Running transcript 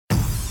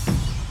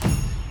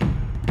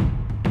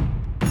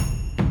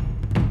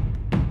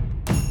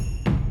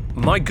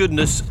My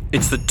goodness,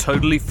 it's the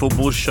Totally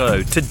Football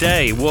Show.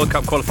 Today, World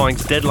Cup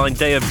qualifying's deadline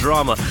day of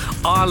drama.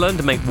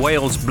 Ireland make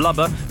Wales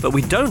blubber, but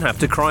we don't have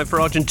to cry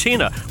for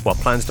Argentina, while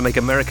plans to make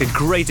America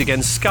great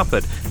again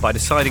scuppered by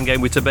deciding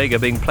game with Tobago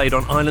being played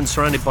on islands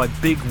surrounded by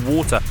big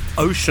water,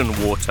 ocean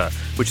water,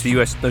 which the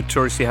US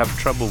notoriously have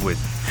trouble with.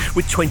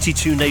 With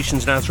 22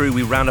 nations now through,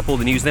 we round up all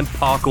the news, then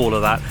park all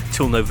of that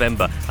till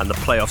November and the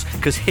playoffs,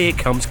 because here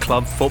comes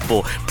club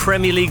football.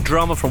 Premier League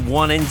drama from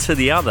one end to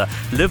the other.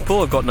 Liverpool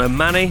have got no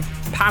money,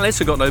 Palace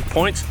have got no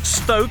points,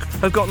 Stoke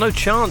have got no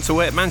chance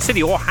away at Man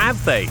City, or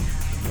have they?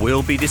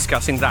 We'll be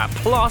discussing that,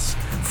 plus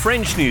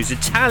French news,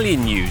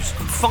 Italian news,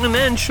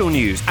 financial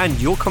news, and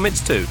your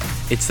comments too.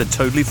 It's the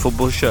Totally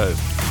Football Show.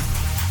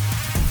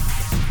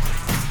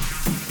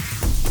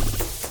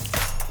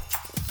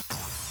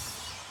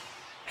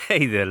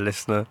 Hey there,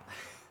 listener.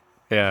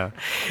 Yeah.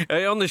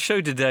 On the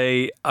show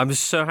today, I'm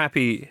so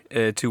happy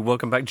to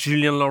welcome back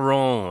Julien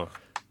Laurent.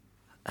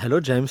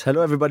 Hello, James.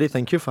 Hello, everybody.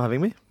 Thank you for having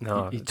me.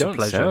 No, you it's don't a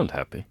pleasure. sound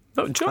happy.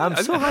 No, John,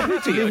 I'm so happy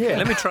to be here.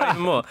 Let me try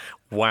even more.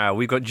 Wow,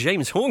 we've got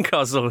James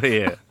Horncastle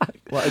here.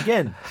 Well,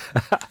 again.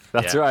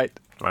 That's Yeah. right.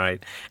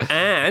 Right.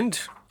 And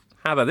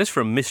how about this for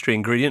a mystery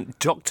ingredient?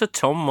 Dr.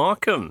 Tom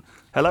Markham.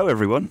 Hello,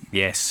 everyone.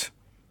 Yes,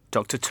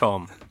 Dr.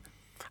 Tom.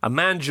 A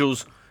man,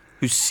 Jules,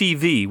 whose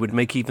CV would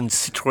make even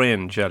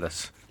Citroën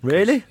jealous.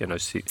 Really? You know,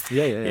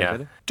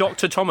 Yeah.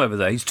 Dr. Tom over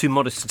there, he's too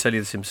modest to tell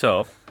you this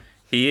himself.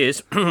 He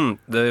is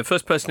the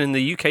first person in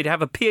the UK to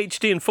have a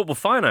PhD in football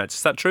finance.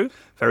 Is that true?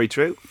 Very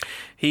true.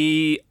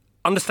 He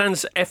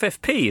understands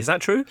FFP. Is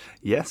that true?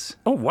 Yes.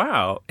 Oh,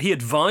 wow. He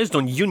advised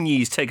on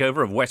Yunyi's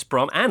takeover of West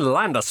Brom and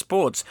Landa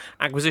Sports'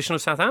 acquisition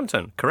of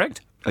Southampton, correct?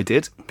 I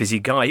did. Busy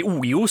guy.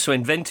 Oh, he also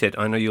invented,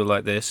 I know you'll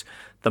like this,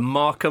 the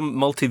Markham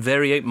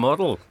multivariate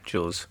model,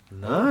 Jules.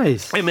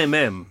 Nice.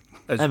 MMM.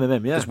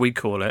 As we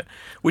call it,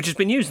 which has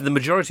been used in the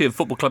majority of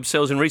football club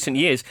sales in recent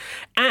years.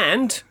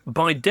 And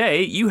by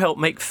day, you help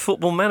make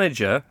Football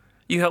Manager,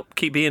 you help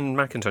keep Ian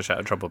McIntosh out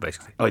of trouble,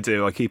 basically. I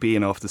do. I keep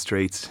Ian off the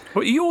streets.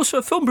 Well, you're also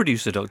a film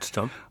producer, Dr.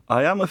 Tom.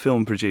 I am a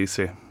film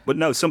producer. But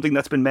no, something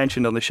that's been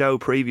mentioned on the show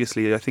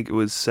previously, I think it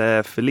was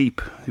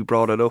Philippe who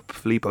brought it up,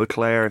 Philippe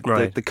Auclair,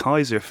 Right. the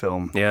Kaiser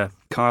film. Yeah.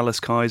 Carlos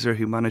Kaiser,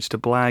 who managed to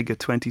blag a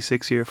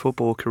 26-year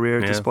football career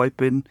despite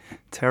being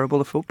terrible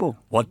at football.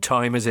 What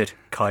time is it,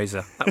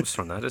 Kaiser? That was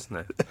from that, isn't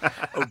it?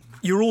 Oh,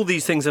 you're all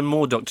these things and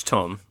more, Dr.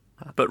 Tom.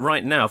 But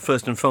right now,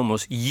 first and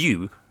foremost,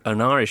 you,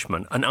 an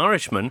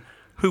Irishman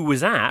who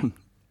was at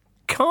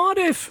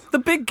Cardiff, the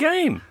big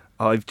game.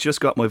 I've just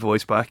got my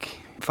voice back.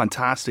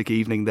 Fantastic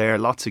evening there,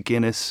 lots of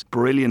Guinness,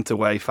 brilliant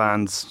away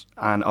fans,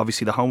 and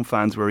obviously the home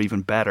fans were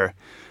even better.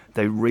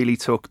 They really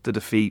took the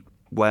defeat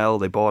well.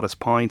 They bought us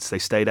pints. They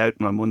stayed out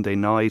on Monday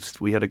night.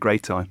 We had a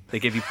great time. They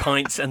gave you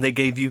pints and they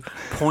gave you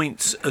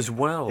points as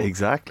well.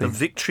 Exactly. The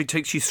victory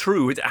takes you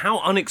through. How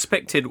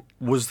unexpected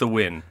was the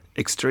win?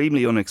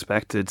 Extremely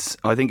unexpected.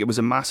 I think it was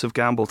a massive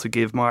gamble to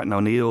give Martin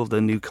O'Neill the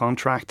new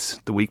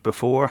contract the week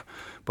before,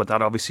 but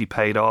that obviously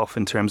paid off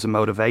in terms of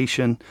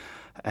motivation.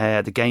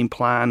 The game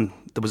plan,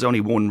 there was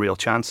only one real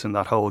chance in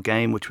that whole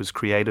game, which was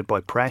created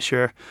by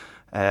pressure.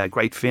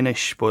 Great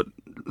finish, but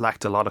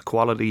lacked a lot of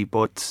quality,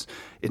 but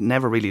it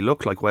never really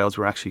looked like Wales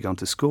were actually going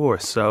to score.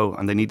 So,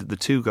 and they needed the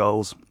 2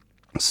 goals.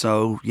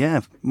 So,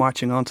 yeah,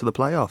 marching on to the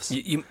playoffs.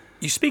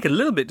 You speak a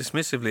little bit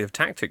dismissively of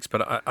tactics,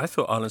 but I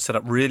thought Ireland set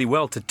up really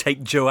well to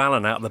take Joe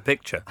Allen out of the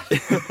picture.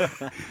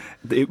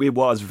 It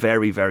was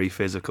very, very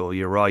physical,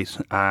 you're right.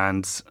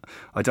 And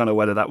I don't know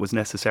whether that was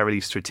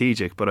necessarily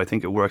strategic, but I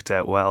think it worked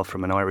out well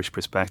from an Irish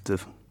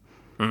perspective.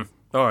 All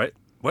right.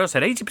 Wales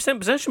had 80%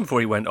 possession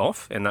before he went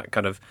off in that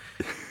kind of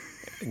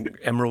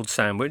emerald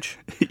sandwich.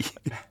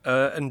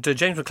 And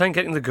James McClean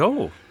getting the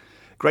goal.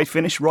 Great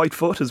finish, right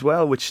foot as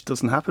well, which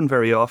doesn't happen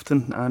very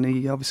often, and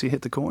he obviously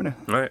hit the corner.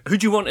 Right. Who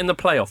do you want in the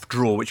playoff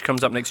draw, which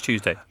comes up next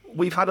Tuesday?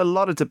 We've had a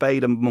lot of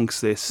debate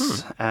amongst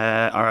this,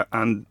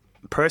 and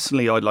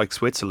personally I'd like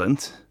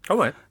Switzerland. Oh,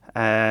 right.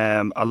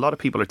 A lot of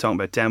people are talking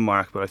about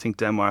Denmark, but I think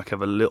Denmark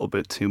have a little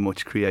bit too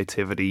much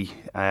creativity.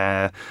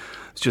 I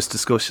was just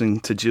discussing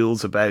to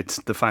Jules about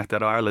the fact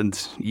that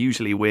Ireland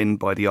usually win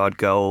by the odd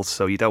goal,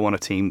 so you don't want a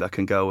team that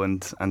can go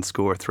and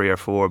score 3 or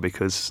 4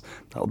 because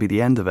that'll be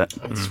the end of it.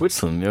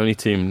 Switzerland, the only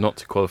team not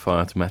to qualify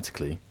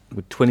automatically,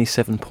 with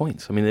 27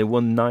 points. I mean, they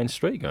won 9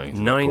 straight going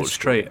into 9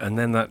 straight, and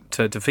then that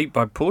defeat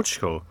by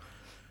Portugal.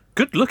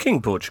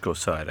 Good-looking Portugal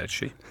side,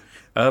 actually.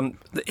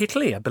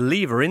 Italy, I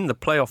believe, are in the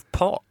playoff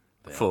pot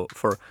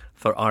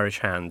for Irish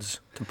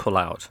hands to pull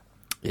out.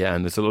 Yeah,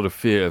 and there's a lot of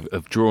fear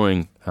of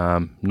drawing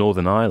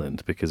Northern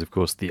Ireland because, of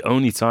course, the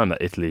only time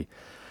that Italy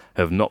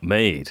have not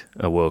made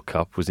a World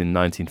Cup was in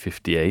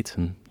 1958,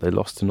 and they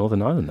lost to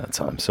Northern Ireland that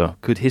time. So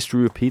could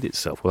history repeat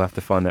itself? We'll have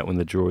to find out when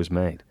the draw is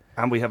made.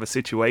 And we have a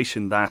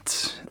situation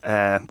that,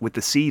 with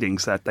the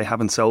seedings, that they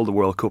haven't sold the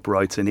World Cup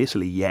rights in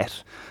Italy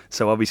yet.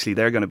 So obviously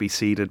they're going to be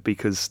seeded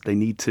because they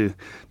need to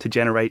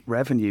generate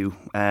revenue,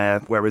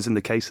 whereas in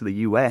the case of the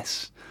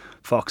US,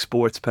 Fox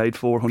Sports paid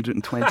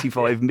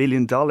 $425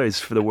 million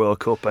for the World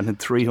Cup and had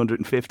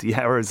 350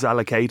 hours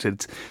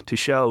allocated to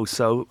show.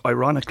 So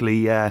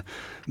ironically,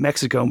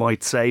 Mexico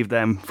might save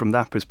them from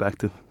that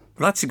perspective.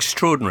 Well, that's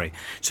extraordinary.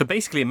 So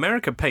basically,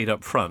 America paid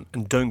up front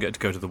and don't get to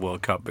go to the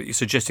World Cup, but you're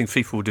suggesting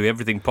FIFA will do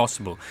everything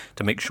possible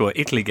to make sure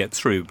Italy get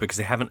through because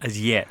they haven't as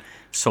yet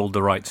sold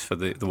the rights for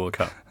the World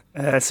Cup.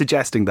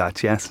 Suggesting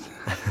that, yes.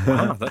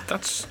 Wow,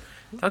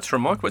 that's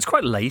remarkable. It's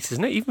quite late,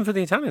 isn't it, even for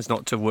the Italians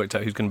not to have worked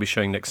out who's going to be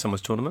showing next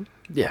summer's tournament?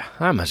 Yeah,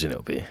 I imagine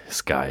it'll be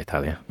Sky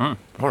Italia. All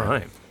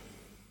right.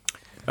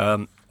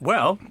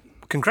 Well,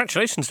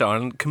 congratulations to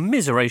Ireland.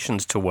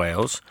 Commiserations to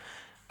Wales.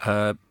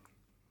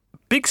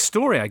 Big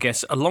story, I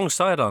guess,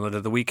 alongside Ireland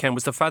of the weekend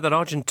was the fact that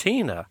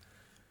Argentina,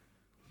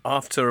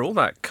 after all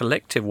that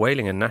collective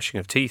wailing and gnashing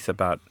of teeth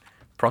about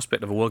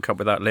prospect of a World Cup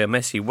without Leo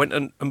Messi, went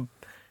and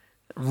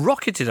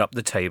rocketed up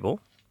the table.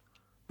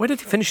 Where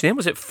did he finish in the end?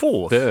 Was it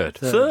fourth?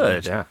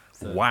 Third. Yeah.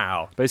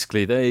 Wow.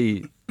 Basically,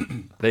 they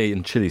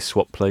and Chile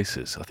swapped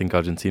places. I think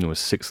Argentina was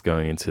sixth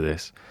going into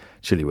this.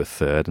 Chile were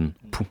third, and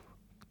poof,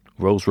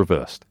 roles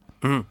reversed.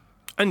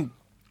 And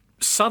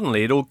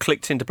suddenly it all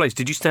clicked into place.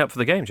 Did you stay up for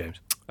the game, James?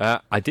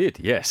 I did,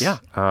 yes. Yeah.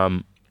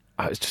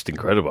 It's just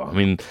incredible. I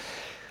mean,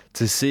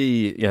 to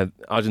see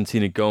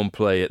Argentina go and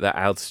play at that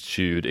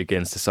altitude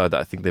against a side that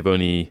I think they've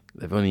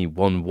only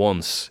won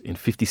once in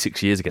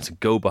 56 years against, and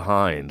go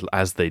behind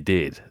as they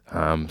did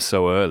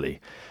so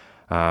early.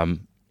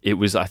 It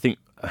was, I think,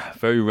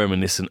 very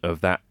reminiscent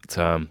of that.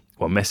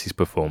 Messi's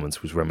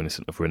performance was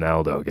reminiscent of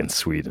Ronaldo against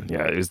Sweden.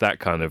 Yeah, it was that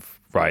kind of,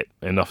 right,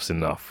 enough's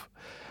enough,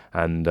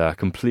 and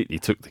completely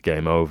took the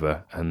game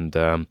over. And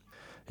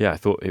I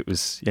thought it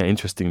was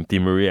interesting. Di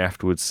Maria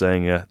afterwards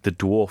saying the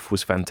dwarf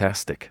was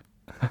fantastic.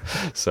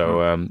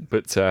 So,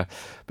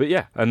 but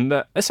yeah, and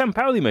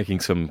Sampaoli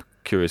making some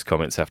curious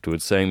comments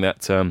afterwards, saying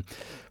that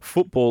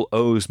football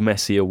owes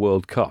Messi a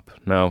World Cup.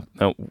 Now,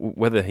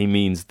 whether he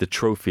means the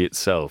trophy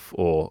itself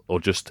or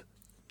just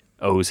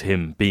owes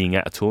him being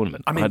at a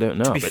tournament, I don't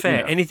know. To be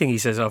fair, anything he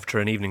says after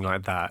an evening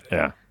like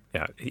that,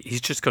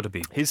 he's just got to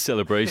be. His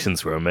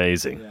celebrations were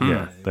amazing.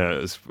 Yeah,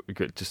 it was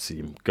good to see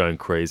him going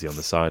crazy on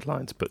the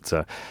sidelines. But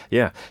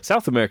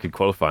South American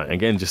qualifying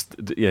again. Just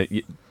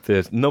the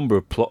number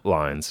of plot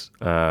lines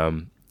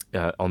on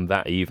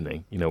that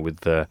evening.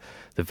 With the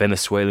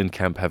Venezuelan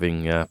camp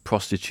having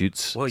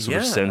prostitutes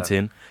sent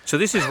in. So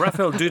this is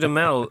Rafael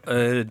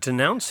Dudamel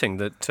denouncing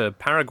that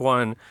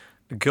Paraguayan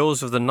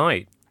girls of the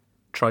night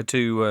tried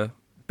to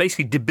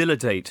basically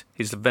debilitate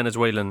his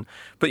Venezuelan,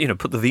 but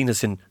put the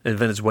Venus in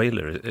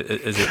Venezuela,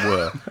 as it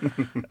were.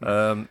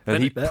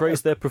 And he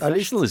praised their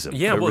professionalism.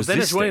 Yeah, well,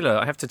 Venezuela,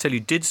 I have to tell you,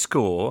 did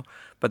score,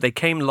 but they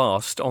came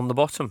last on the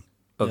bottom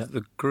of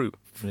the group.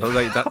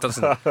 Yeah. That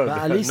doesn't.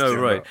 At least,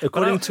 right.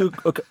 According to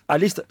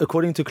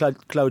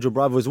Claudio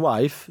Bravo's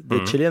wife, the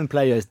Chilean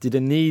players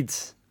didn't need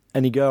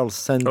any girls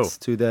sent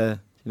to the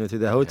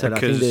hotel. I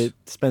think they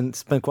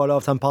spent quite a lot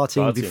of time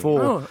partying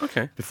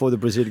before the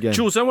Brazil game.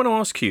 Jules, I want to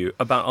ask you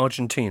about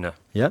Argentina.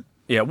 Yeah.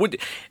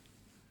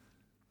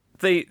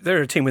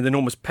 They're a team with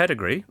enormous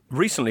pedigree.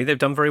 Recently, they've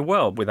done very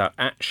well without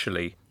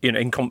actually,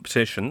 in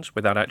competitions,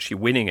 without actually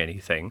winning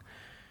anything.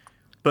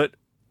 But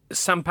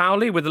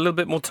Sampaoli, with a little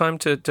bit more time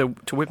to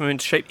whip them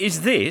into shape,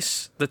 is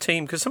this the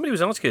team? Because somebody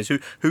was asking us,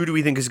 who do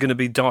we think is going to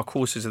be dark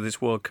horses of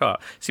this World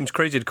Cup? Seems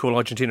crazy to call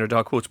Argentina a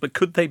dark horse, but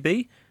could they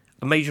be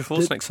a major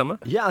force next summer?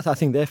 Yeah, I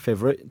think they're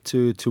favourite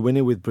to win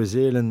it with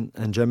Brazil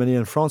and Germany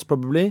and France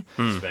probably.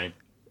 Spain.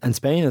 And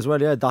Spain as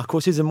well, yeah. Dark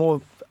horses are more,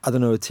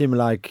 a team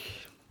like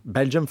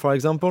Belgium, for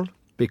example,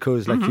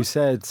 because like you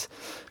said,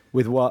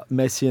 with what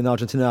Messi and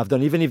Argentina have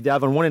done, even if they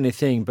haven't won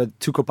anything, but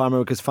 2 Copa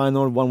Americas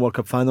final, 1 World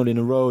Cup final in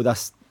a row,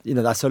 that's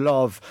a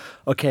lot of,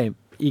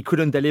 he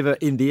couldn't deliver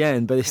in the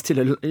end, but it's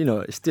still,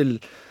 it's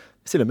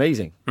still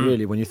amazing,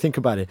 really, when you think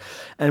about it.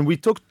 And we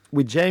talked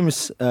with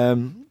James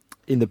in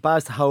the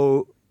past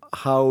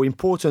how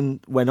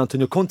important when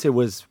Antonio Conte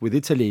was with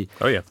Italy,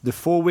 the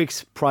 4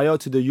 weeks prior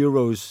to the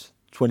Euros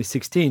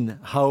 2016,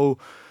 how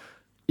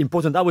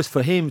important that was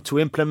for him to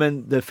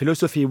implement the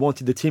philosophy he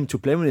wanted the team to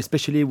play with,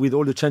 especially with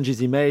all the changes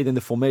he made and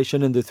the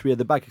formation and the 3 at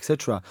the back,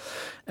 etc.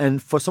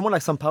 And for someone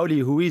like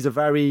Sampaoli, who is a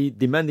very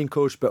demanding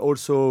coach, but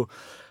also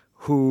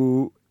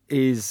who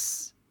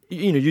is,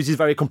 uses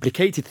very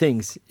complicated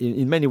things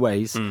in many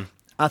ways,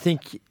 I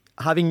think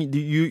having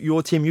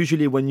your team,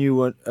 usually when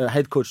you are a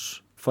head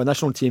coach for a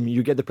national team,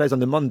 you get the players on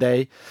the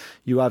Monday,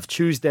 you have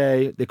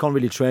Tuesday, they can't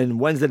really train,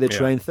 Wednesday they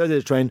train, Thursday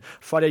they train,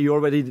 Friday you're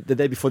already the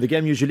day before the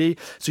game usually,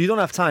 so you don't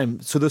have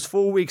time. So those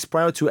 4 weeks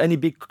prior to any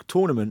big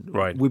tournament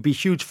would be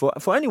huge for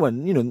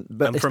anyone,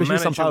 but and especially for a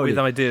manager with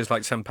ideas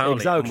like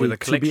Sampaoli, and with a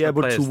collection of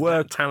players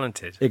that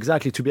talented.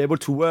 Exactly, to be able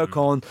to work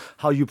on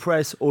how you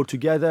press all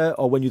together,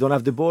 or when you don't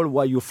have the ball,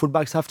 what your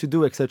fullbacks have to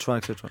do, etc.,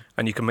 etc.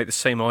 And you can make the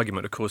same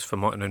argument, of course, for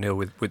Martin O'Neill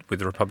with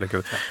the Republic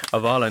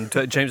of Ireland.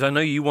 James, I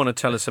know you want to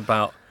tell us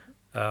about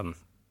the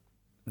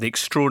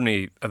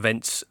extraordinary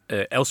events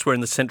elsewhere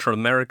in the Central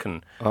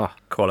American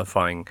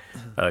qualifying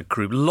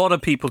group. A lot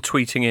of people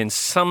tweeting in,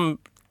 some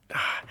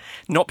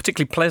not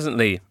particularly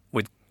pleasantly,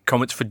 with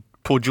comments for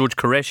poor George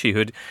Qureshi, who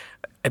had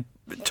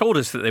told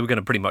us that they were going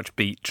to pretty much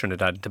beat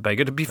Trinidad and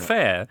Tobago. To be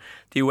fair,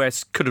 the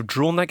US could have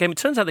drawn that game. It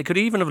turns out they could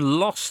even have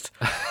lost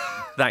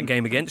that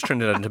game against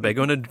Trinidad and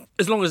Tobago, and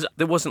as long as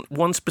there wasn't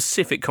one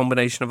specific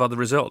combination of other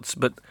results.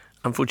 But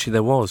unfortunately,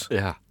 there was.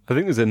 Yeah, I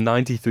think there's a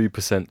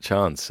 93%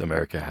 chance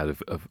America had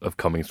of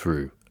coming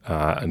through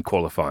and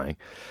qualifying,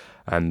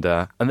 and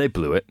they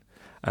blew it.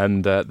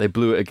 And they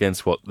blew it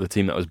against the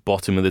team that was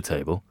bottom of the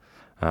table,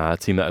 a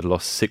team that had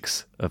lost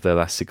 6 of their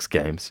last 6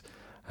 games,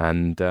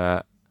 and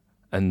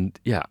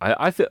yeah,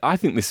 I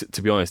think this,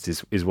 to be honest,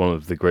 is one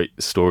of the great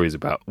stories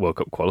about World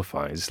Cup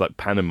qualifying. It's like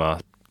Panama,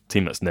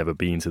 team that's never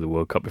been to the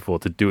World Cup before,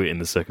 to do it in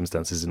the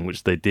circumstances in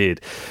which they did,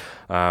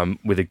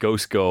 with a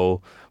ghost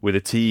goal, with a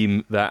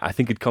team that I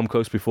think had come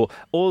close before.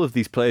 All of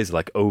these players are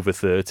like over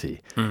 30.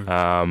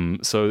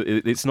 So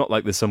it's not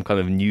like there's some kind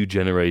of new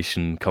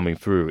generation coming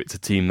through. It's a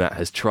team that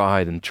has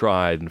tried and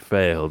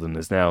failed and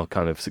has now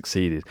kind of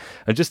succeeded.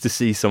 And just to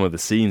see some of the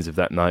scenes of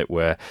that night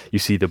where you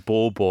see the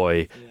ball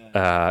boy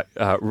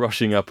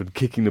rushing up and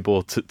kicking the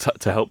ball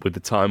to help with the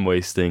time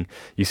wasting.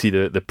 You see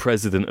the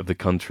president of the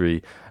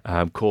country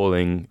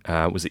calling,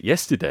 was it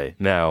yesterday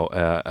now,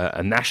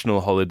 a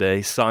national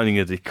holiday, signing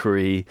a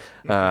decree.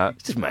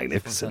 It's just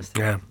magnificent.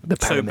 Yeah.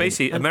 So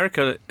basically,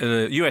 America,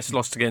 US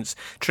lost against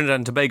Trinidad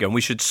and Tobago, and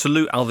we should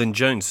salute Alvin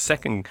Jones'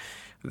 second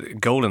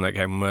goal in that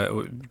game.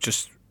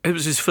 It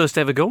was his first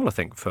ever goal, I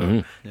think,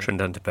 for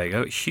Trinidad and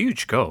Tobago.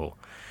 Huge goal.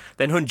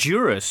 Then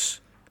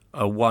Honduras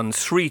won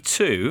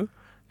 3-2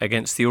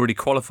 against the already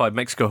qualified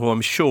Mexico, who I'm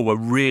sure were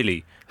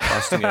really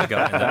casting a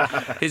gut in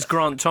that. Here's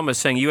Grant Thomas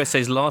saying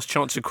USA's last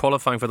chance of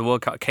qualifying for the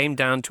World Cup came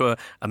down to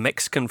a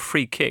Mexican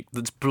free kick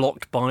that's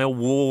blocked by a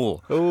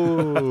wall.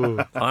 Ooh.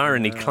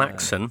 Irony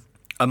Claxon,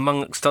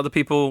 amongst other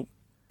people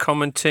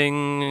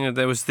commenting,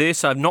 there was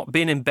this: I've not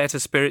been in better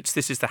spirits.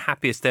 This is the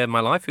happiest day of my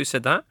life. Who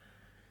said that?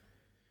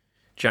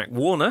 Jack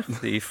Warner,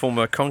 the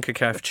former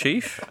CONCACAF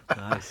chief.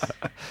 Nice.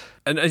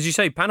 And as you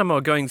say, Panama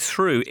going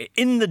through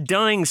in the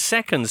dying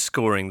seconds,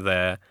 scoring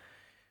there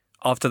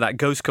after that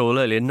ghost goal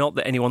earlier. Not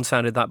that anyone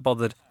sounded that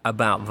bothered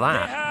about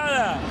that.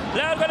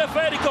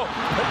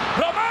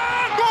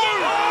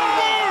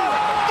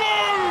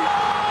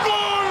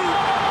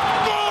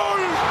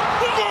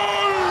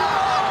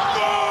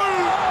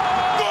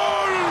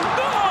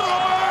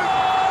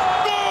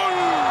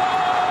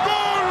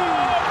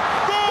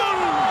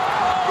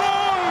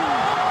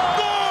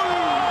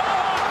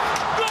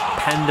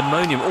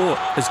 Pandemonium, or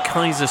as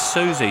Kaiser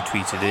Soze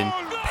tweeted in,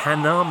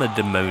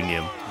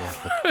 Panama-demonium.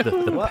 Yeah,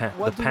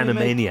 the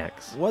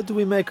Panamaniacs. What do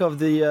we make of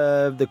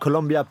the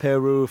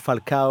Colombia-Peru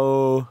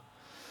Falcao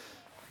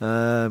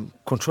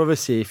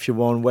controversy, if you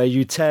want, where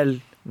you tell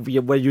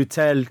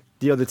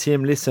the other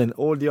team, listen,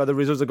 all the other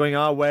results are going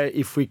our way.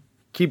 If we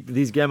keep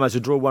this game as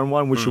a draw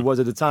 1-1, which it was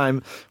at the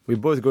time, we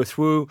both go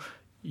through.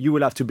 You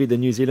will have to beat the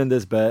New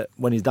Zealanders, but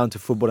when it's down to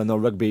football and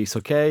not rugby, it's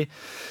okay.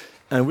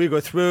 And we go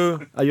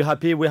through. Are you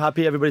happy? We're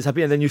happy. Everybody's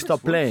happy. And then you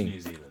stop playing.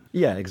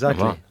 Yeah,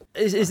 exactly. Wow.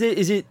 Is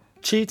it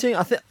cheating?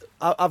 I think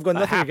I've got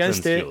nothing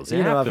against it. Jules,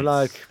 I've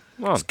like.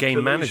 Well, It's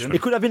game management.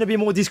 It could have been a bit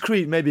more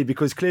discreet, maybe,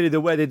 because clearly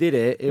the way they did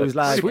it, it was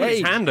like, Swedish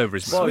hey, hand over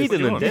his mouth.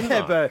 Sweden and Denmark.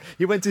 yeah, but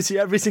you went to see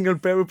every single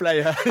Peru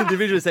player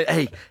individually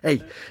say,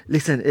 hey,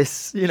 listen,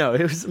 it's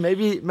it was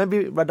maybe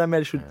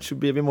Radamel should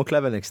be a bit more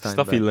clever next time.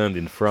 Stuff he learned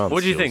in France.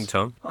 What do you Jules. think,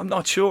 Tom? I'm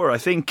not sure. I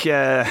think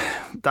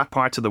that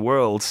part of the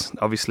world,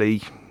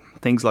 obviously,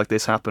 things like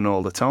this happen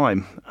all the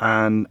time,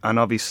 and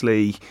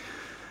obviously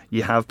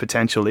you have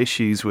potential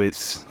issues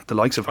with the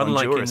likes of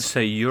Unlike in, Honduras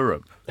say,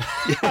 Europe.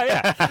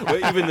 yeah.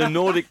 Where even the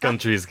Nordic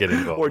countries get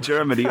involved. or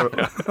Germany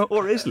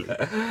or Italy.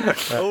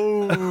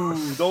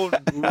 Don't.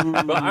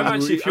 But I'm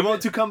actually, If you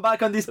want to come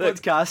back on this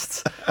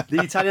podcast,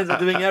 the Italians are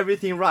doing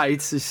everything right.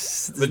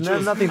 There's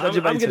nothing to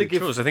debate. I'm going to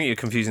give. Jules, I think you're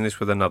confusing this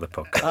with another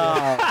podcast.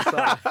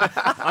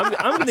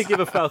 I'm going to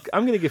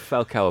give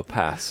Falcao a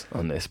pass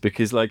on this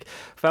because, like,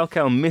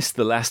 Falcao missed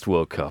the last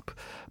World Cup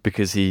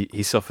because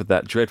he suffered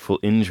that dreadful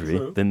injury,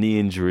 the knee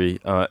injury,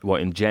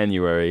 in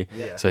January.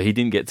 Yeah. So he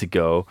didn't get to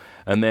go.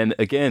 And then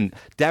again,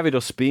 David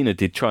Ospina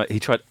he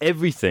tried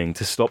everything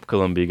to stop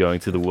Colombia going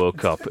to the World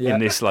Cup in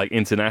this like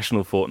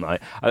international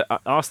fortnight.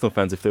 Arsenal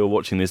fans, if they were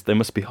watching this, they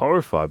must be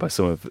horrified by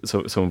some of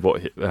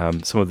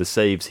the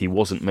saves he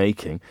wasn't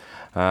making.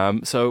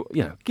 So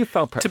give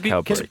Falcao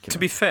a break. To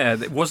be fair,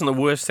 it wasn't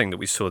the worst thing that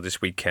we saw this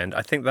weekend.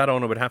 I think that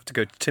honour would have to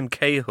go to Tim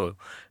Cahill,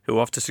 who,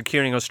 after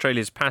securing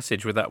Australia's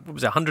passage with that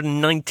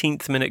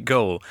 119th minute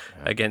goal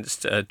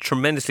against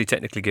tremendously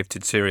technically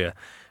gifted Syria,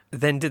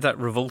 then did that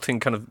revolting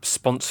kind of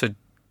sponsored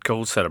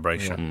goal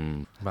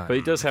celebration. But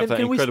he does have that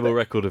incredible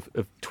record of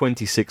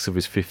 26 of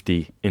his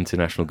 50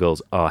 international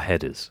goals are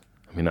headers.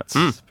 I mean,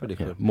 that's pretty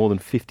good. More than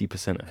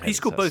 50% of headers. He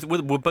scored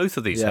both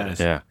of these headers.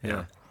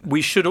 Yeah.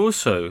 We should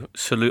also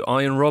salute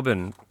Ian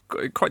Robin.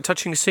 Quite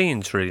touching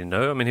scenes, really,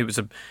 no? I mean, he was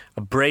a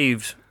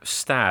brave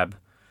stab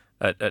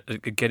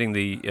at getting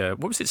the,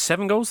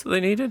 7 goals that they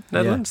needed,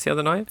 Netherlands, the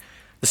other night?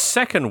 The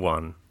second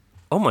one,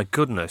 oh my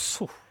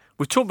goodness.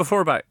 We've talked before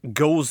about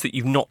goals that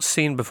you've not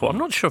seen before. I'm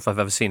not sure if I've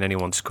ever seen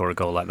anyone score a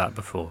goal like that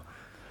before.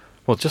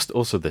 Well, just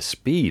also the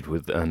speed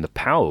and the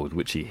power with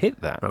which he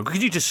hit that. Oh,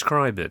 could you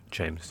describe it,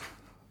 James?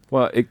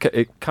 Well, it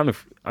kind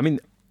of. I mean,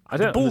 I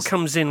don't. The ball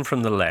comes in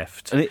from the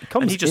left,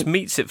 and he just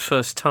meets it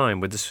first time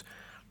with this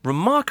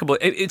remarkable.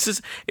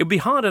 It would be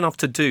hard enough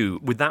to do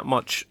with that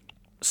much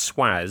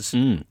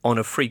swaz on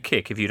a free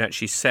kick if you'd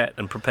actually set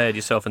and prepared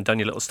yourself and done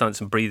your little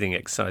stunts and breathing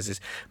exercises.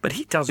 But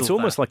he does. It's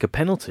almost like a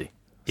penalty.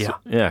 Yeah, so,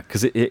 yeah,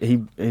 because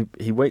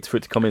he waits for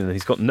it to come in, and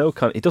he's got no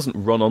kind. He doesn't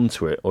run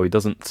onto it, or he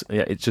doesn't.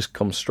 Yeah, it just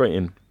comes straight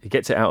in. He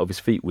gets it out of his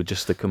feet with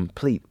just a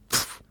complete.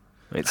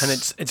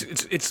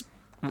 It's.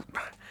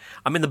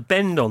 I mean, the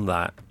bend on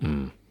that.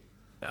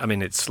 I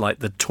mean, it's like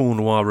the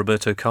Tournoi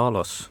Roberto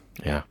Carlos.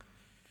 Yeah.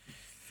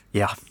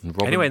 Yeah.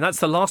 Anyway,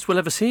 that's the last we'll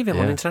ever see of him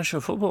on international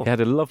football. He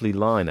had a lovely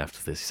line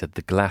after this. He said,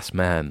 "The glass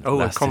man."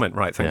 Oh, a comment,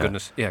 right? Thank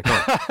goodness. Yeah, go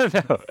on.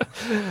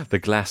 No. The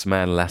glass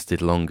man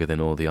lasted longer than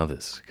all the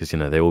others because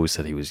they always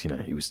said he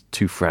was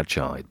too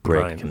fragile, he'd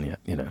break, Right.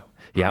 and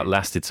he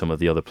outlasted some of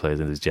the other players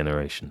in his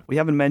generation. We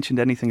haven't mentioned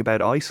anything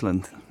about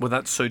Iceland. Well,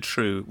 that's so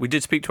true. We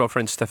did speak to our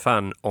friend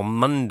Stefan on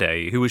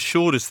Monday, who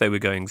assured us they were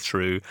going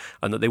through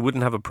and that they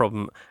wouldn't have a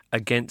problem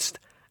against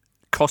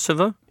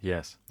Kosovo,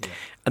 Yes.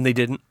 and they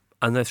didn't,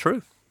 and they're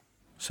through.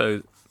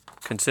 So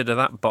consider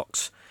that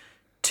box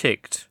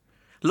ticked.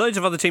 Loads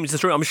of other teams are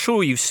through. I'm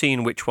sure you've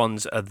seen which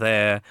ones are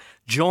there.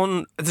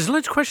 John, there's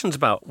loads of questions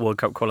about World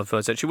Cup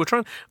qualifiers, actually. We'll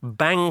try and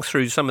bang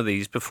through some of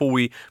these before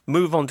we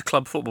move on to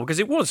club football,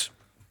 because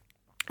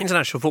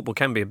international football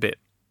can be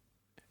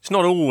it's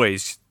not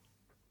always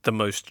the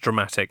most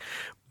dramatic,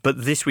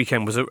 but this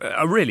weekend was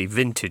a really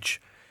vintage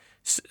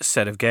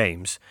set of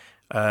games.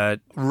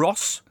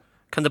 Ross,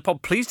 can the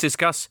pod please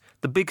discuss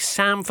the Big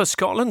Sam for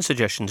Scotland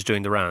suggestions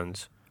doing the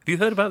rounds? Have you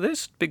heard about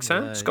this? Big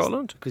Sam,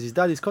 Scotland? Because his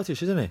dad is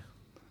Scottish, isn't he?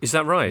 Is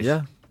that right?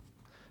 Yeah.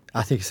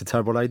 I think it's a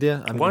terrible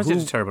idea. I mean, Why is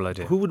it a terrible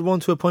idea? Who would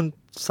want to appoint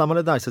Sam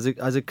Allardyce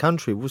as a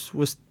country?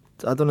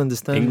 I don't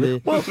understand.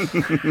 England? Well,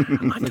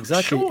 I'm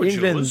exactly. Sure,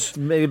 England Jules.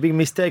 made a big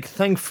mistake.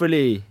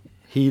 Thankfully,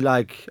 he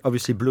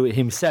obviously blew it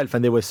himself,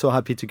 and they were so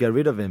happy to get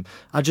rid of him.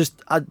 I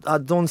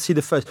don't see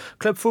the first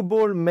club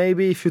football.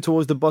 Maybe if you're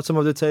towards the bottom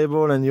of the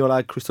table and you're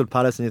like Crystal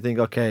Palace and you think,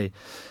 okay,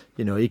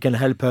 he can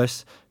help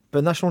us.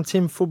 But national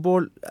team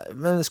football,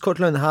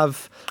 Scotland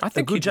have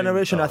a good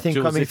generation. I think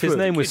Jules, coming if through. his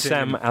name was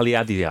Sam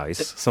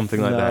Allardyce, something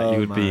like that, you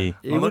would be.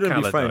 He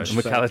wouldn't be French.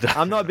 McAllister.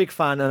 I'm not a big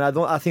fan, and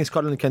I think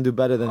Scotland can do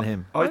better than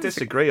him. I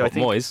disagree. I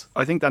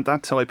think that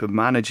type of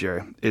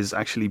manager is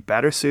actually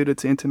better suited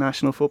to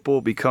international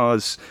football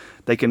because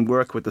they can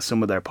work with the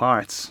sum of their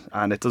parts,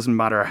 and it doesn't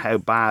matter how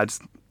bad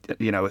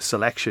a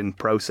selection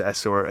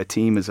process or a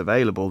team is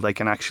available, they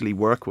can actually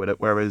work with it,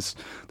 whereas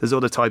there's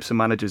other types of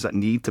managers that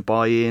need to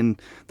buy in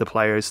the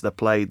players that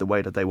play the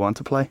way that they want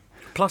to play.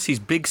 Plus, he's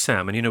Big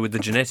Sam, and with the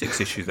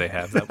genetics issue they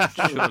have, that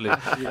would surely,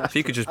 if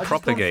he could just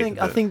propagate.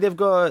 I think they've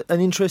got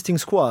an interesting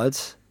squad,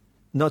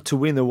 not to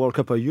win the World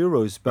Cup or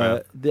Euros,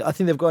 but I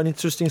think they've got an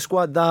interesting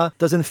squad that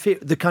doesn't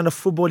fit the kind of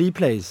football he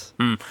plays.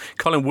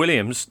 Colin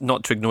Williams,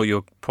 not to ignore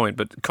your point,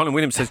 but Colin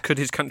Williams says, could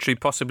his country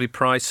possibly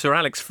prize Sir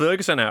Alex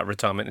Ferguson out of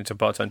retirement into a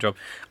part-time job?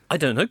 I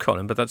don't know,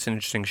 Colin, but that's an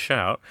interesting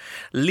shout.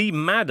 Lee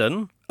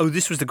Madden,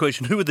 this was the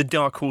question, who are the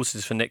dark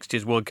horses for next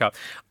year's World Cup?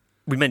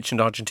 We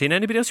mentioned Argentina.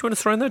 Anybody else you want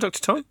to throw in there,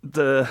 Dr. Tom?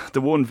 The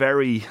one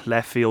very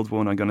left field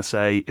one I'm going to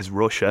say is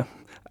Russia,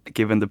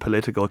 given the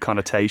political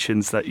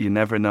connotations that you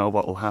never know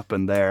what will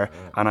happen there.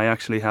 And I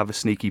actually have a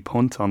sneaky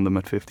punt on them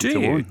at 50 to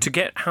 1. Do you? To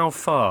get how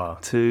far?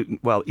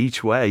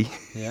 Each way.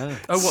 Yeah.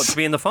 To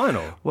be in the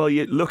final? Well,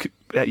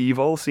 you've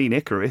all seen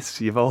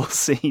Icarus. You've all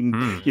seen,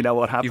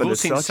 what happened. You've all at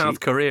seen Sochi. South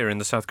Korea in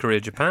the South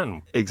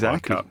Korea-Japan.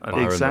 Exactly.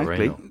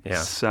 Exactly.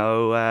 Yeah.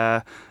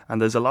 So,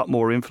 and there's a lot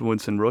more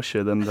influence in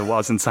Russia than there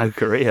was in South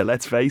Korea,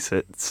 let's face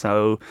it.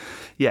 So,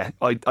 yeah,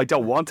 I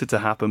don't want it to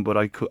happen, but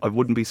I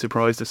wouldn't be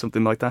surprised if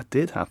something like that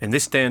did happen. In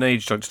this day and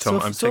age, Dr. Tom,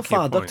 I'm so taking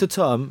far, your point. Dr.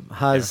 Tom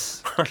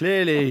has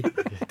clearly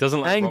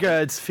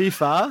angered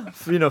FIFA,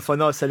 for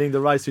not selling the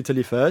rights to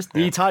Italy first.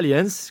 The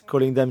Italians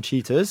calling them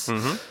cheaters.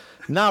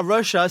 Now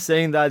Russia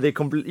saying that they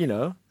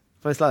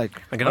it's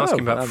like I'm going to ask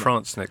him about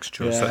France next,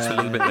 George. That's a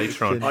little bit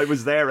later on. I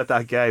was there at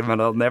that game,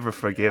 and I'll never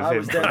forgive him. I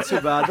was there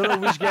too, but I don't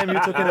know which game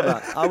you're talking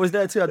about. I was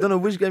there too. I don't know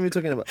which game you're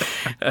talking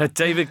about.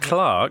 David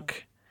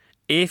Clark,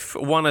 if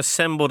one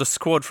assembled a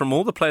squad from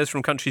all the players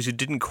from countries who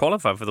didn't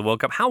qualify for the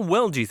World Cup, how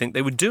well do you think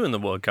they would do in the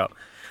World Cup?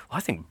 Well, I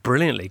think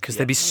brilliantly, because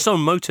they'd be so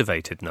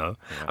motivated, no?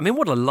 Yeah. I mean,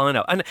 what a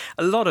lineup. And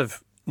a lot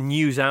of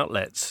news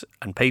outlets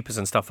and papers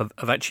and stuff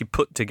have actually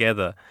put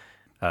together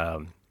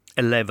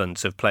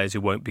 11s of players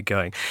who won't be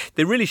going.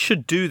 They really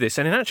should do this.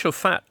 And in actual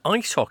fact,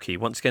 ice hockey,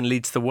 once again,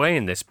 leads the way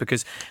in this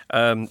because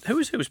who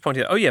was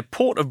pointing out?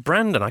 Port of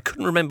Brandon. I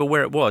couldn't remember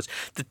where it was.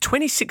 The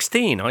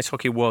 2016 Ice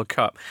Hockey World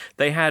Cup,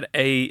 they had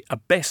a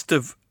best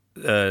of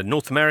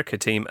North America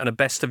team and a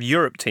best of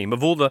Europe team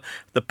of all the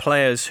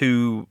players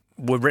who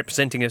were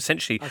representing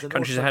essentially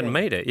countries that hadn't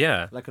made it.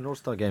 Yeah. Like an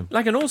all-star game.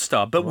 Like an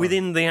all-star, but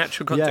within the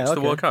actual context of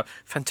the World Cup.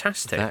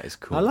 Fantastic. That is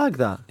cool. I like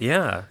that.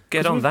 Yeah.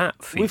 Get on that,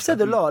 FIFA. We've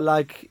said a lot,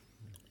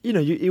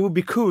 it would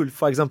be cool,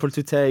 for example,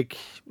 to take,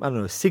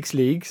 6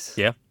 leagues.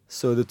 Yeah.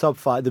 So the top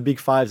five, the big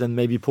fives, and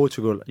maybe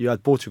Portugal. You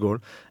had Portugal,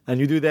 and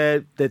you do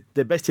their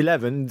best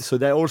 11. So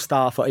they all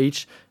star for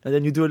each, and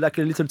then you do like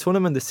a little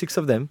tournament, the 6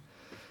 of them,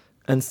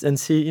 and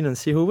see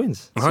who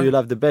wins. So you'll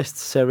have the best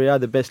Serie A,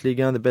 the best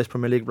Liga, and the best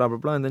Premier League, blah blah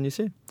blah, and then you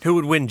see who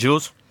would win,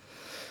 Jules.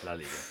 La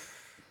Liga.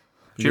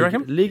 Do you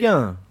reckon?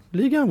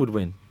 Liga would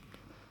win.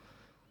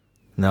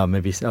 No,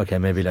 maybe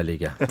La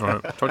Liga. All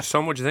right.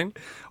 Tom, what do you think?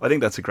 I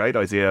think that's a great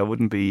idea. I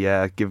wouldn't be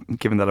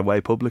giving that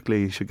away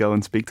publicly. You should go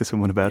and speak to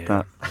someone about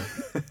that.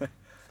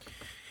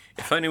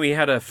 If only we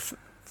had a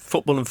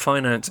football and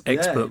finance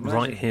expert imagine.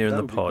 right here in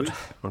the That pod.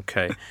 would be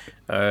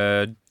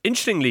Okay.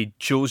 Interestingly,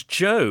 Jules,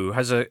 Joe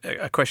has a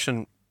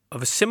question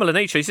of a similar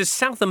nature. He says,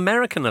 South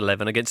American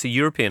 11 against the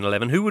European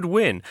 11, who would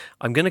win?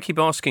 I'm going to keep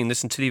asking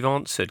this until you've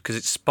answered, because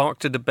it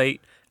sparked a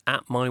debate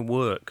at my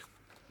work.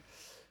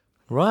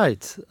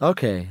 Right.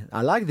 Okay.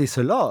 I like this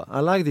a lot.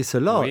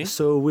 Oui.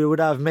 So we would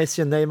have Messi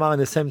and Neymar in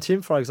the same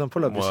team, for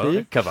example, obviously.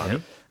 Well,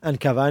 Cavani. And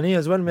Cavani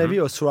as well, maybe,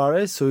 or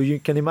Suarez. So you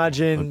can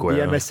imagine Aguero,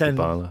 the MSN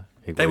Dybala,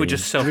 They were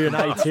just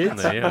reunited.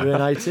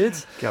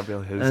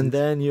 Gabriel Jesus. And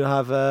then you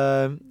have,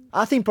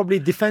 I think probably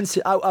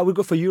defensive. I would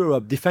go for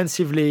Europe.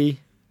 Defensively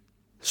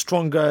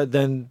stronger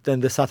than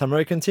the South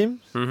American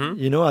team.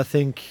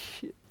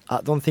 Mm-hmm.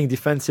 I don't think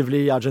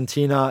defensively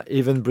Argentina,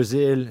 even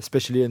Brazil,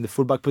 especially in the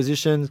fullback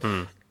positions,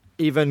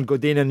 even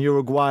Godin and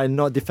Uruguay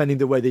not defending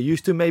the way they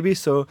used to, maybe.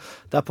 So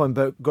that point,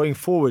 but going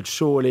forward,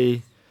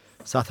 surely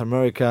South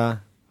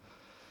America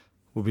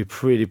will be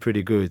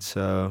pretty good.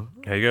 So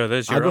There you go.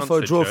 There's your I go answer, for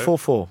a draw, Joe.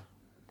 4-4.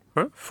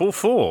 Huh?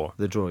 4-4.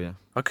 The draw, yeah.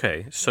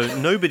 Okay, so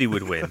nobody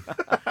would win.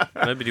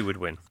 Nobody would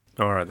win.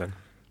 All right, then.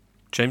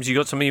 James, you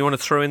got something you want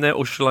to throw in there,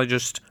 or shall I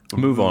just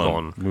Move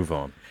on. Move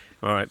on.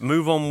 All right,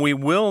 move on we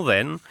will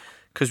then,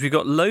 because we've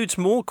got loads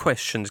more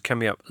questions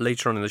coming up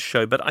later on in the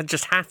show, but I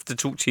just have to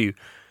talk to you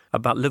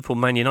about Liverpool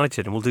Man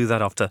United, and we'll do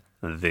that after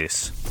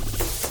this.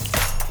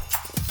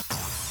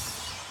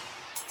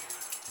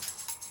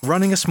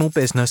 Running a small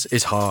business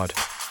is hard.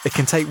 It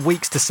can take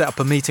weeks to set up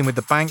a meeting with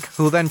the bank,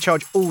 who will then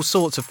charge all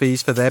sorts of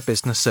fees for their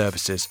business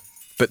services.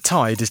 But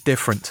Tide is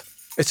different.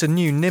 It's a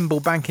new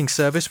nimble banking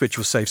service which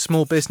will save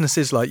small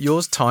businesses like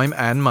yours time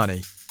and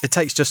money. It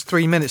takes just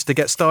 3 minutes to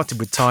get started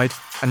with Tide,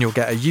 and you'll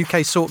get a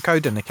UK sort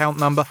code and account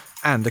number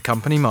and a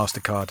company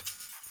MasterCard.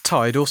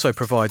 Tide also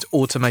provides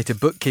automated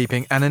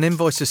bookkeeping and an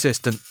invoice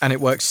assistant, and it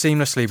works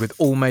seamlessly with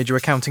all major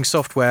accounting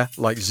software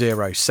like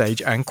Xero,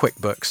 Sage and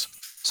QuickBooks.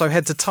 So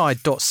head to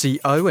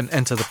tide.co and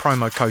enter the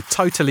promo code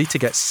TOTALLY to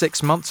get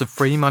 6 months of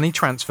free money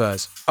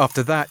transfers.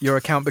 After that, your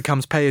account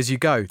becomes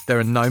pay-as-you-go. There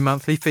are no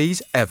monthly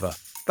fees ever.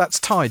 That's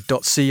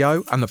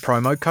tide.co and the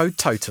promo code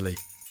TOTALLY.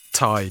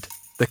 Tide,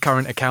 the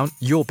current account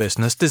your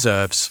business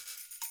deserves.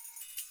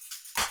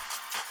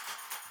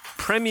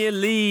 Premier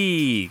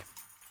League.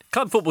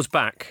 Club football's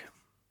back.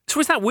 It's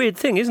always that weird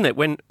thing, isn't it?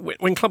 When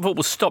club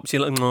football stops,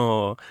 you're like,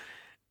 oh.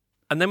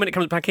 And then when it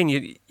comes back in,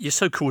 you're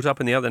so caught up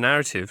in the other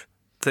narrative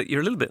that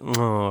you're a little bit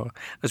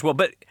as well.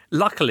 But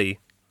luckily,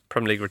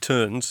 Premier League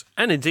returns,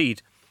 and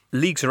indeed,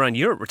 leagues around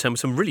Europe return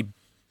with some really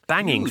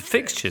banging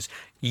fixtures.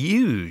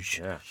 Huge.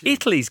 Yeah.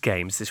 Italy's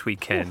games this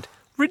weekend.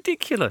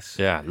 Ridiculous.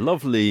 Yeah,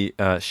 lovely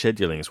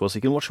scheduling as well, so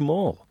you can watch them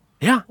all.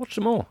 Yeah. Watch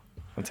them all.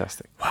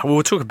 Fantastic. Well,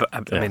 we'll talk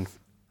about, I mean,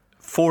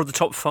 4 of the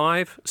top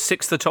 5,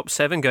 6 of the top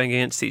 7 going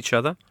against each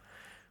other.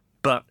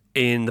 But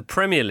in the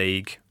Premier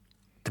League,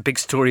 the big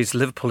story is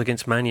Liverpool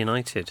against Man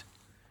United.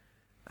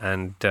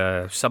 And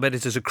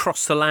sub-editors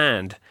across the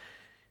land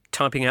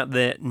typing out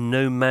their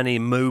no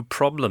Mane Mo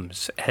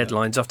problems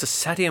headlines after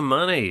Sadio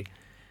Mane,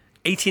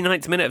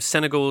 89th minute of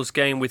Senegal's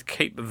game with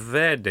Cape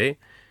Verde,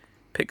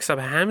 picks up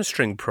a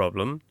hamstring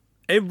problem.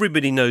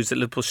 Everybody knows that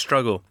Liverpool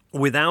struggle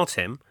without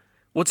him.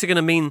 What's it going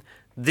to mean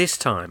this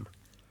time?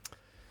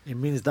 It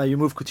means that you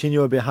move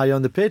Coutinho a bit higher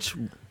on the pitch,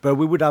 but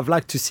we would have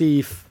liked to see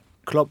if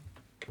Klopp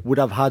would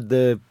have had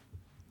the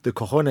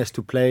cojones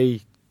to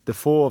play the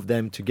 4 of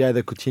them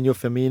together, Coutinho,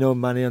 Firmino,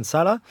 Mane and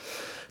Salah.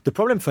 The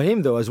problem for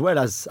him, though, as well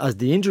as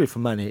the injury for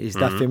Mane, is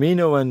that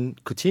Firmino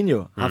and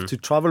Coutinho have to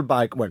travel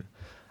back,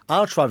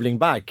 are travelling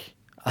back,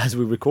 as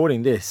we're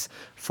recording this,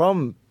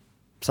 from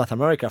South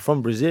America,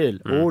 from Brazil,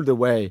 all the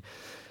way.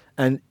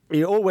 And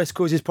it always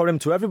causes problem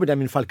to everybody. I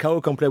mean,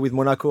 Falcao can play with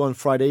Monaco on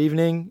Friday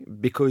evening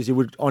because he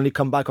would only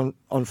come back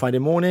on Friday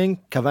morning.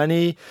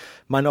 Cavani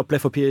might not play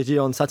for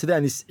PSG on Saturday.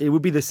 And it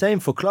would be the same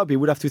for Klopp. He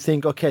would have to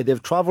think, okay,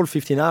 they've travelled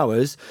 15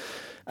 hours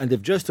and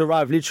they've just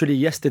arrived literally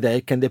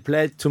yesterday. Can they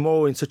play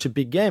tomorrow in such a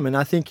big game? And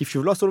I think if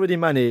you've lost already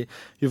Mane,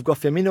 you've got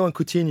Firmino and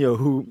Coutinho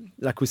who,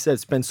 like we said,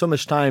 spend so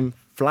much time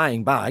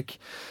flying back.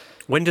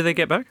 When do they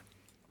get back?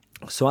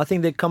 So I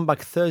think they come back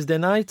Thursday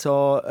night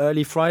or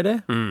early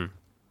Friday.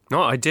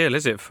 Not ideal,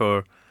 is it,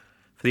 for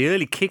the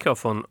early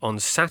kickoff on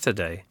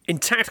Saturday? In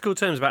tactical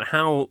terms about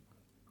how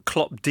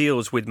Klopp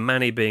deals with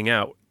Mane being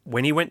out,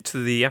 when he went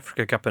to the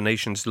Africa Cup of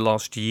Nations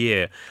last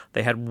year,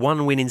 they had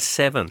 1 win in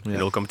 7 in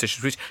all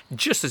competitions, which,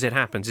 just as it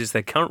happens, is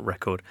their current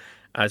record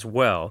as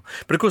well.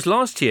 But of course,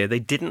 last year they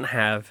didn't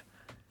have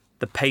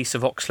the pace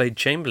of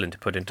Oxlade-Chamberlain to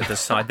put into the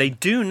side. They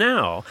do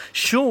now.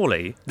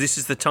 Surely this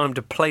is the time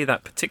to play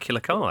that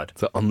particular card.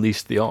 To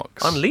unleash the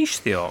Ox. Unleash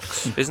the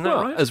Ox. Isn't that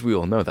right? As we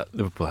all know, that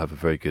Liverpool have a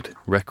very good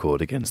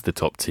record against the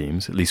top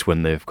teams, at least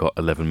when they've got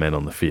 11 men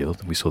on the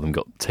field. We saw them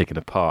got taken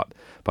apart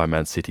by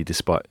Man City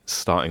despite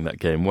starting that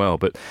game well.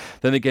 But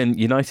then again,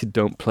 United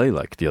don't play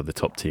like the other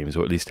top teams,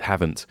 or at least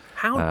haven't.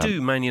 How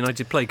do Man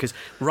United play? Because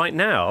right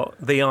now,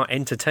 they are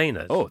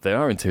entertainers. Oh, they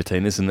are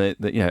entertainers, and it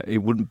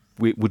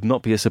would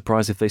not be a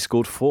surprise if they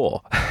scored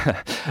 4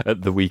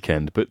 at the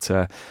weekend. But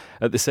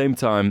at the same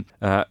time,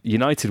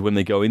 United, when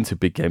they go into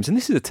big games, and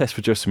this is a test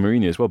for Jose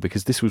Mourinho as well,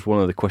 because this was one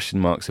of the question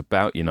marks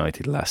about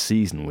United last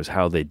season, was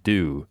how they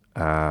do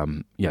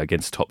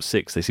against top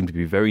 6. They seem to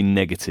be very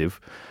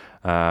negative.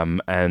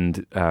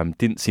 And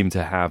didn't seem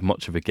to have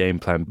much of a game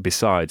plan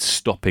besides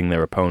stopping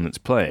their opponents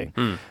playing.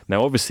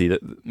 Now, obviously,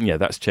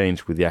 that's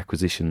changed with the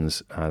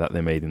acquisitions that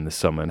they made in the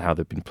summer and how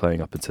they've been playing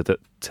up until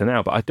to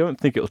now. But I don't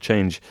think it'll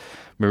change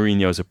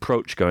Mourinho's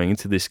approach going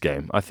into this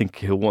game. I think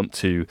he'll want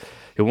to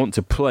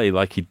play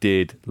like he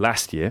did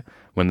last year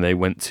when they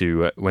went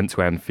to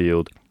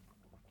Anfield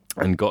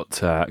and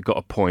got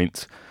a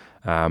point.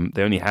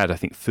 They only had, I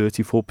think,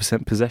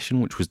 34% possession,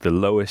 which was the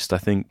lowest, I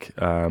think,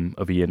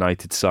 of a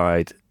United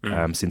side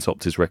since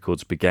Opta's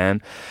records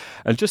began,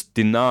 and just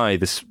deny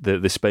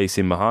the space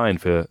in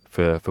behind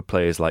for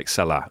players like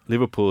Salah.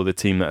 Liverpool are the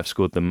team that have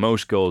scored the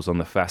most goals on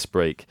the fast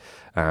break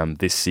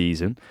this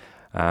season.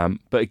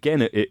 But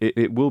again,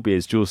 it will be,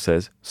 as Jules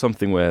says,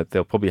 something where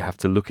they'll probably have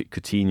to look at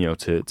Coutinho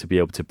to be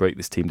able to break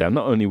this team down,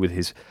 not only with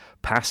his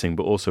passing,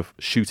 but also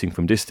shooting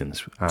from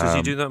distance. Does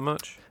he do that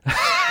much?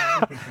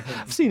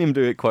 I've seen him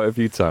do it quite a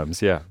few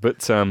times, yeah.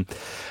 But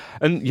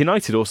and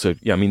United also,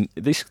 I mean,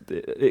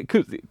 it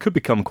could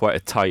become quite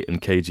a tight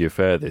and cagey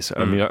affair. This,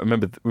 I mean, I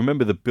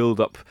remember the build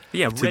up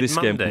to this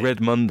game,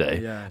 Red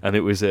Monday, and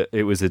it was a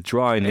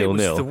dry 0-0. It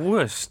was the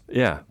worst.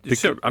 Yeah,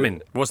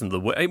 it wasn't the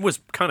worst. It was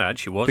kind of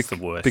actually was the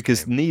worst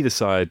because game. Neither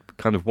side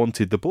kind of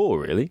wanted the ball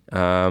really,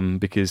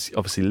 because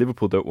obviously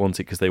Liverpool don't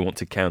want it because they want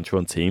to counter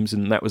on teams,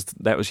 and that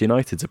was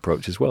United's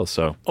approach as well.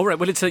 So, all right,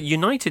 well, it's a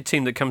United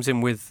team that comes in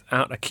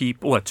without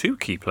two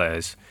key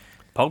players.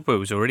 Pogba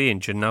was already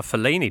injured. Now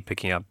Fellaini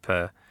picking up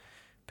a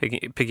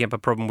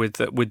problem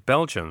with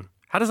Belgium.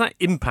 How does that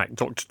impact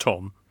Dr.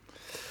 Tom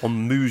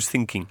on Moo's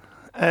thinking?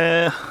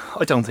 I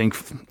don't think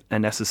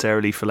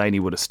necessarily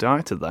Fellaini would have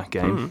started that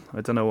game.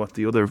 I don't know what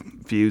the other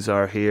views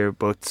are here,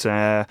 but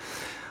I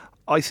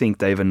think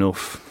they've enough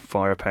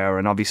firepower,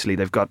 and obviously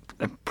they've got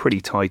a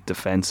pretty tight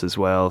defence as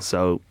well.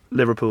 So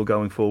Liverpool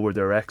going forward,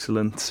 they're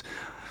excellent.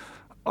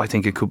 I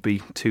think it could be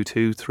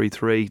 2-2,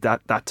 3-3,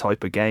 that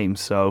type of game.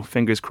 So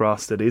fingers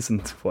crossed it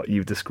isn't what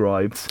you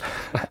described.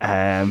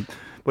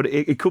 But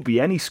it could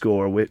be any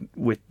score with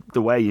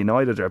the way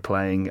United are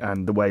playing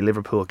and the way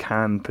Liverpool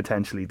can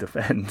potentially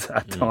defend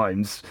at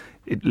times.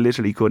 It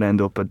literally could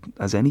end up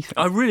as anything.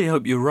 I really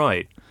hope you're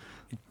right.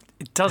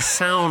 It does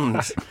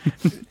sound,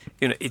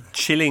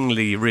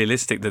 chillingly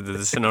realistic that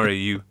the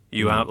scenario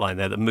you outlined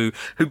there, that Moo,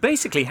 who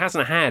basically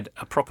hasn't had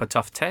a proper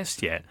tough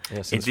test yet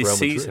in this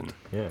season.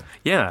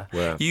 Yeah.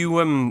 Wow.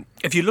 You,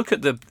 if you look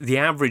at the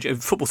average,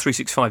 Football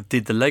 365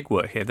 did the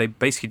legwork here. They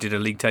basically did a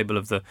league table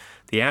of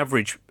the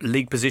average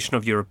league position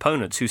of your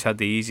opponents, who's had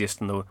the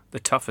easiest and the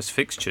toughest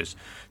fixtures.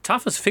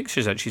 Toughest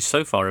fixtures actually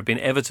so far have been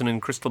Everton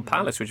and Crystal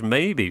Palace, which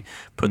maybe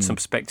put some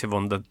perspective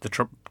on the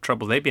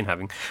trouble they've been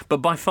having. But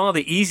by far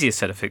the easiest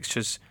set of fixtures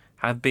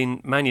have been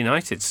Man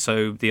United.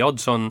 So the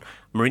odds on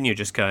Mourinho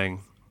just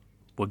going,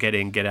 we'll get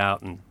in, get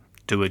out and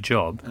do a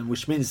job. And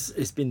which means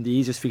it's been the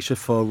easiest fixture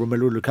for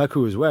Romelu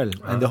Lukaku as well.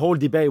 And the whole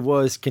debate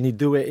was, can he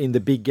do it in the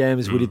big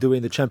games? Will he do it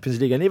in the Champions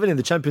League? And even in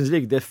the Champions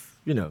League,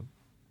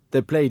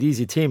 they played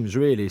easy teams,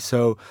 really.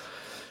 So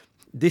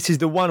this is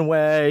the one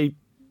where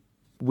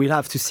we'll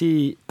have to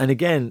see. And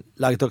again,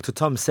 like Dr.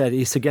 Tom said,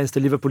 it's against the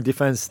Liverpool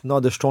defence,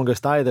 not the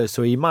strongest either.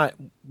 So he might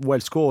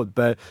well score,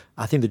 but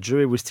I think the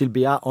jury will still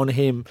be out on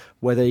him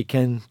whether he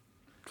can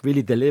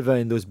really deliver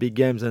in those big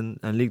games and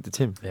lead the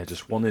team. Yeah,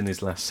 just won in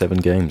his last 7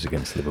 games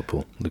against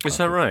Liverpool. Is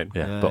that right?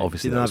 Yeah, but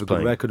obviously he didn't have a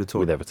good record at all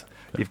with Everton.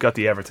 You've got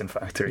the Everton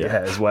factor,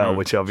 as well,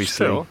 which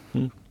obviously. Still,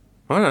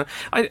 I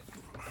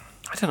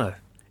don't know.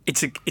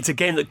 It's a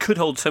game that could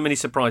hold so many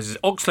surprises.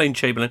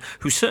 Oxlade-Chamberlain,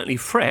 who's certainly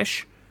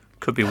fresh,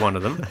 could be one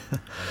of them.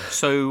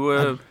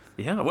 So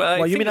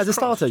well, you mean as a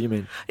starter? You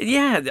mean?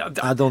 Yeah,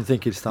 I don't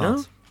think it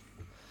starts.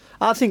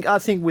 No? I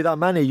think without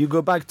Mane, you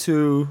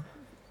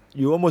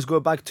almost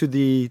go back to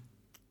the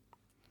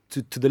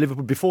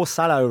Liverpool before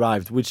Salah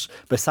arrived,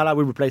 but Salah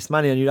will replace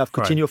Mane, and you have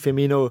Coutinho,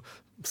 Firmino,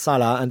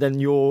 Salah, and then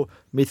your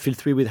midfield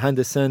three with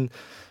Henderson,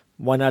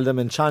 Wijnaldum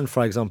and Chan,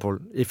 for example,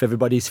 if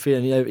everybody's fit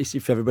and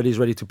if everybody's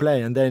ready to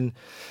play. And then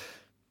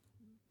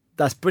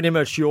that's pretty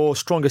much your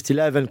strongest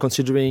 11,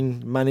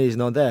 considering Mane is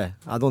not there.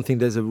 I don't think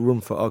there's a room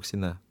for Ox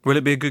in there. Will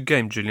it be a good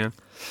game, Julian?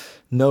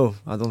 No,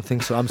 I don't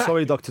think so. I'm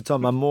sorry, Dr.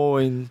 Tom. I'm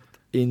more in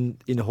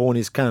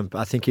Horny's camp.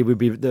 I think it will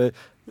be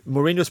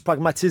Mourinho's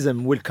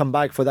pragmatism will come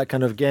back for that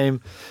kind of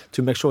game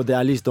to make sure they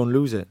at least don't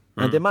lose it.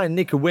 And they might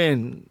nick a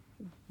win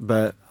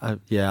But I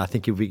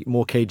think it will be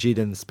more cagey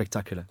than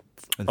spectacular.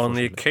 On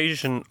the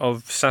occasion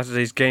of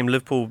Saturday's game,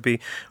 Liverpool will be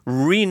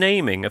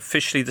renaming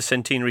officially the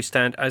Centenary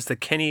Stand as the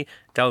Kenny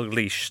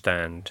Dalglish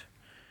Stand,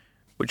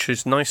 which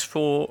is nice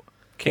for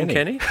King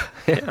Kenny.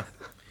 Yeah.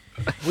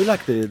 We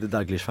like the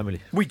Dalglish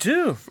family. We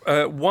do.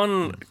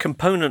 One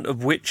component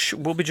of which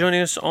will be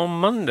joining us on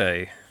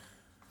Monday.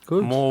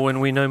 Good. More when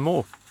we know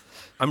more.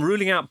 I'm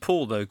ruling out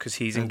Paul, though, because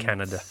he's in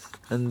Canada.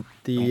 And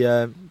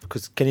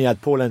because Kenny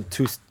had Paul and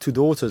two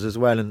daughters as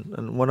well,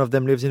 and one of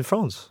them lives in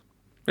France.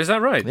 Is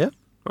that right? Yeah.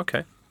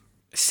 Okay.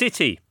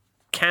 City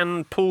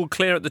can pull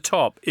clear at the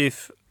top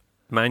if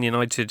Man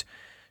United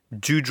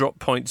do drop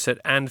points at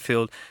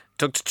Anfield.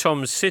 Dr.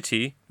 Tom's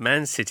City,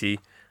 Man City,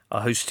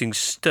 are hosting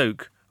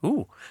Stoke.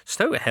 Ooh,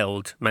 Stoke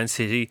held Man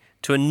City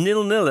to a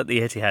 0-0 at the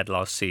Etihad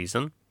last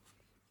season.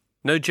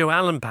 No Joe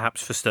Allen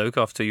perhaps for Stoke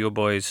after your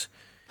boys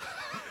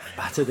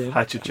battered him.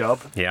 Had your job.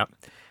 Yeah.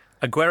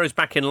 Aguero's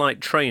back in light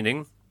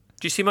training.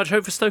 Do you see much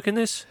hope for Stoke in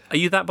this? Are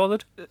you that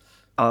bothered?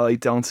 I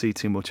don't see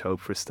too much hope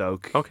for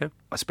Stoke. Okay.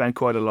 I spent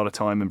quite a lot of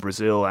time in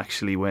Brazil,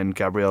 actually, when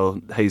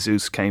Gabriel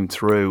Jesus came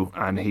through,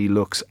 and he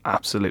looks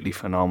absolutely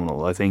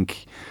phenomenal. I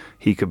think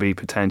he could be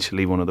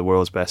potentially one of the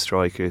world's best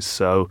strikers.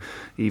 So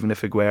even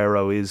if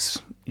Aguero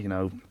is,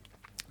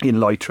 in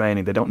light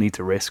training, they don't need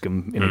to risk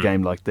him in a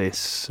game like this.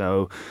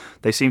 So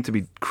they seem to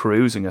be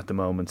cruising at the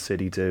moment,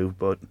 City do,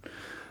 but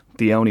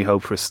the only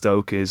hope for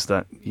Stoke is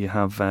that you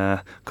have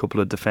a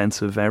couple of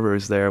defensive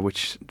errors there,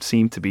 which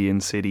seem to be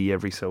in City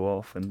every so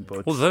often.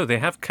 But although they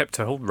have kept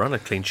a whole run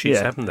of clean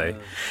sheets, haven't they?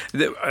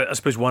 I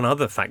suppose one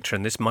other factor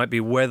in this might be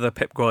whether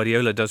Pep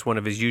Guardiola does one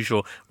of his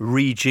usual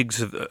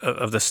rejigs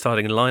of the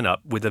starting lineup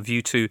with a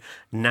view to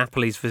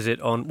Napoli's visit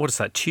on, what is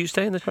that,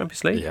 Tuesday in the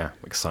Champions League? Yeah,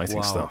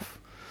 exciting stuff.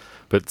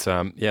 But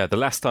the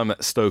last time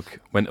that Stoke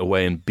went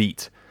away and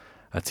beat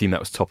a team that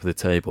was top of the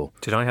table.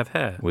 Did I have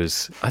hair?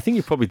 I think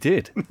you probably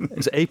did. It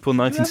was April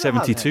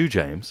 1972,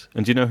 James.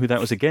 And do you know who that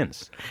was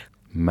against?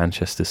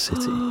 Manchester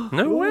City.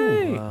 No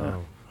way.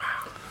 Wow.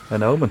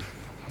 an omen.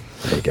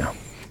 There you go.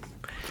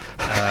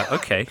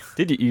 Okay.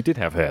 You did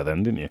have hair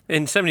then, didn't you?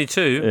 In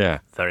 72? Yeah.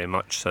 Very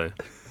much so.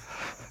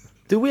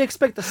 Do we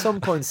expect at some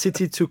point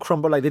City to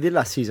crumble like they did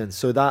last season?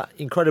 So that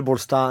incredible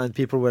start and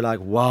people were like,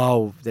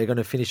 wow, they're going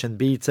to finish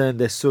unbeaten.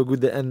 They're so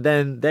good. And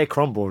then they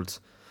crumbled.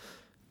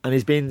 And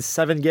it's been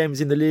 7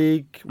 games in the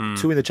league,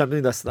 2 in the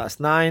Champions League, that's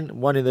 9,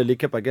 1 in the League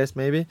Cup, I guess,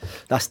 maybe.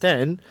 That's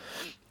 10.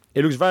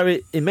 It looks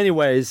in many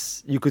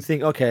ways, you could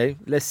think, okay,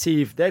 let's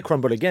see if they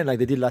crumble again like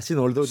they did last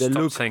season, although they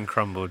Stop saying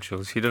crumble,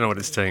 Jules. You don't know what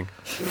it's saying.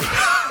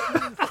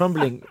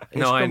 crumbling.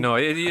 No, I know.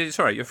 It's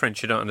all right, you're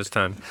French, you don't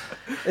understand.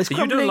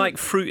 You don't like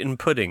fruit and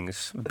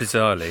puddings,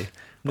 bizarrely.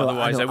 No,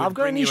 otherwise, I would I've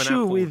got bring an you an issue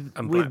apple with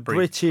and blackberry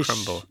British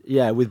crumble.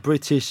 Yeah, with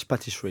British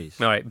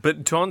patisseries. All right,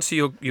 but to answer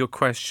your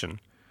question,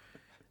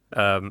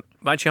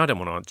 actually, I don't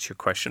want to answer your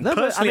question. No,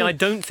 Personally, I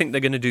don't think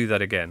they're going to do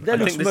that again. They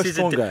look much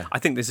stronger. I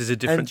think this is a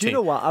different And do you team.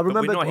 know what? I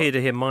remember. But we're not here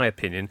to hear my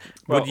opinion.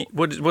 Well,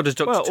 what does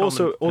Dr. Tom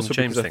also and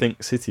James because I think?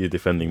 think City are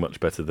defending much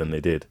better than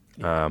they did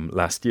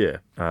last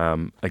year.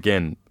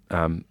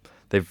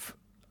 They've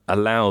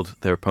allowed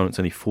their opponents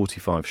only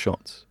 45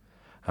 shots,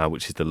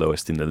 which is the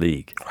lowest in the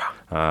league.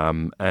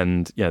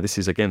 This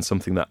is again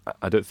something that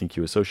I don't think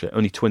you associate.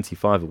 Only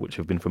 25 of which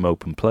have been from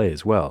open play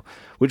as well,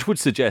 which would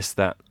suggest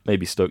that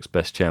maybe Stoke's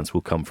best chance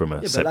will come from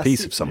a set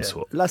piece of some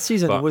sort. Last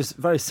season it was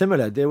very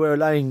similar. They were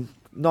allowing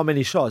not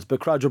many shots, but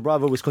Claudio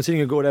Bravo was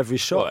conceding a goal every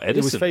shot he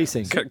was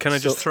facing. Can I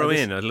just throw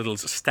in a little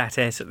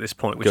stat-s at this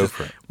point, which Go is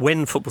for it.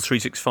 when Football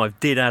 365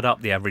 did add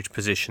up the average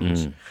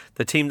positions,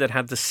 the team that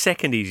had the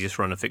second easiest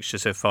run of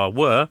fixtures so far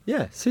were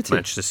City.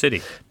 Manchester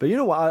City. But you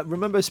know what? I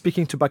remember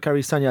speaking to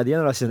Bakary Sagna at the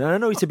end of last season, and I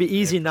know it's a bit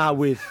easy now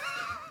with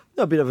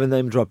a bit of a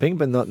name dropping,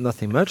 but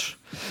nothing much.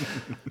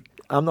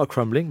 I'm not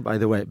crumbling, by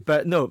the way.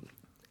 But no.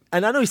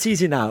 And I know it's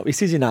easy now.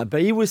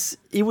 But he was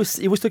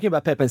talking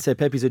about Pep and said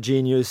Pep is a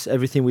genius.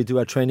 Everything we do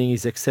at training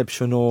is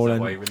exceptional.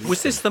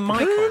 Was this the mic?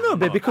 No,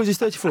 but because he's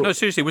 34. No,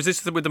 seriously, was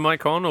this with the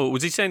mic on, or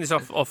was he saying this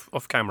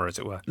off camera, as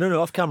it were? No,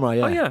 off camera.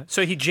 Yeah. Oh yeah.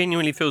 So he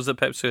genuinely feels that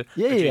Pep's a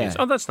genius.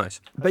 Oh, that's nice.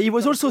 But he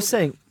was also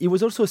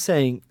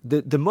saying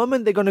the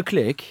moment they're gonna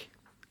click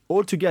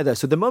all together.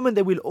 So the moment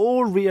they will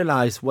all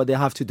realize what they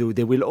have to do,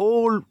 they will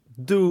all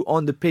do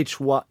on the pitch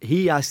what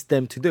he asked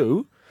them to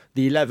do.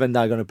 The 11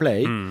 that are gonna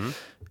play.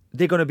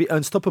 They're going to be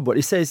unstoppable.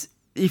 He says,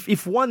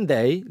 if one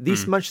day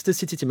this Manchester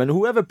City team, and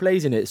whoever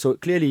plays in it, so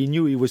clearly he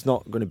knew he was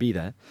not going to be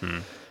there,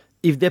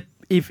 if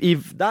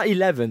that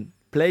 11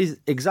 plays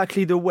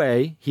exactly the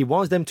way he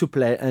wants them to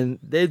play and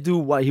they do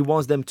what he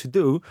wants them to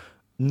do,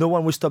 no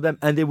one will stop them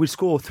and they will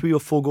score 3 or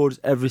 4 goals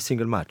every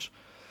single match.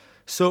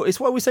 So it's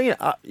what we're saying.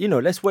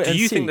 Let's wait and see.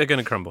 Do you think they're going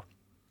to crumble?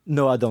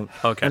 No, I don't.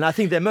 Okay. And I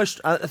think they're much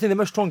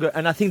stronger.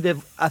 And I think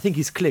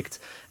he's clicked.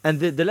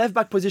 And the left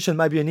back position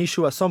might be an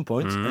issue at some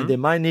point, and they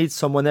might need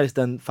someone else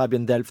than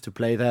Fabian Delph to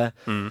play there.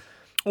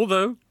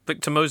 Although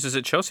Victor Moses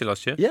at Chelsea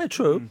last year. Yeah,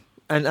 true.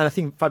 And I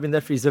think Fabian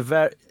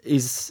Delph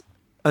is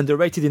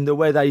underrated in the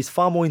way that he's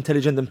far more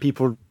intelligent than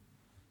people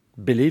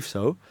believe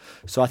so.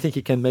 So I think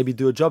he can maybe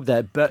do a job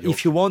there. But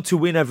if you want to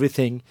win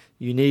everything,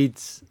 you need,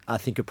 I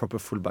think, a proper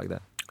fullback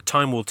there.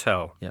 Time will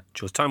tell. Yeah.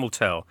 George, time will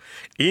tell.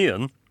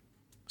 Ian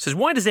says,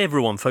 why does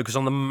everyone focus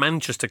on the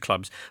Manchester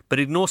clubs but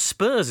ignore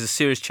Spurs as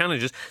serious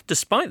challengers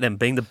despite them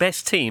being the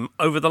best team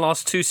over the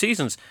last 2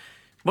 seasons?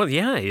 Well,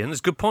 yeah, Ian, that's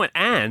a good point.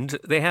 And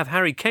they have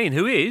Harry Kane,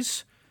 who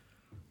is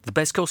the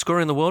best goal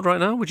scorer in the world right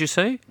now, would you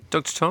say,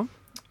 Dr. Tom?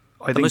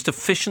 I The think most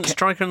efficient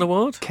striker in the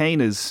world?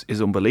 Kane is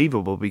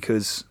unbelievable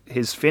because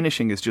his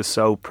finishing is just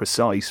so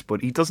precise,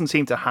 but he doesn't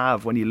seem to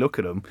have, when you look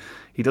at him,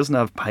 he doesn't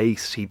have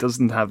pace, he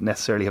doesn't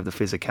necessarily have the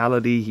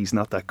physicality, he's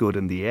not that good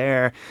in the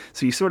air.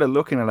 So you're sort of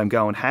looking at him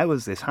going, how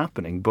is this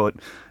happening? But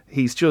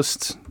he's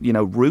just,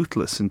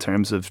 ruthless in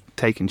terms of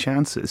taking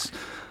chances.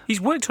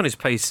 He's worked on his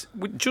pace.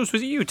 Jules,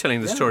 was it you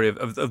telling the story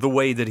of the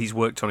way that he's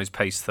worked on his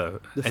pace, though?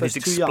 The And his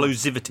first 2 yards.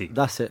 explosivity.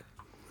 That's it.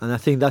 And I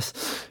think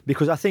that's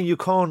because I think you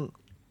can't,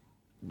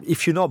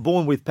 if you're not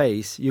born with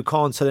pace, you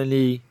can't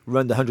suddenly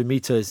run the 100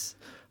 meters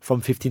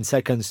from 15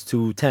 seconds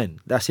to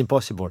 10. That's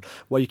impossible.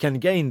 What you can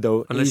gain,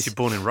 though, Unless you're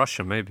born in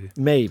Russia, maybe.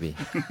 maybe,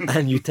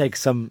 and you take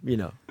some,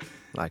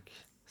 like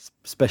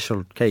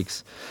special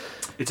cakes.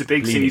 It's a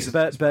big season,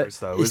 But though,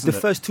 it's isn't the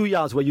it? first 2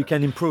 yards where you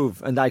can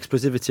improve, and that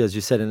explosivity, as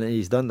you said, and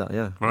he's done that.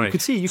 Yeah, Right. You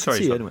could see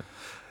Sorry, it anyway.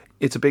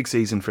 It's a big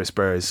season for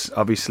Spurs.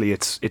 Obviously,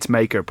 it's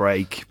make or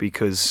break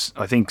because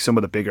I think some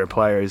of the bigger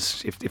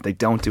players, if they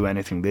don't do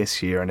anything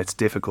this year, and it's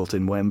difficult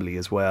in Wembley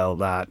as well,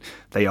 that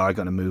they are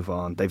going to move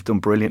on. They've done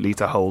brilliantly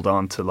to hold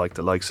on to like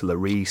the likes of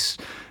Lloris.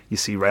 You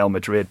see Real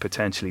Madrid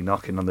potentially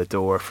knocking on the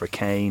door for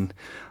Kane,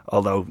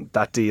 although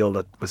that deal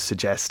that was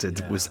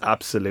suggested was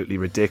absolutely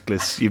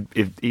ridiculous.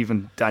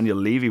 Even Daniel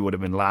Levy would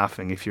have been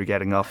laughing if you're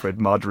getting offered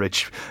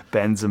Modric,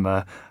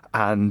 Benzema,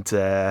 and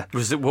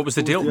What was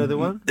the deal? The other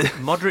one?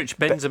 Modric,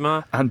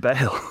 Benzema, and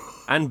Bale.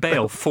 and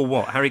Bale for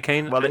what? Harry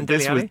Kane Well, and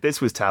Dele Alli?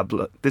 this was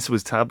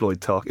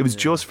tabloid talk. It was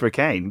just for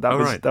Kane.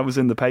 That was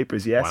in the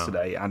papers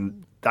yesterday,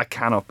 and that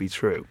cannot be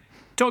true.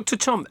 Dr.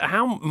 Tom,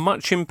 how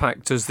much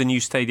impact does the new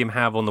stadium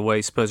have on the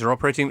way Spurs are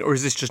operating, or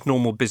is this just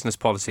normal business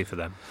policy for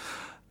them?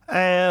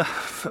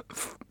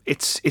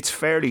 It's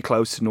fairly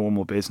close to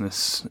normal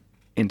business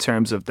in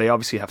terms of they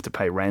obviously have to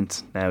pay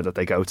rent now that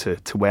they go to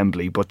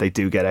Wembley, but they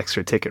do get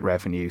extra ticket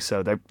revenue,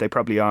 so they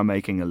probably are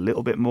making a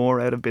little bit more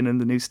out of being in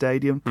the new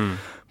stadium.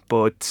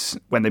 But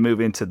when they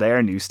move into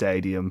their new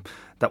stadium,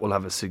 that will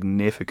have a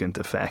significant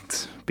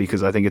effect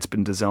because I think it's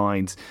been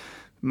designed.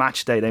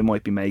 Match day, they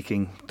might be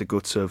making the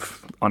guts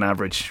of, on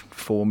average,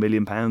 £4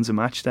 million a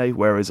match day,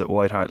 whereas at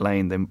White Hart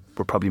Lane, they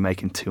were probably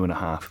making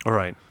 2.5. All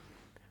right.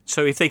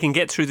 So if they can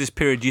get through this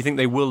period, do you think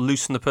they will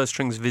loosen the purse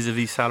strings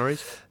vis-a-vis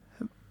salaries?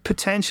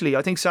 Potentially.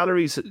 I think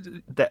salaries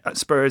at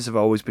Spurs have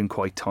always been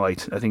quite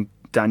tight. I think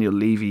Daniel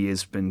Levy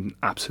has been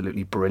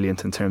absolutely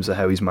brilliant in terms of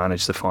how he's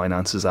managed the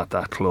finances at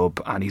that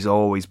club, and he's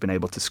always been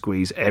able to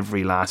squeeze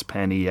every last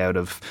penny out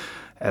of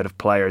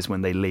players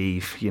when they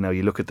leave.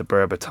 You look at the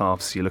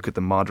Berbatovs, you look at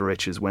the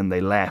Modric's when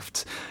they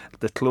left.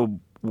 The club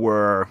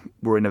were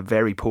in a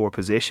very poor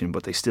position,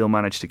 but they still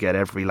managed to get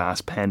every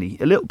last penny.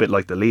 A little bit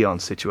like the Lyon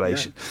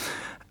situation.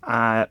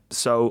 Yeah.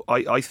 So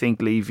I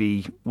think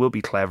Levy will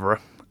be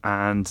cleverer,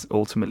 and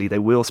ultimately they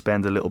will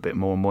spend a little bit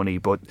more money,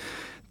 but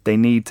they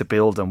need to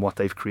build on what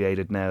they've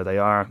created now. They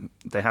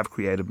have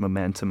created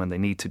momentum, and they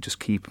need to just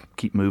keep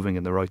moving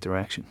in the right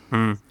direction.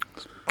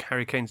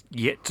 Harry Kane's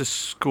yet to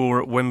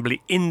score at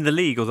Wembley in the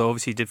league, although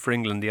obviously he did for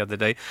England the other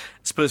day.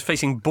 Spurs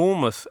facing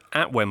Bournemouth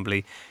at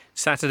Wembley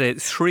Saturday at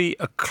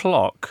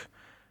 3:00.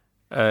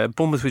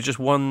 Bournemouth with just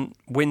one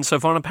win so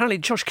far, and apparently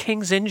Josh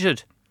King's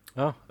injured.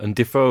 Oh, and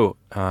Defoe,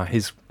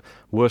 his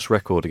worst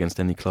record against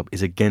any club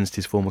is against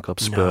his former club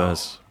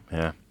Spurs. No.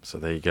 Yeah, so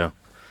there you go.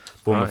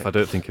 Bournemouth, right. I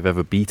don't think have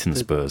ever beaten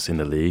Spurs in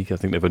the league. I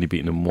think they've only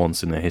beaten them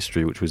once in their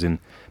history, which was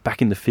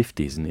back in the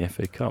 50s in the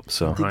FA Cup.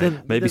 So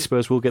maybe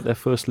Spurs will get their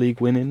first league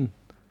win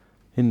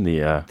in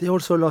the... They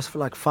also lost for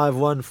like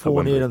 5-1,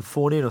 4-0 and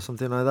 4-0 or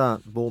something like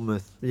that,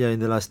 Bournemouth, in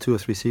the last 2 or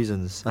 3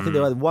 seasons. I think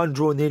they had one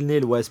draw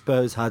 0-0 where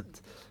Spurs had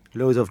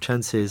loads of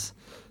chances,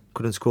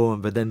 couldn't score,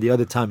 but then the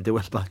other time they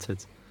were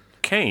battered.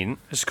 Kane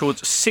has scored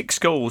 6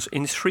 goals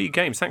in 3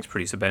 games. Thanks,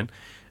 producer Ben.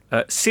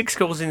 6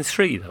 goals in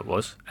 3, that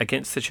was,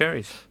 against the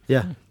Cherries.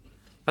 Yeah.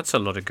 That's a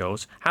lot of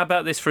goals. How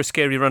about this for a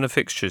scary run of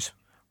fixtures?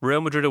 Real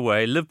Madrid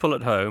away, Liverpool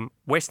at home,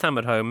 West Ham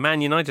at home,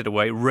 Man United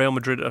away, Real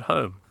Madrid at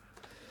home.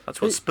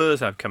 That's what Spurs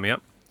have coming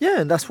up.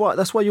 Yeah, and that's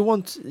why you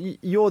want.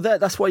 You're there.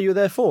 That's what you're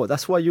there for.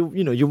 That's why you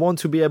want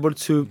to be able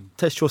to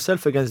test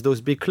yourself against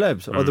those big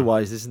clubs.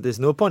 Otherwise, there's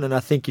no point. And I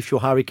think if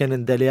you're Harry Kane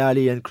and Dele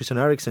Alli and Christian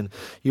Eriksen,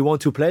 you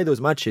want to play those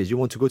matches. You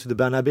want to go to the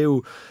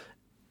Bernabeu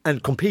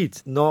and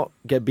compete, not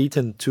get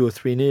beaten 2 or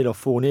 3-0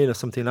 or 4-0 or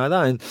something like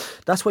that. And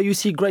that's why you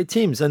see great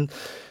teams. And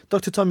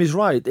Dr. Tom is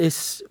right.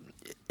 It's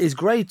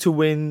great to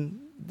win.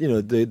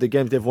 The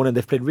games they've won, and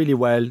they've played really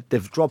well.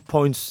 They've dropped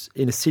points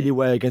in a silly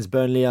way against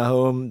Burnley at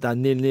home. That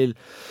 0-0.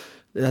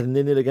 They had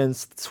 0-0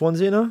 against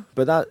Swansea,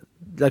 But that,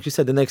 like you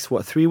said, the next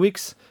 3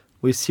 weeks,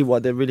 we'll see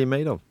what they're really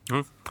made of.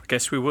 I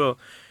guess we will.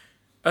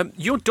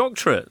 Your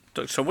doctorate,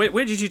 Dr. Tom,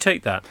 where did you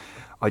take that?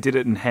 I did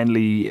it in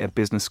Henley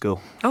Business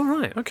School. Oh,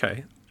 right,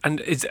 okay.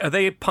 And are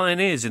they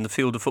pioneers in the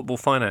field of football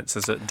finance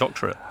as a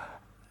doctorate?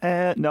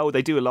 No,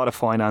 they do a lot of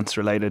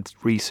finance-related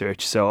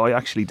research. So I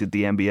actually did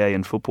the MBA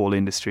in football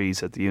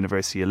industries at the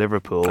University of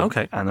Liverpool.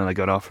 Okay. And then I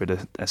got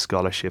offered a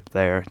scholarship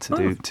there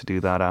to do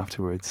that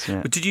afterwards.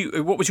 Yeah. But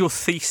what was your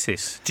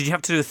thesis? Did you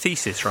have to do a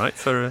thesis, right,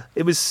 for a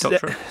It was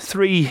doctorate?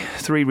 three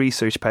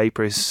research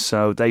papers.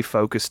 So they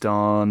focused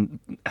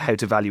on how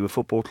to value a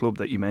football club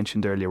that you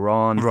mentioned earlier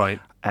on. Right.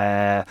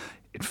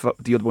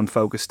 The other one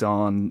focused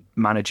on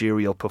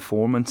managerial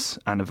performance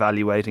and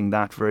evaluating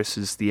that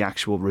versus the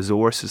actual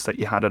resources that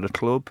you had at a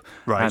club.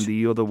 Right. And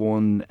the other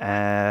one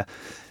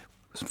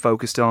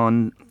focused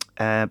on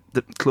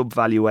the club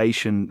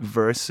valuation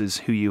versus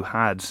who you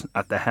had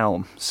at the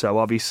helm. So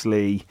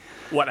obviously,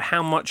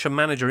 How much a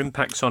manager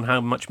impacts on how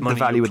much money the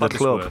value your of the club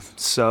club. is worth.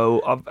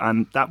 So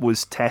and that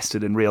was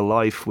tested in real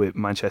life with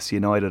Manchester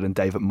United and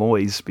David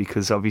Moyes,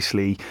 because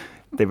obviously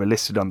they were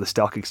listed on the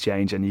stock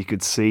exchange, and you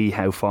could see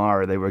how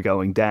far they were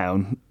going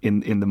down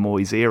in the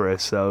Moyes era.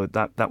 So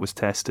that was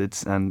tested,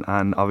 and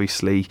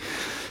obviously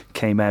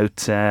came out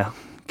the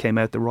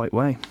right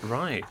way.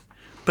 Right.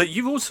 But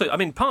you've also,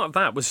 part of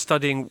that was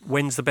studying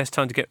when's the best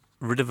time to get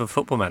rid of a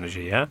football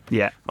manager, yeah?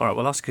 Yeah. All right,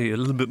 we'll ask you a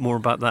little bit more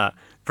about that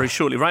very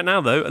shortly. Right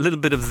now, though, a little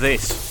bit of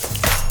this.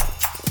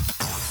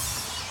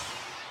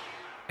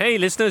 Hey,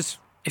 listeners,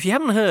 if you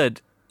haven't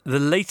heard the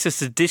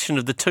latest edition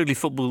of the Totally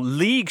Football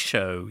League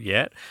show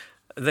yet,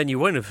 then you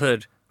won't have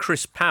heard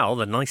Chris Powell,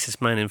 the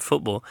nicest man in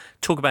football,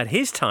 talk about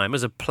his time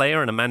as a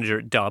player and a manager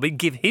at Derby,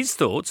 give his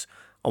thoughts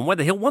on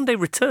whether he'll one day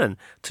return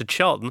to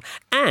Charlton,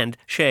 and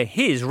share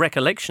his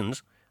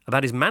recollections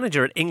about his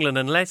manager at England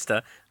and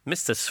Leicester,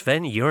 Mr.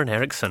 Sven-Göran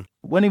Eriksson.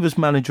 When he was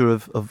manager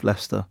of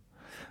Leicester,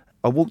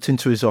 I walked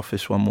into his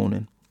office one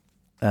morning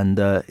and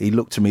he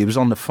looked at me. He was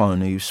on the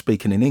phone. He was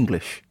speaking in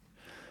English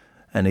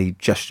and he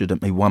gestured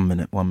at me, 1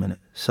 minute.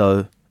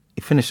 So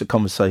he finished the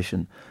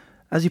conversation.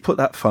 As he put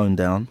that phone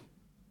down,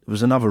 there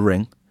was another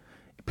ring.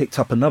 He picked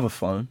up another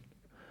phone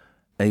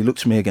and he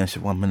looked at me again and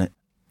said, 1 minute.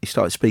 He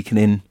started speaking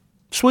in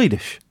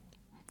Swedish.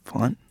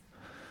 Fine.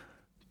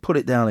 Put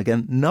it down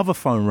again. Another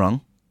phone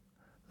rung.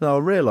 So I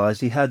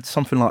realised he had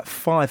something like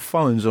 5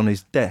 phones on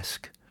his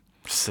desk.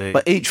 See.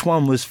 But each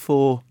one was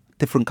for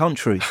different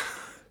countries.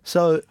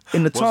 So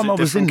in the time I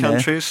was in there...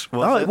 countries?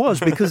 It was,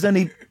 because then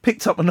he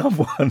picked up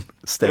another one,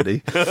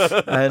 steady,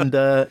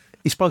 and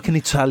he spoke in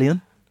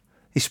Italian,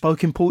 he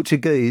spoke in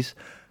Portuguese,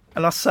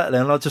 and I sat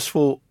there and I just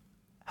thought,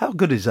 how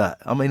good is that?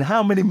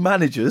 How many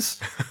managers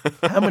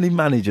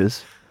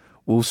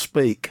will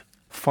speak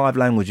 5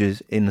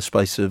 languages in the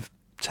space of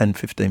 10,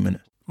 15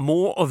 minutes?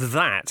 More of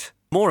that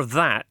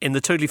in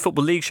the Totally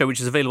Football League show,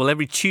 which is available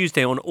every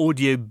Tuesday on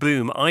Audio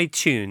Boom,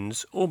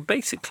 iTunes, or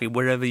basically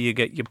wherever you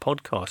get your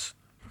podcasts.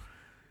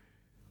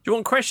 Do you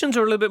want questions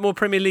or a little bit more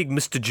Premier League,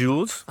 Mr.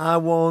 Jules? I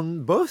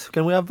want both.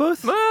 Can we have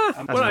both?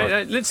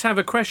 Let's have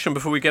a question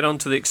before we get on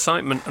to the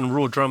excitement and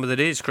raw drama that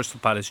is Crystal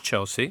Palace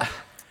Chelsea.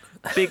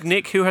 Big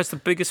Nick, who has the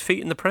biggest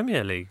feet in the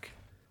Premier League?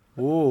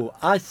 Oh,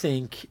 I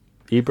think...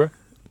 Ibra?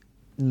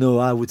 No,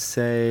 I would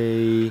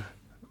say...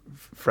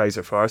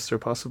 Fraser Forster,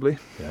 possibly.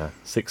 Yeah,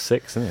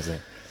 6'6", isn't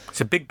it? It's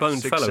a big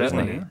boned fellow, 6'7",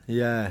 isn't he?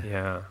 Yeah.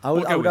 Yeah. I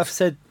would have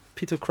said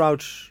Peter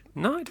Crouch.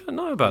 No, I don't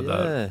know about Yeah.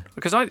 that.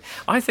 Because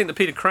I think that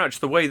Peter Crouch,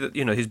 the way that,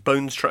 his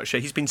bone structure,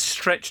 he's been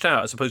stretched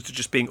out as opposed to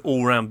just being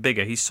all-round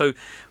bigger. He's so...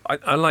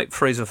 I like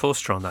Fraser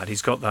Forster on that.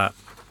 He's got that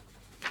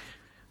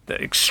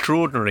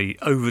extraordinary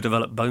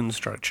overdeveloped bone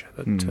structure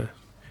that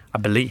I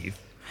believe.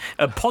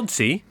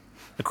 Podsy,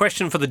 a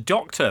question for the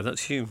doctor.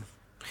 That's you.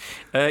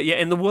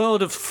 In the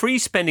world of free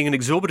spending and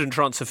exorbitant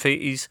transfer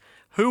fees,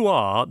 who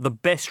are the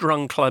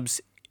best-run clubs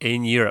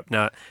in Europe?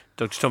 Now,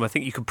 Dr. Tom, I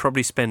think you could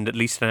probably spend at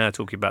least an hour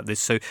talking about this.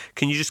 So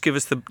can you just give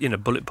us the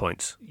bullet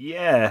points?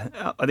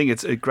 Yeah, I think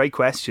it's a great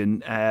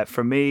question.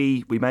 For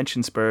me, we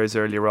mentioned Spurs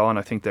earlier on.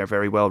 I think they're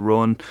very well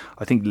run.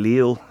 I think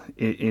Lille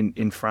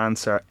in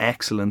France are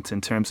excellent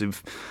in terms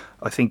of,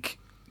 I think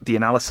the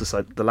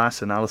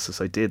last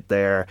analysis I did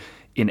there,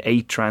 in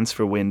 8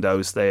 transfer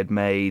windows, they had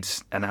made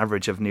an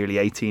average of nearly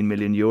 18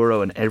 million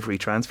euro in every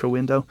transfer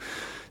window.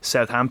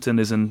 Southampton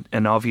is an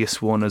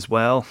obvious one as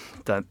well,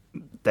 that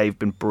they've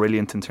been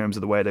brilliant in terms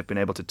of the way they've been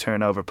able to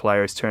turn over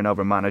players, turn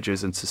over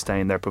managers and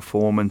sustain their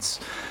performance.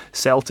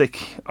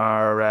 Celtic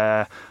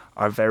are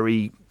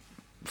very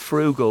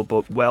frugal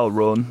but well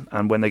run,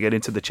 and when they get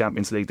into the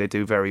Champions League they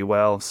do very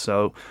well.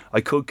 So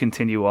I could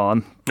continue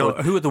on. No,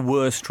 who are the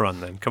worst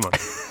run then? Come on.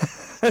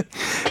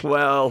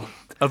 Well...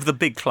 Of the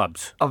big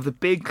clubs? Of the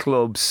big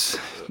clubs,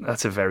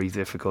 that's a very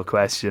difficult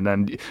question,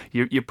 and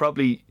you're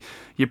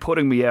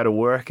putting me out of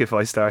work if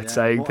I start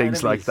saying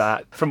things like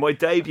that. From my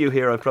debut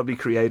here, I've probably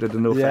created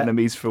enough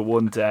enemies for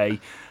one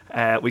day.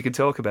 We can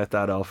talk about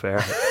that off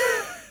air.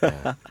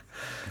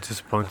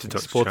 Disappointed,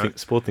 Dr.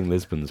 Sporting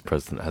Lisbon's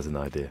president has an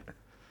idea.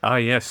 Ah,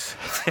 yes.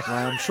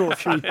 I'm sure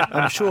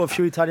a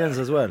few Italians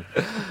as well.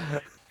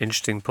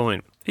 Interesting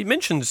point. He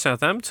mentioned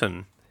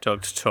Southampton,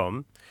 Dr.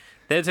 Tom.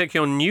 They're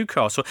taking on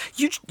Newcastle.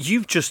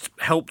 You've just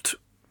helped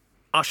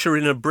usher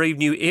in a brave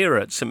new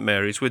era at St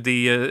Mary's with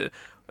the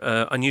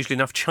unusually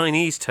enough,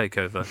 Chinese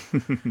takeover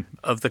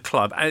of the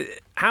club.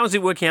 How's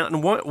it working out,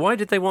 and why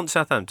did they want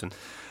Southampton?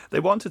 They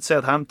wanted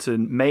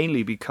Southampton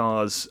mainly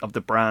because of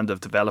the brand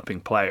of developing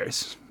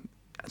players.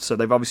 So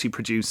they've obviously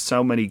produced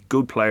so many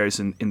good players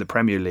in the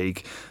Premier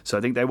League. So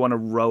I think they want to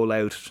roll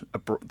out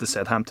the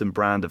Southampton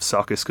brand of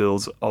soccer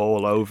schools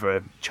all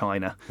over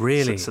China.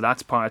 Really? So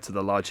that's part of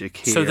the logic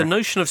here. So the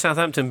notion of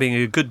Southampton being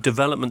a good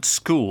development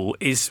school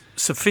is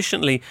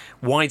sufficiently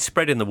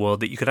widespread in the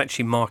world that you could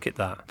actually market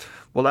that.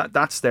 Well,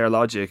 that's their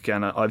logic,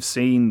 and I've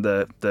seen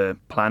the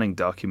planning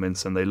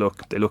documents, and they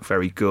look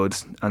very good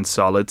and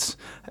solid.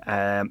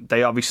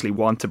 They obviously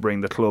want to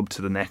bring the club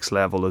to the next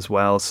level as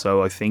well.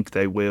 So I think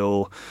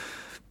they'll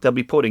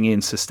be putting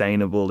in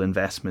sustainable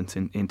investment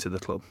into the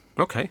club.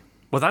 Okay.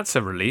 Well, that's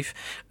a relief.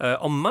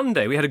 On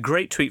Monday, we had a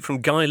great tweet from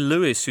Guy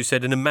Lewis, who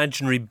said an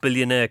imaginary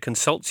billionaire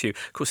consults you.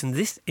 Of course,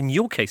 in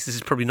your case, this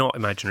is probably not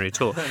imaginary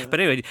at all. But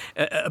anyway,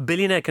 a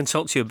billionaire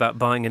consults you about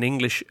buying an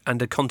English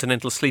and a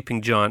continental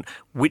sleeping giant.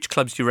 Which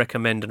clubs do you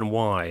recommend and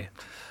why?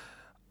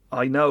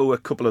 I know a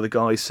couple of the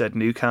guys said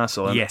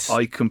Newcastle, and yes.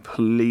 I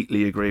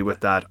completely agree with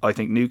that. I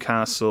think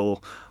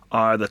Newcastle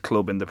are the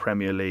club in the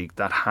Premier League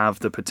that have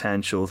the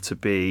potential to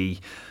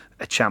be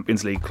a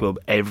Champions League club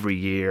every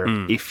year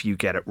if you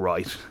get it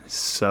right.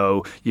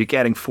 So you're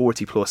getting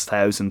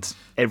 40,000+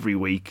 every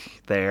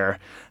week there,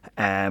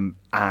 and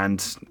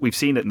we've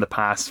seen it in the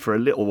past for a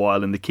little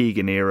while in the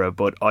Keegan era,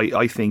 but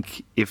I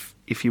think if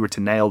you were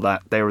to nail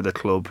that, they were the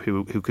club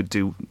who could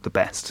do the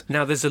best.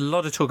 Now there's a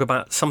lot of talk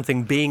about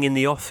something being in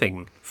the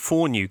offing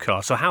for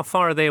Newcastle. How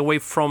far are they away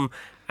from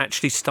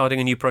actually starting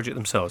a new project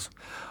themselves?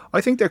 I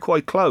think they're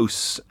quite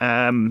close.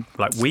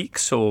 Like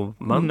weeks or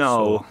months?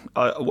 No,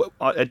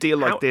 a deal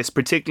like this,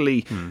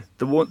 particularly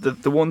the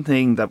one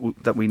thing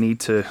that we need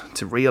to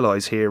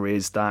realise here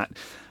is that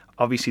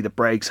obviously the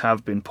brakes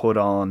have been put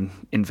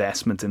on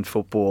investment in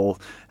football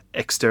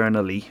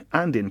externally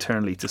and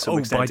internally to some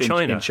extent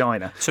in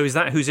China. So is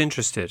that who's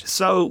interested?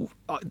 So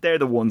they're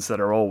the ones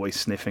that are always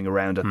sniffing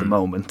around at the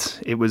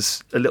moment. It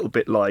was a little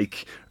bit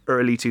like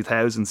early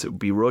 2000s it would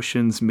be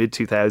Russians, mid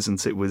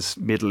 2000s it was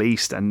Middle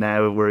East, and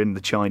now we're in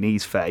the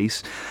Chinese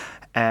phase.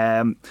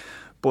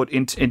 But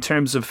in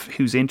terms of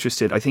who's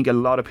interested, I think a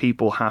lot of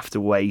people have to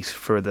wait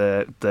for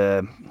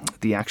the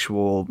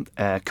actual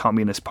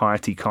Communist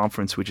Party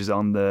conference, which is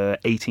on the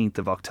 18th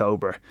of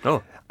October.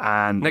 Oh,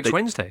 and next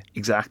Wednesday.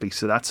 Exactly.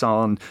 So that's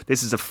on.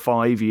 This is a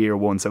 5-year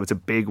one, so it's a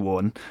big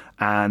one,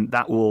 and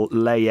that will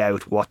lay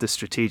out what the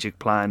strategic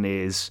plan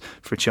is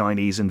for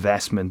Chinese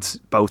investment,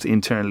 both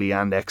internally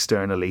and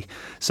externally.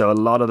 So a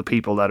lot of the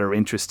people that are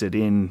interested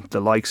in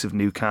the likes of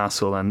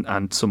Newcastle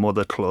and some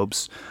other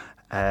clubs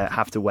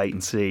have to wait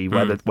and see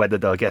whether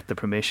they'll get the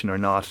permission or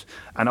not.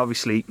 And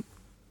obviously,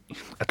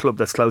 a club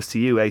that's close to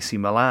you, AC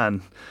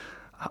Milan,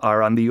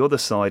 are on the other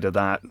side of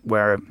that,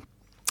 where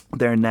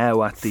they're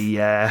now at the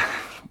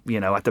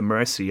at the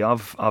mercy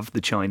of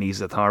the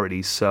Chinese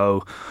authorities.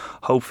 So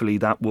hopefully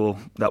that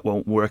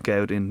won't work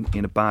out in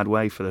a bad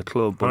way for the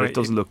club. But it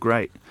doesn't look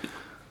great.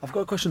 I've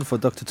got a question for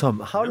Dr. Tom.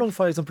 How long,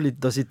 for example,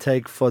 does it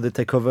take for the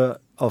takeover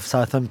of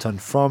Southampton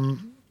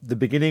from the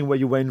beginning where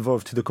you were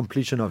involved to the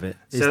completion of it?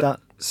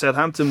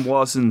 Southampton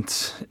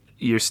wasn't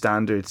your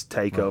standard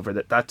takeover.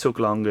 Right. That took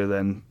longer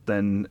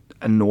than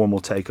a normal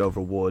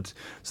takeover would.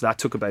 So that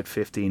took about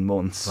 15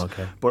 months.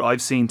 Okay. But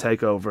I've seen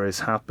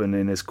takeovers happen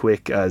in as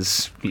quick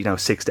as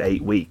 6 to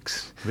 8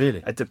 weeks.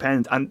 Really? It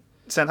depends. And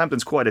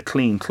Southampton's quite a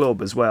clean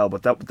club as well,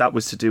 but that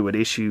was to do with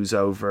issues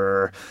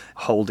over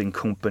holding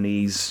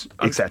companies,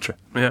 etc.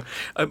 Yeah.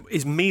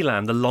 Is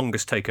Milan the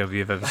longest takeover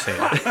you've ever seen?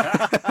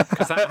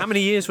 How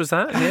many years was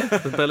that? Yeah,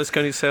 the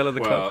Berlusconi sale of the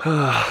club.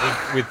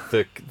 With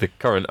the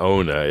current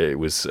owner, it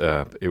was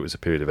a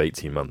period of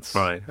 18 months.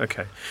 Right.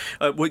 Okay.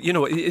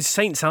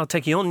 Saints are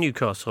taking on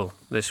Newcastle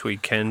this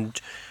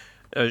weekend.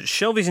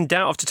 Shelby's in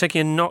doubt after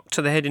taking a knock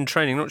to the head in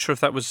training. Not sure if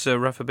that was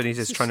Rafa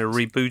Benitez trying to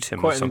reboot him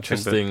or something. Quite an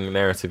interesting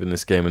narrative in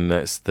this game, and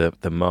that's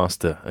the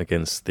master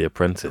against the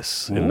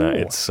apprentice. In that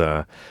it's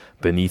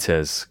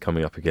Benitez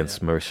coming up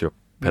against Mauricio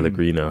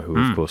Pellegrino, who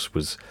of course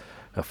was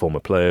a former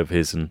player of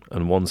his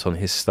and once on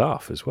his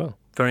staff as well.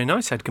 Very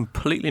nice. I'd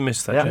completely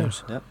missed that,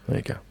 James. Yeah. There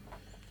you go.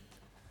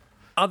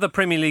 Other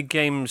Premier League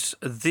games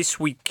this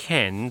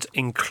weekend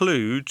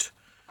include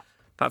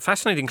that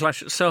fascinating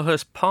clash at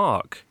Selhurst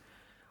Park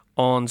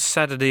on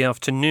Saturday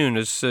afternoon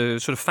as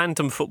sort of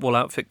phantom football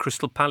outfit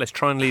Crystal Palace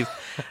try and leave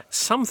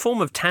some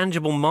form of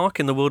tangible mark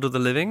in the world of the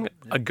living,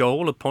 a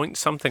goal, a point,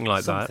 something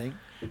like that,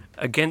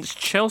 against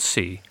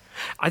Chelsea.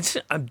 I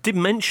did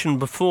mention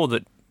before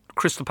that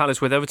Crystal Palace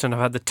with Everton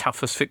have had the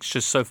toughest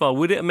fixtures so far.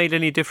 Would it have made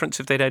any difference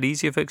if they'd had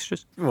easier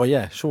fixtures? Well,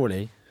 yeah,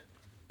 surely.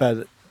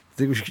 But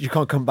you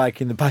can't come back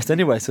in the past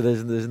anyway, so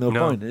there's no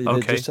point.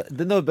 Okay.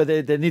 But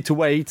they need to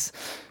wait.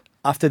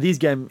 After this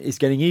game, it's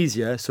getting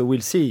easier, so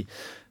we'll see.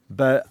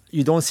 But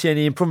you don't see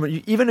any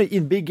improvement. Even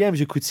in big games,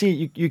 you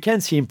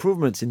can see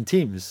improvements in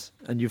teams,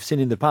 and you've seen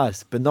in the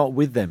past, but not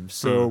with them.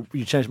 So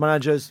you change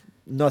managers,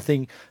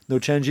 nothing, no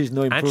changes,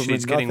 no improvement. Actually,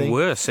 it's getting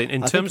worse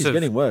in terms of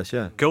getting worse.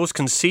 Yeah, goals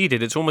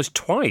conceded. It's almost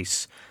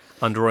twice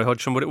under Roy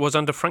Hodgson what it was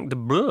under Frank de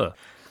Boer.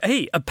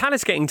 Hey, are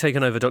Palace getting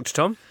taken over, Dr.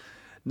 Tom?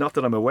 Not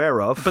that I'm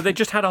aware of. But they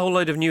just had a whole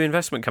load of new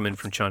investment come in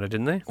from China,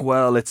 didn't they?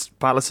 Well,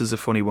 Palace is a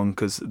funny one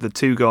because the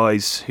two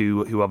guys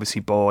who obviously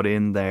bought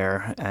in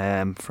there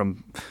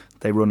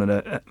they run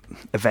a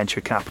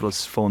venture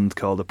capitalist fund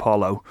called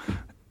Apollo.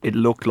 It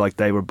looked like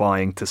they were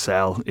buying to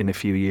sell in a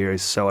few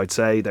years. So I'd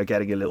say they're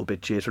getting a little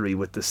bit jittery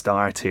with the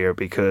start here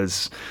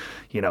because,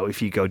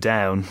 if you go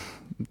down,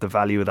 the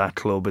value of that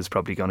club is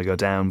probably going to go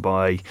down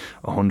by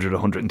 100,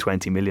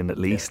 120 million at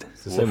least.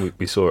 It's the same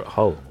we saw at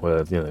Hull,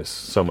 where there's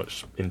so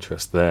much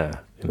interest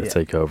there in the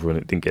takeover, and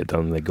it didn't get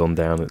done. They've gone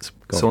down. It's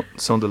gone.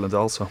 Sunderland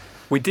also.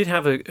 We did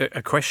have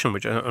a question,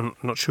 which I'm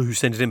not sure who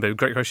sent it in, but a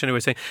great question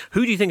anyway, saying,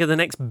 who do you think are the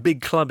next big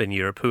club in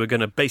Europe who are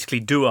going to basically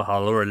do a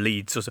Hull or a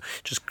Leeds or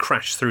just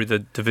crash through the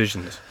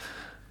divisions?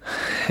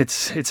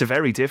 It's a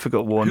very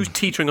difficult one. Who's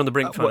teetering on the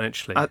brink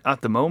financially?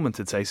 At the moment,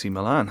 it's AC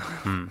Milan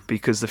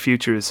because the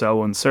future is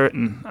so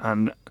uncertain,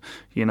 and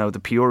the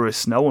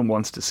purists, no one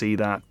wants to see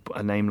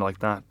a name like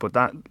that. But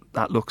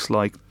that looks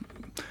like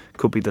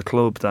could be the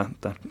club that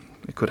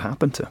it could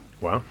happen to.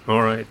 Wow!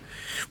 All right,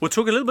 we'll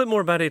talk a little bit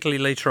more about Italy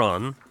later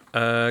on.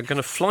 Going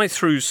to fly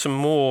through some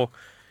more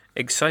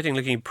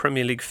exciting-looking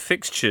Premier League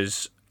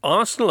fixtures.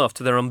 Arsenal,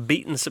 after their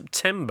unbeaten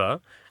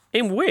September,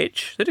 in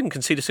which they didn't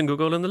concede a single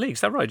goal in the league.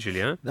 Is that right,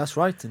 Julien? That's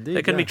right, indeed.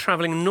 They're going to be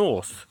travelling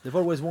north. They've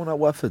always won at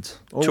Watford.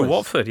 Always. To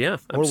Watford, yeah,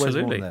 Always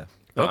absolutely. won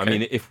there. Okay. I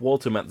mean, if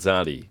Walter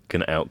Mazzarri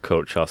can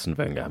outcoach Arsene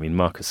Wenger,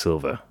 Marcus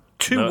Silva,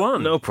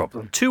 2-1. no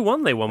problem.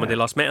 2-1 they won when they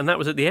last met, and that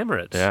was at the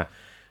Emirates. Yeah.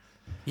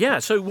 Yeah,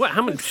 so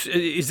how much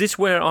is this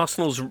where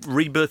Arsenal's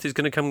rebirth is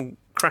going to come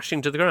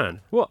crashing to the ground?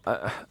 Well,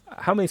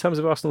 how many times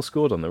have Arsenal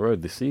scored on the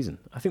road this season?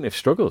 I think they've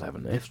struggled,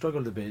 haven't they? They've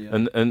struggled a bit,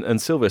 yeah.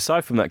 And Silva,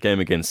 aside from that game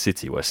against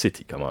City, where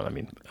City, come on,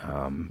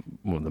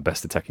 one of the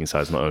best attacking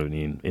sides not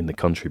only in the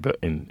country but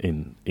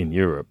in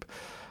Europe,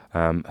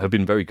 have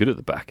been very good at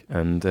the back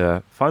and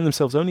find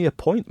themselves only a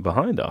point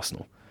behind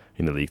Arsenal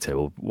in the league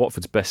table.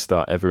 Watford's best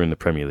start ever in the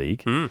Premier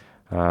League.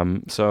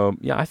 So,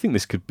 yeah, I think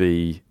this could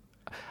be...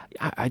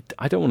 I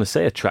don't want to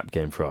say a trap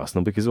game for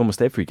Arsenal because almost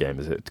every game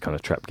is a kind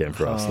of trap game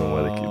for Arsenal.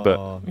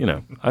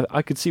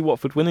 I could see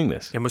Watford winning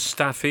this. Yeah,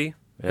 Mustafi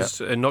is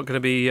not going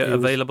to be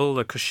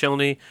available.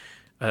 Koscielny,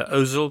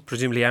 Ozil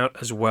presumably out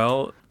as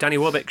well. Danny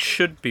Welbeck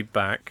should be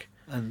back.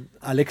 And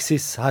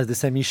Alexis has the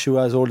same issue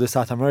as all the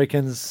South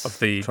Americans of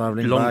the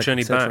traveling long back,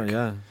 journey etc.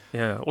 back.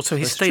 Yeah. Also,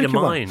 his It's a state of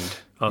tricky one. mind.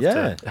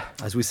 After. Yeah,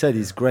 as we said,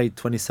 he's great.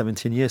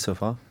 2017 year so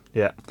far.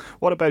 Yeah.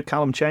 What about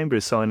Callum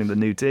Chambers signing the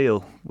new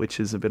deal, which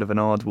is a bit of an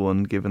odd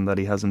one given that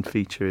he hasn't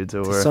featured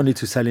or... It's only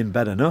to sell him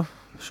better, no?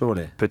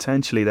 Surely.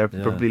 Potentially. They're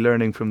probably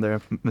learning from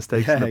their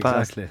mistakes in the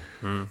past.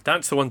 Exactly.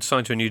 That's the one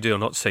signed to a new deal,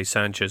 not say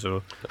Sanchez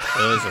or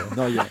Ozil.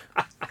 Not yet.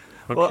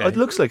 Okay. Well, it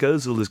looks like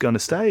Ozil is going to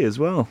stay as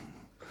well.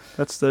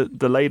 That's the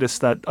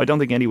latest that... I don't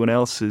think anyone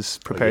else is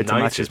prepared to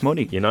match his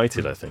money.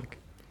 United, I think.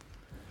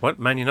 What?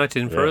 Man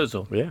United in for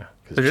Ozil? Yeah,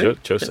 Really?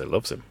 because Jose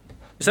loves him.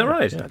 Is that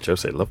right? Yeah,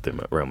 Jose loved him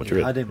at Real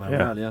Madrid. I did my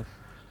Real, yeah.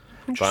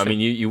 But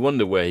you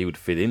wonder where he would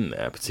fit in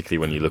there, particularly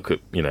when you look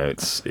at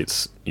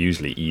it's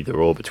usually either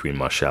or between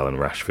Martial and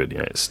Rashford.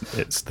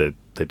 It's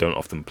they don't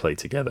often play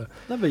together.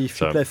 No, but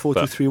if you play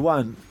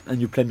 4-2-3-1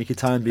 and you play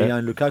Mkhitaryan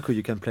behind Lukaku,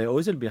 you can play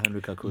Ozil behind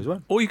Lukaku as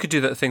well. Or you could do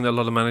that thing that a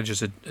lot of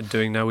managers are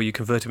doing now, where you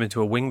convert him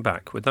into a wing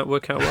back. Would that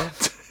work out well?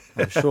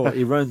 I'm sure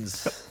he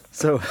runs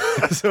so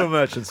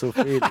much and so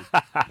freely.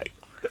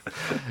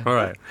 All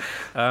right.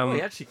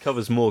 He actually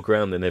covers more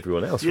ground than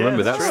everyone else. Yeah,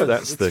 Remember, that's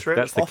that's true.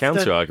 the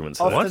counter argument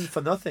to Often that.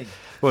 for nothing.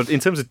 Well, in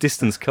terms of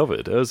distance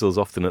covered, Ozil's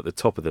often at the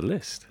top of the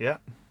list. Yeah.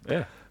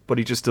 Yeah, but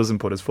he just doesn't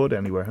put his foot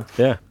anywhere.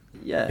 yeah.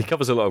 Yeah. He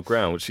covers a lot of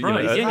ground, which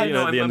Right.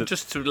 I'm of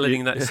just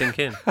letting that sink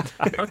in.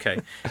 Okay.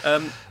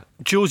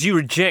 Jules, you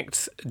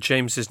reject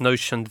James's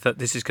notion that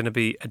this is going to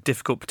be a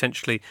difficult,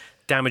 potentially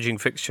damaging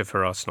fixture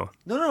for Arsenal.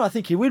 No, I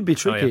think it will be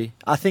tricky. Oh, yeah.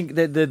 I think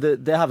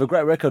they have a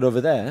great record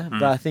over there,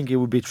 but I think it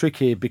will be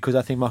tricky because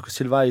I think Marco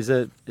Silva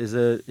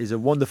is a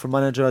wonderful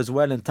manager as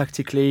well, and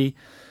tactically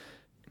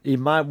he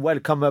might well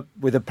come up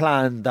with a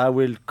plan that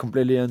will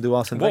completely undo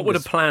Arsene Wenger. What would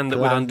a plan that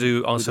would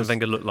undo Arsene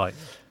Wenger look like?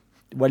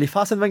 Well, if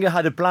Arsene Wenger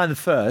had a plan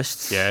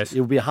first, Yes. it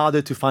would be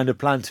harder to find a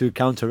plan to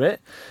counter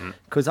it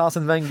because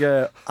Arsene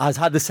Wenger has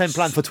had the same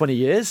plan for 20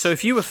 years. So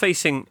if you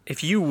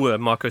were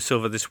Marco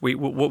Silva this week,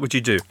 what would you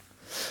do?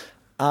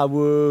 I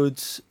would.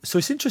 So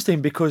it's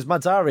interesting because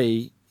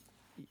Mazzarri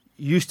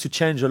used to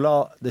change a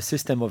lot the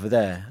system over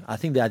there. I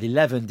think they had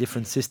 11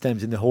 different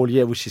systems in the whole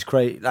year, which is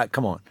crazy. Like,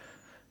 come on,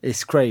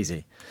 it's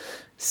crazy.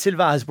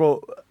 Silva has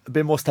brought a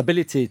bit more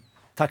stability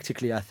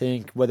tactically, I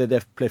think, whether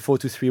they've played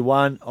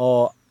 4-2-3-1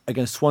 or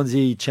against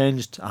Swansea, he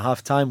changed at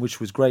half-time, which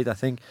was great, I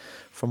think,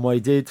 from what he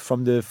did,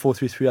 from the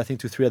 4-3-3, I think,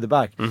 to 3 at the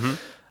back. Mm-hmm.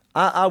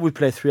 I would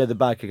play 3 at the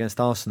back against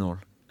Arsenal,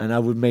 and I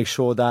would make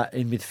sure that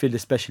in midfield,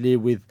 especially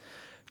with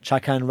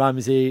Xhaka and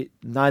Ramsey,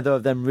 neither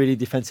of them really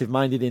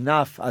defensive-minded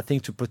enough, I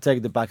think, to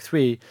protect the back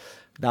 3,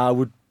 that I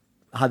would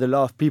had a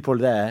lot of people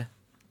there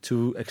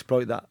to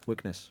exploit that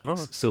weakness.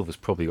 Silva's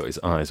probably got his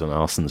eyes on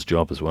Arsene's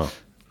job as well.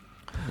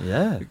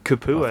 Yeah.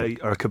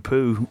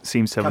 Capu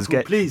seems to have his Capu,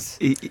 get. please.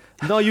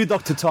 No, you,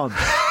 Dr. Tom.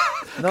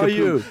 No,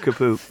 you.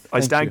 Capu. I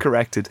Thank stand you.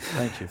 corrected.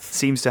 Thank you.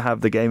 Seems to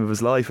have the game of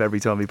his life every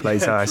time he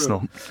plays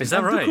Arsenal. Is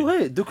that right?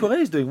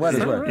 Doucouré is doing well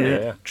as well. Right.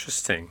 Yeah.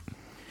 Interesting.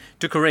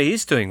 Doucouré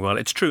is doing well,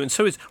 it's true, and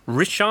so is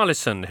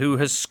Richarlison, who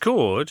has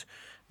scored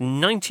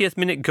 90th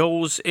minute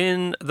goals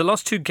in the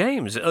last 2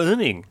 games,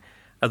 earning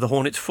the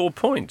Hornets 4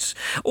 points.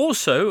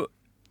 Also,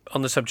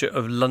 on the subject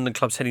of London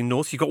clubs heading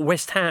north, you've got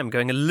West Ham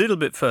going a little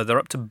bit further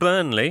up to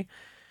Burnley.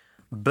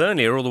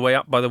 Burnley are all the way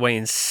up, by the way,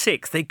 in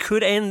 6th. They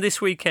could end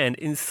this weekend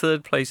in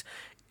 3rd place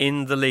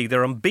in the league.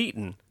 They're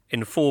unbeaten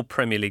in 4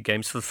 Premier League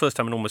games for the first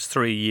time in almost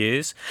 3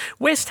 years.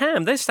 West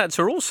Ham, their stats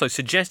are also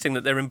suggesting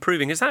that they're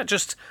improving. Is that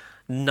just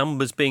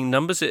numbers being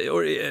numbers,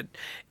 or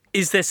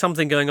is there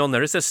something going on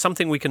there? Is there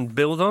something we can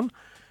build on?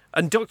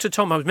 And Dr.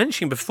 Tom, I was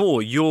mentioning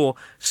before your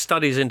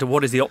studies into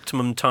what is the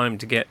optimum time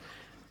to get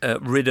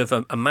rid of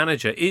a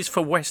manager is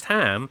for West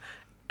Ham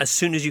as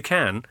soon as you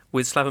can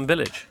with Slaven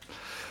Bilic.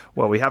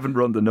 Well, we haven't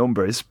run the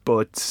numbers,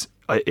 but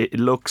it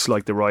looks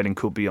like the writing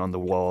could be on the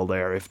wall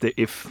there.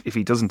 If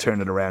he doesn't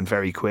turn it around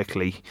very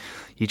quickly,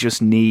 you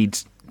just need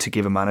to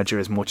give a manager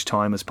as much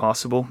time as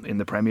possible in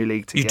the Premier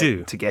League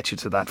to get you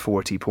to that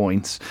 40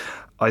 points.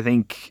 I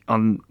think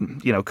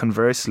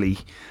conversely,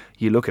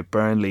 you look at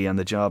Burnley and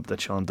the job that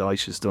Sean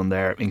Dyche has done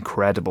there,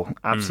 incredible.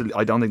 Absolutely.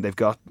 I don't think they've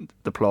got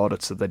the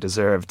plaudits that they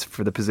deserved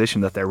for the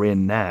position that they're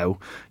in now.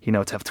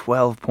 To have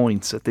 12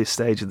 points at this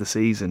stage of the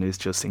season is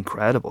just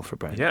incredible for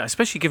Burnley. Yeah,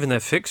 especially given their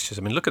fixtures.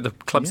 I mean, look at the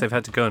clubs they've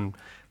had to go and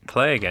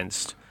play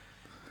against.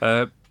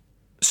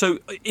 So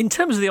in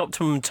terms of the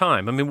optimum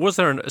time, I mean, was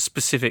there a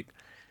specific...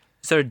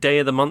 Is there a day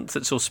of the month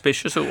that's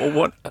auspicious, or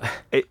what?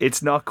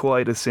 It's not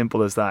quite as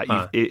simple as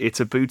that. It's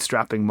a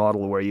bootstrapping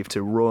model where you have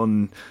to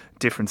run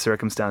different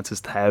circumstances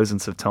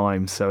thousands of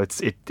times. So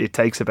it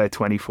takes about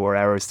 24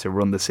 hours to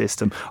run the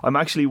system. I'm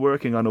actually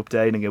working on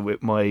updating it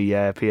with my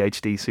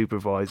PhD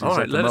supervisors All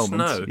right, at the let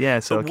moment. us know.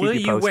 Yeah, so I'll keep you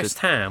posted. Were you West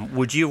Ham?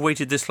 Would you have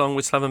waited this long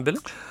with Slaven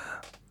Bilic?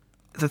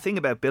 The thing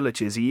about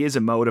Bilic is he is a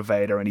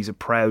motivator and he's a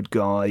proud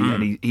guy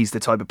and he's the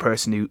type of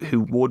person who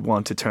would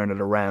want to turn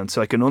it around.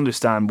 So I can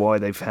understand why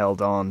they've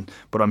held on,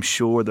 but I'm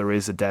sure there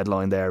is a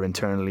deadline there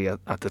internally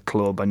at the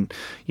club. And,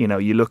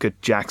 you look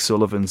at Jack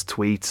Sullivan's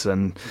tweets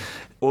and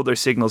other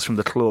signals from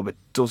the club, it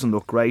doesn't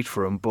look great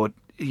for him, but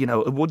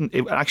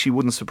it actually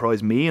wouldn't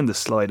surprise me in the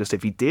slightest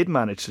if he did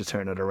manage to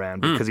turn it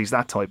around because he's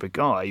that type of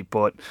guy.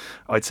 But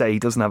I'd say he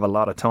doesn't have a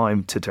lot of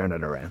time to turn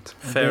it around.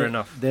 Fair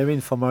enough. They're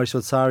in for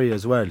Mauricio Sarri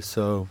as well,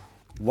 so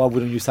why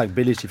wouldn't you sack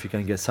Bilic if you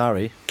can get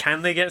Sarri?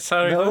 Can they get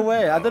Sarri? No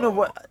way. I don't know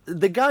what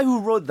the guy who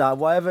wrote that,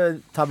 whatever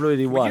tabloid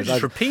it was. You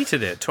just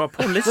repeated it to our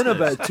poor listeners.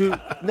 but to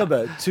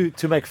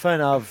make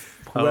fun of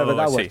whoever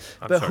that was.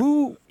 But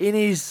who in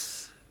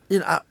his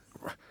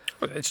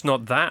It's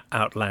not that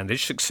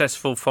outlandish.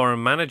 Successful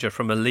foreign manager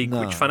from a league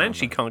which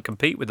financially can't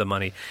compete with the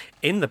money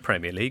in the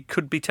Premier League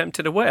could be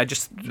tempted away.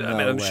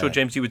 I'm sure,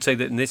 James, you would say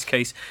that in this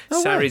case,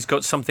 Sarri's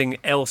got something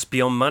else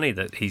beyond money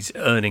that he's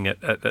earning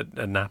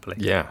at Napoli.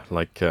 Yeah,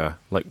 like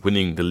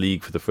winning the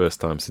league for the first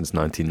time since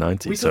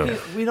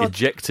 1990.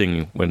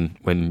 Ejecting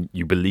when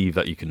you believe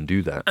that you can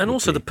do that. And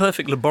also the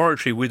perfect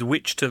laboratory with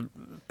which to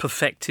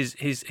perfect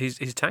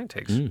his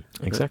tactics.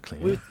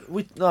 Exactly.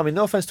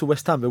 No offense to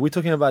West Ham, but we're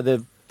talking about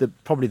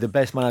probably the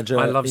best manager in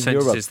Europe. I love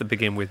sentences that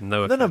begin with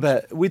no offense. No,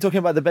 but we're talking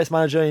about the best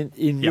manager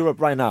in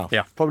Europe right now.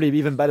 Yeah. Probably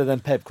even better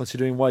than Pep,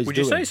 considering what he's doing. Would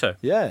you say so?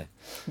 Yeah.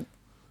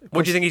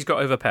 What do you think he's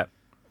got over Pep?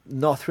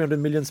 Not 300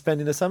 million spent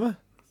in the summer?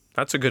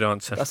 That's a good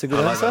answer. That's a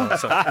good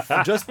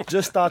answer.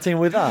 Just starting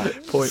with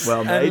that. Point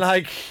well made.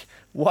 And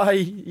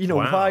why,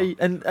 why,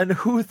 and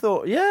who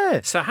thought,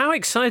 So how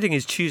exciting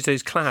is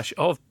Tuesday's clash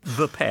of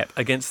the Pep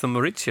against the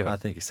Maurizio? I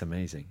think it's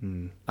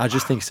amazing. I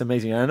just think it's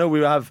amazing. And I know we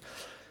have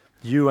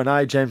you and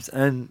I, James,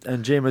 and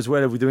Jim as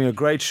well. We're doing a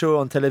great show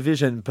on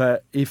television,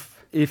 but if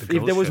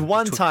there was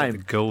one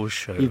time,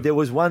 if there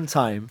was one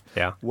time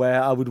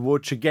where I would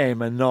watch a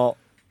game and not,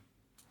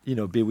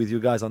 be with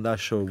you guys on that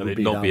show, and it'd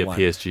not be a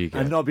PSG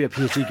game, and not be a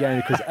PSG game,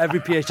 because every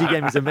PSG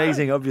game is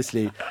amazing.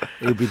 Obviously,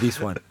 it would be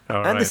this one,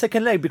 the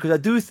second leg, because I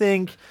do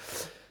think,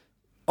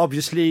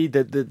 obviously,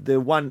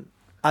 the one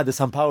at the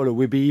San Paolo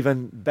will be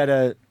even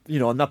better,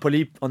 on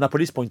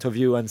Napoli's point of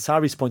view and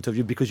Sarri's point of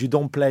view, because you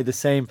don't play the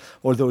same,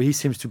 although he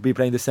seems to be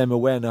playing the same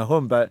away and at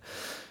home, but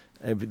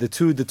the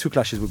two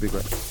clashes would be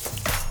great.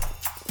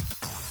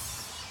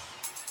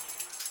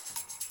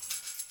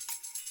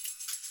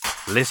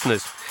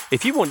 Listeners,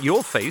 if you want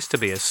your face to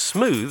be as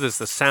smooth as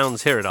the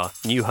sounds here at our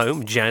new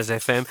home, Jazz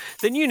FM,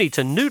 then you need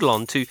to noodle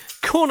on to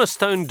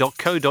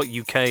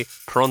cornerstone.co.uk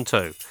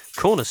pronto.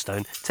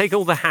 Cornerstone take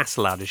all the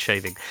hassle out of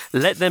shaving.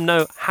 Let them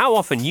know how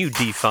often you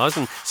defuzz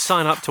and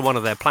sign up to one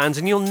of their plans,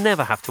 and you'll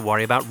never have to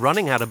worry about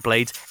running out of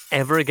blades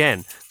ever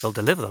again. They'll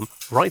deliver them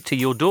right to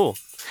your door.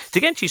 To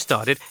get you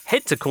started,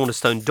 head to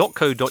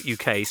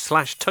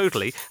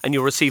cornerstone.co.uk/totally and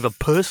you'll receive a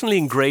personally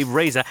engraved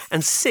razor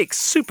and 6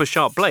 super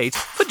sharp blades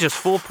for just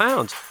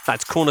 £4.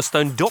 That's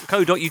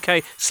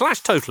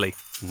cornerstone.co.uk/totally.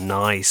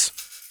 Nice.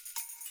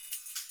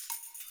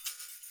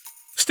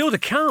 Still to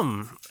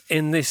come,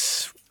 in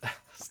this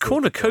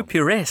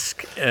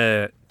cornucopia-esque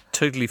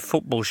Totally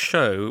Football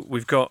show,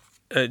 we've got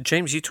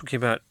James, you talking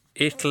about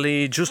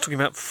Italy, just talking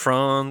about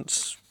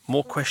France,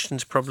 more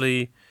questions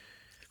probably,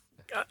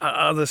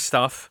 other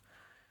stuff.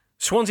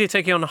 Swansea are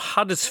taking on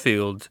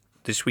Huddersfield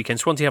this weekend.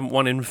 Swansea haven't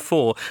won in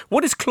 4.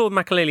 What is Claude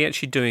Makelele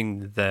actually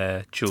doing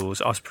there,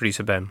 Jules? Asked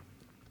producer Ben.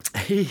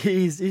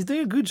 He's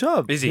doing a good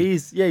job. Is he?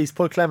 He's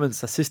Paul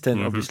Clement's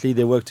assistant. Obviously,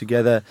 they worked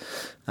together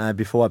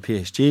before at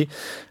PSG.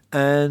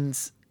 And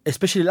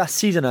especially last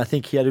season, I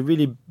think he had a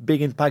really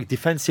big impact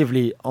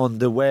defensively on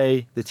the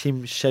way the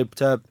team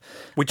shaped up.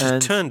 Which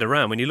has turned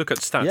around. When you look at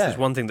stats, Yeah. there's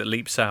one thing that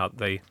leaps out.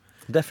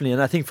 Definitely,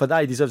 and I think for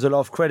that he deserves a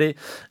lot of credit.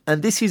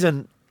 And this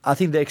season, I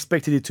think they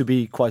expected it to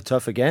be quite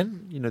tough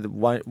again. You know,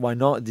 why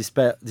not?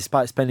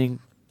 Despite spending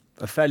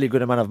a fairly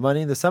good amount of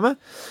money in the summer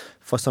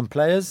for some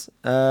players,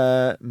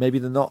 maybe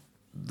they're not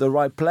the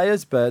right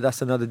players, but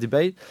that's another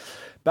debate.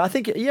 But I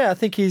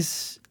think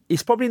he's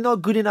probably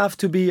not good enough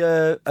to be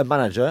a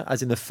manager,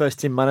 as in a first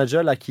team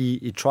manager, like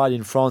he tried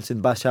in France.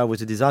 In Bastia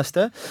was a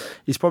disaster.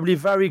 He's probably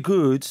very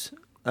good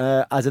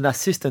as an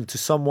assistant to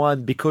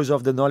someone because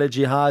of the knowledge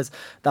he has,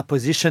 that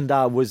position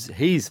that was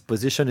his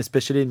position,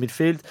 especially in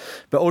midfield,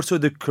 but also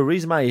the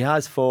charisma he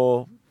has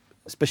for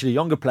especially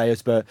younger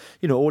players. But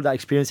you know, all that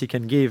experience he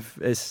can give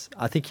is,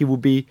 I think he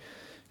would be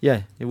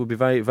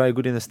very, very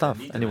good in the staff.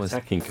 Anyways,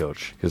 Attacking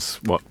coach, because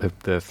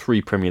there are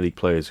 3 Premier League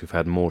players who've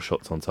had more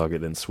shots on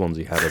target than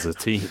Swansea had as a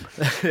team.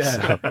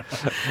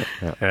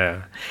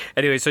 Yeah.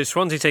 Anyway, so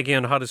Swansea taking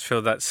on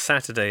Huddersfield. That's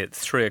Saturday at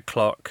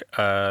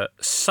 3:00.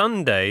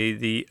 Sunday,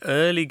 the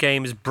early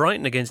game is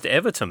Brighton against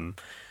Everton.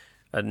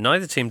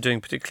 Neither team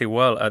doing particularly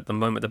well at the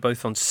moment. They're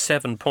both on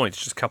 7 points,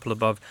 just a couple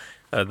above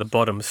the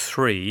bottom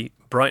 3.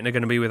 Brighton are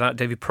going to be without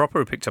David Propper,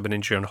 who picked up an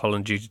injury on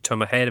Holland due to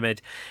Tomo Herdemed,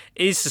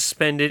 is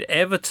suspended.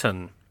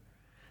 Everton,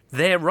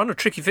 their run of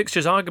tricky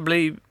fixtures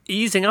arguably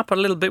easing up a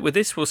little bit with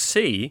this. We'll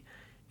see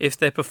if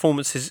their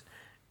performances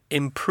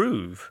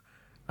improve,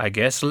 I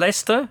guess.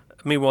 Leicester,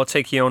 meanwhile,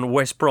 taking on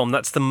West Brom.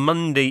 That's the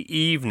Monday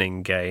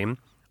evening game.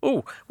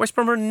 Oh, West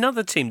Brom are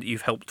another team that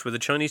you've helped with a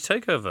Chinese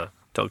takeover,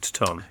 Dr.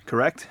 Tom.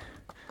 Correct.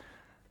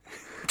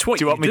 It's what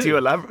Do you want me to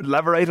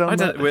elaborate on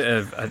that?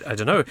 I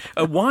don't know.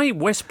 Why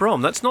West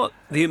Brom? That's not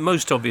the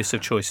most obvious of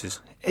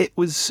choices. It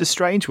was a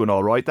strange one,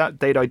 all right. That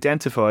they'd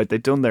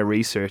done their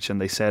research, and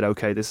they said,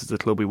 okay, this is the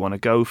club we want to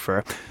go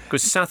for.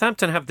 Because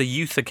Southampton have the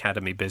youth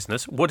academy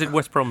business. What did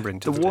West Brom bring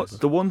to the table?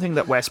 The one thing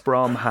that West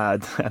Brom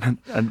had,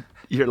 and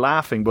you're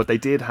laughing, but they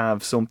did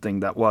have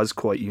something that was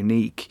quite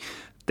unique.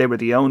 They were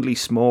the only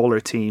smaller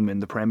team in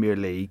the Premier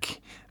League,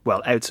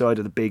 well, outside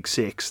of the Big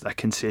Six, that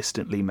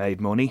consistently made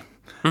money.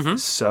 Mm-hmm.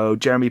 So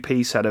Jeremy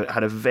Peace had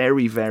a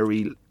very,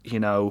 very,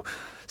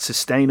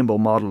 sustainable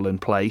model in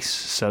place.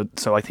 So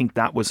I think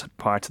that was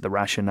part of the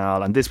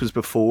rationale. And this was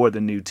before the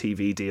new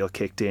TV deal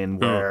kicked in,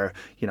 where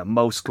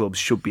most clubs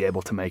should be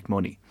able to make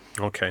money.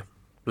 Okay.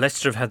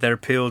 Leicester have had their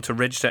appeal to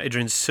register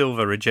Adrian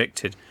Silva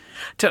rejected.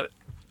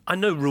 I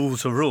know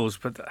rules are rules,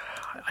 but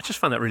I just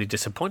find that really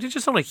disappointing,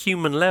 just on a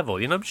human level.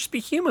 Just be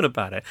human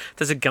about it.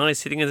 There's a guy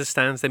sitting in the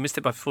stands, they missed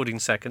it by 14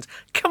 seconds.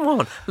 Come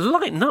on,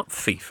 lighten up,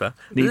 FIFA.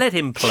 Let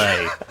him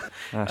play.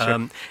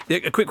 Sure.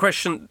 A quick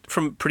question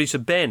from producer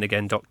Ben,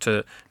 again,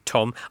 Dr.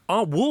 Tom.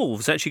 Are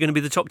Wolves actually going to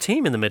be the top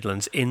team in the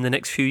Midlands in the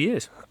next few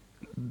years?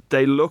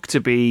 They look to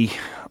be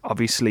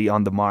obviously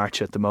on the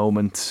march at the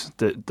moment.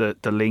 The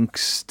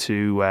links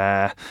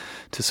to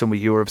some of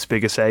Europe's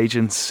biggest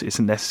agents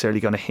isn't necessarily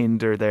going to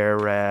hinder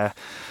their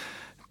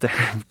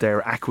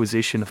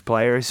acquisition of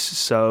players.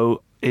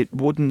 So it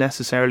wouldn't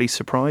necessarily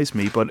surprise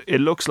me. But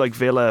it looks like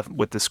Villa,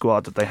 with the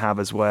squad that they have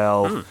as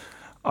well,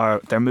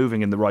 they're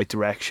moving in the right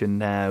direction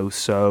now.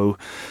 So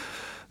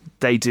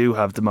they do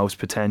have the most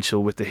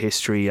potential with the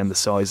history and the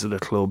size of the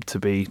club to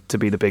be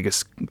the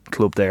biggest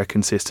club there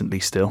consistently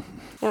still.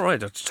 All right,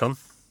 Dr. Tom.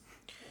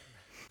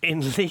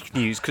 In league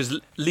news, because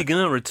Ligue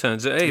 1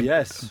 returns.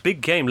 Yes.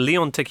 Big game.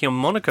 Lyon taking on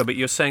Monaco, but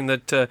you're saying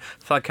that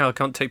Falcao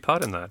can't take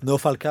part in that. No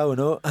Falcao,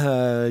 no.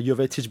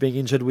 Jovetic being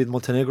injured with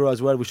Montenegro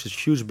as well, which is a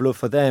huge blow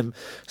for them.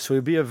 So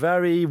it'll be a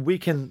very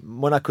weakened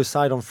Monaco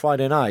side on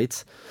Friday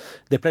night.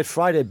 They played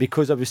Friday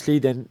because obviously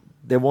then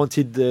they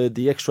wanted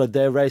the extra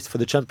day race for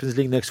the Champions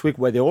League next week,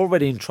 where they're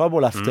already in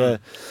trouble after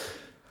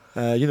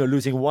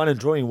losing 1 and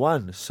drawing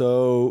 1.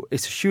 So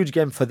it's a huge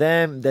game for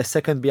them. They're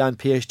second behind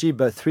PSG,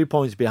 but 3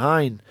 points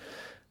behind.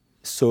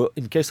 So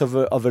in case of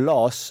a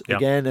loss,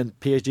 again, and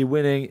PSG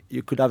winning,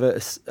 you could have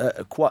a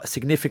quite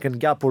significant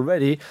gap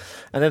already.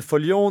 And then for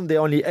Lyon,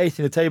 they're only 8th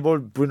in the table.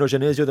 Bruno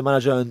Genesio, the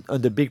manager,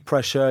 under big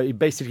pressure. He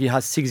basically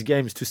has 6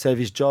 games to save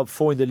his job,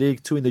 4 in the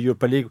league, 2 in the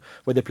Europa League,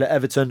 where they play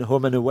Everton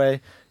home and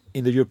away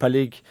in the Europa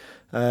League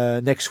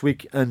next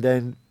week, and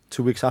then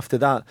 2 weeks after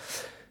that.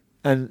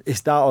 And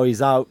it's that or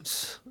he's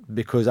out.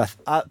 Because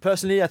I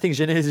personally, I think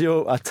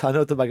Genesio, I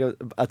talked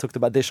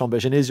about Deschamps,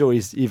 but Genesio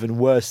is even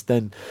worse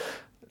than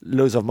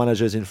loads of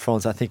managers in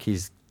France. I think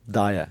he's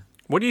dire.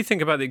 What do you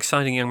think about the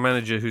exciting young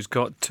manager who's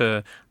got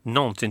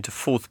Nantes into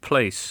 4th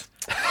place,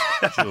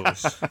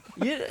 Jules?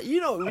 You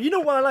know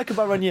what I like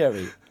about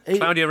Ranieri?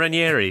 Claudio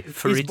Ranieri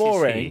for He's ETC.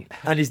 boring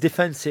and he's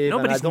defensive. No,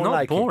 but and he's I don't not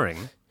like boring.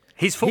 It.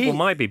 His football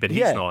might be, but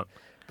he's not.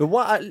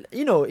 But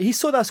he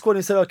saw that squad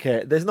and said,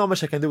 okay, there's not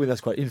much I can do with that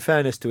squad. In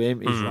fairness to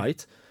him, he's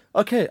right.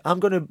 Okay, I'm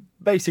going to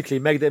basically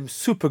make them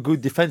super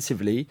good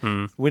defensively.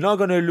 We're not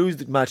going to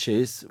lose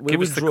matches. We Give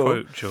will us the draw.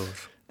 quote,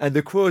 Jules. And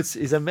the quote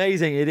is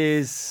amazing. It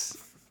is,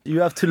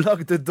 you have to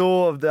lock the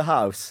door of the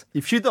house.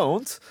 If you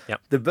don't,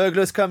 the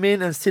burglars come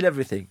in and steal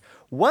everything.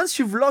 Once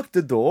you've locked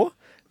the door,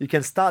 you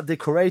can start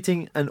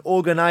decorating and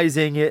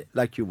organising it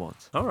like you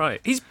want. All right.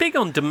 He's big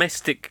on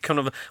domestic, kind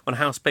of on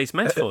house-based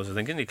metaphors, I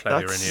think, isn't he,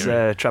 Claudio That's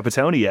Ranieri?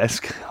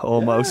 Trapattoni-esque,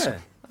 almost. Yeah,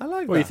 I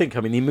like What do you think?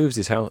 I mean, he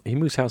moves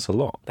house a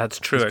lot. That's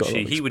true, He's got a actually.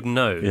 lot of He would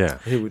know. Yeah.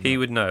 He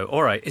would know.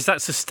 All right. Is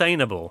that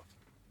sustainable,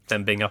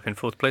 them being up in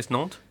fourth place?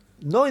 Not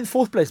in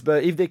fourth place,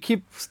 but if they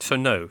keep... So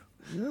no.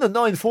 No,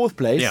 not in fourth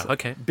place. Yeah,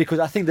 okay. Because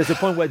I think there's a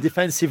point where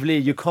defensively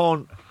you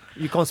can't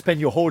spend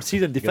your whole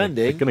season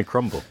defending. They're going to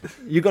crumble.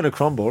 You're going to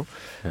crumble.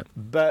 Yeah.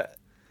 But,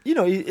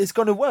 it's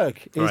going to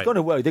work. It's going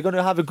to work. They're going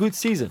to have a good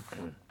season.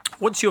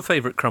 What's your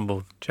favourite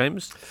crumble,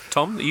 James?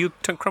 Tom, are you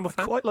a crumble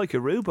fan? Quite like a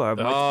rhubarb.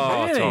 Really?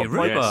 Tom,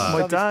 Rhubarb? yes.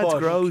 My dad Okay.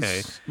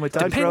 grows. My dad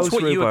Depends grows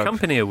what you rhubarb.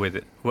 accompany it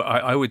with. Well,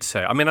 I would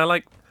say. I mean, I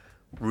like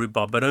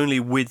rhubarb, but only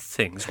with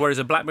things. Whereas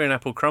a blackberry and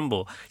apple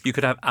crumble, you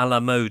could have a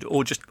la mode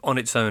or just on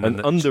its own. An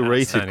and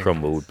underrated outstanding.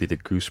 crumble would be the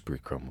gooseberry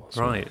crumbles.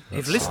 Right.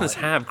 If listeners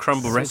have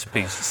crumble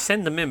recipes,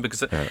 send them in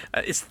because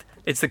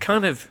it's the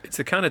kind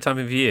of time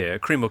of year.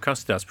 Cream or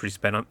custard, that's pretty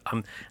spent.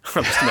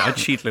 I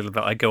cheat a little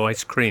bit. I go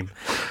ice cream.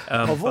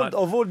 Of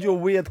all your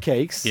weird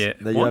cakes Yeah,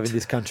 that you what? have in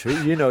this country,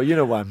 you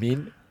know what I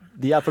mean.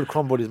 The apple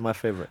crumble is my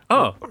favourite.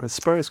 Oh, Or a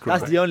Spurs group.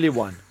 That's the only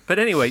one. but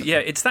anyway, yeah,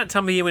 it's that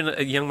time of year when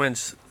a young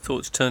man's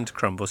thoughts turn to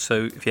crumble.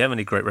 So if you have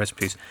any great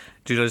recipes,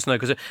 do let us know.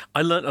 Because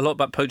I learnt a lot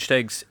about poached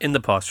eggs in the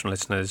past from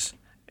listeners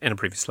in a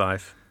previous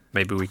life.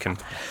 Maybe we can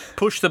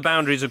push the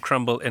boundaries of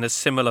crumble in a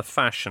similar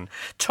fashion.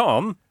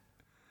 Tom,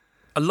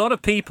 a lot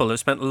of people have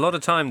spent a lot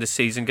of time this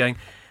season going,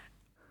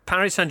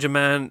 Paris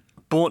Saint-Germain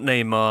bought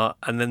Neymar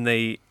and then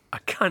they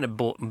kind of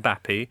bought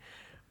Mbappe,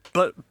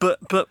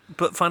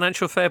 but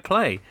financial fair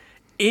play.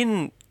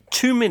 In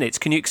 2 minutes,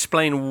 can you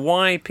explain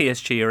why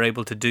PSG are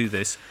able to do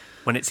this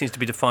when it seems to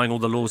be defying all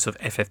the laws of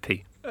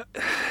FFP?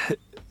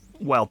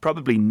 Well,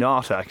 probably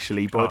not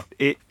actually, but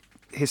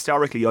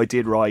historically I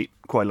did write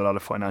quite a lot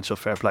of financial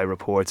fair play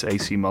reports,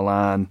 AC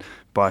Milan,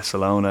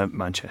 Barcelona,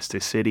 Manchester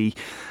City.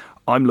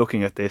 I'm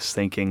looking at this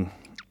thinking,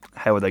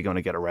 how are they going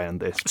to get around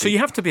this? So you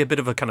have to be a bit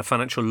of a kind of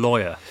financial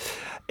lawyer.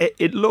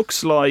 It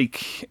looks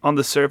like on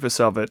the surface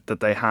of it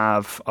that they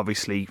have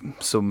obviously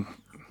some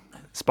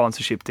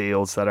sponsorship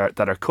deals that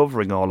are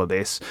covering all of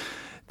this.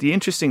 The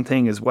interesting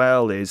thing as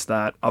well is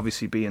that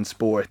obviously beIN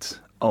Sport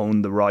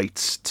own the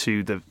rights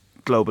to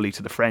globally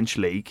to the French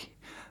league,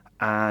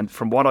 and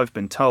from what I've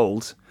been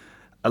told,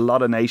 a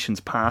lot of nations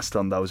passed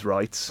on those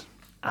rights,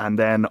 and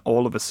then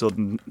all of a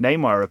sudden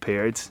Neymar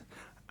appeared,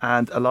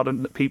 and a lot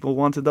of people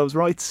wanted those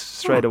rights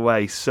straight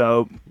away.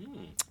 So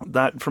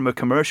that, from a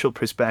commercial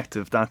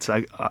perspective, that's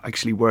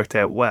actually worked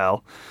out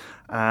well.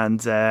 And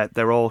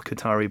they're all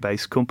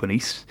Qatari-based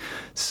companies.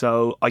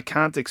 So I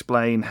can't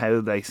explain how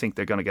they think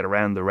they're going to get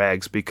around the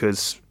regs,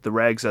 because the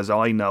regs, as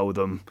I know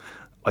them,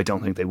 I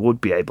don't think they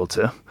would be able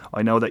to.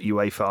 I know that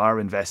UEFA are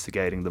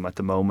investigating them at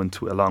the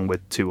moment, along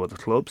with 2 other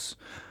clubs.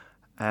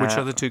 Which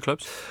other 2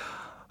 clubs?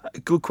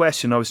 Good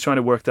question. I was trying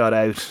to work that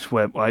out.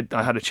 Well,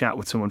 I had a chat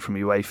with someone from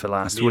UEFA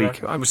last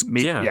week.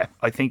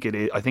 I think it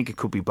is. I think it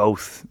could be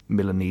both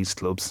Milanese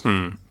clubs.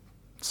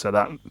 So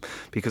that,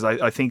 because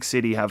I think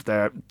City have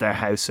their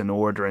house in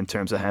order in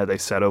terms of how they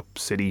set up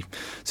City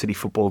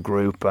Football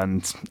Group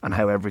and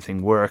how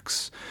everything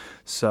works.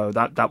 So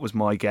that was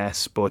my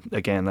guess, but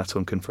again, that's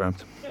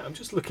unconfirmed. Yeah, I'm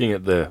just looking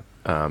at the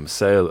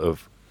sale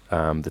of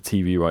the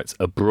TV rights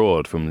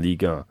abroad from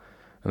Ligue 1,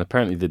 and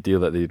apparently the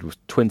deal that they did was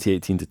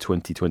 2018 to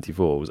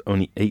 2024 was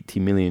only €80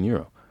 million,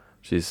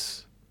 which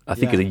is, I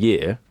think, a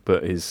year,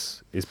 but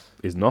is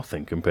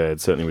nothing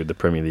compared certainly with the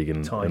Premier League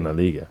and La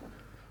Liga.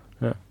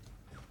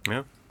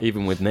 Yeah.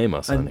 Even with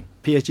Neymar signing.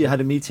 And PSG had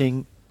a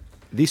meeting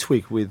this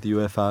week with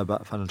UEFA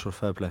about financial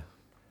fair play.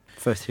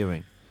 First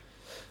hearing.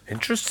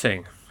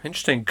 Interesting.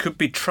 Could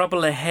be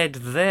trouble ahead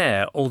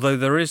there, although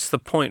there is the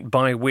point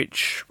by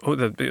which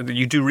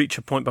you do reach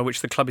a point by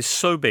which the club is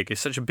so big, it's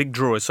such a big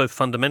draw, it's so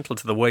fundamental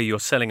to the way you're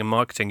selling and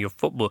marketing your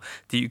football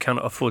that you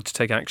cannot afford to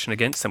take action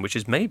against them, which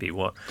is maybe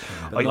what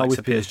But not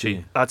with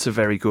PSG. That's a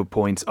very good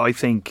point. I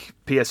think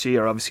PSG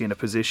are obviously in a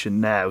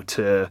position now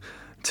to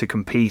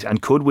compete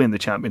and could win the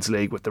Champions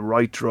League with the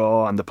right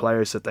draw and the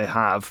players that they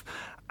have.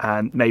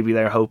 And maybe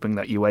they're hoping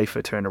that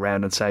UEFA turn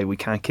around and say, we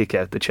can't kick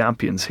out the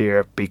champions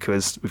here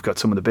because we've got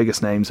some of the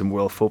biggest names in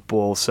world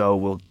football, so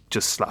we'll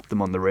just slap them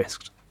on the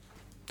wrist.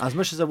 As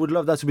much as I would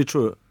love that to be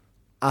true,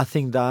 I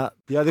think that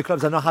the other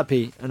clubs are not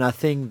happy, and I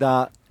think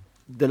that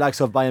the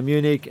likes of Bayern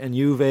Munich and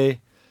Juve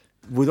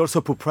would also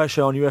put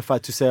pressure on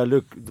UEFA to say,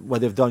 look, what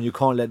they've done, you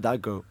can't let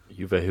that go.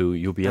 Juve, who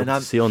you'll be able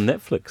to see on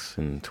Netflix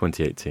in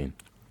 2018.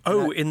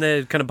 Oh, in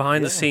their kind of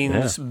behind the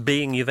scenes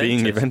being Juventus.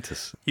 Being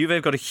Juventus. Juve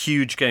have got a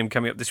huge game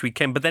coming up this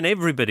weekend, but then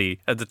everybody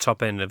at the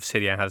top end of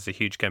Serie A has a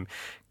huge game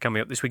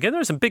coming up this weekend.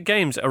 There are some big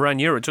games around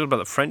Europe. Talking about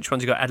the French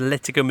ones, you've got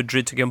Atletico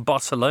Madrid taking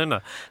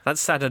Barcelona. That's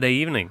Saturday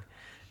evening.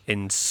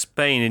 In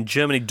Spain, in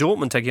Germany,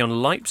 Dortmund taking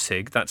on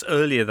Leipzig. That's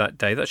earlier that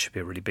day. That should be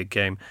a really big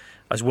game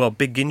as well.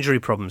 Big injury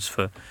problems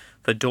for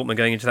Dortmund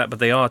going into that, but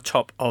they are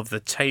top of the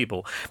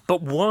table.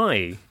 But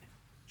why,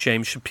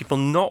 James, should people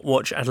not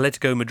watch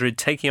Atletico Madrid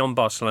taking on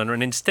Barcelona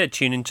and instead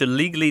tune into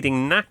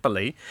league-leading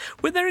Napoli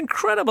with their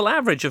incredible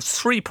average of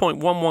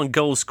 3.11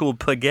 goals scored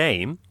per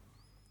game,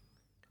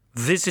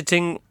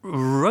 visiting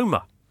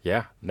Roma?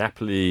 Yeah,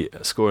 Napoli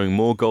scoring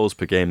more goals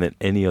per game than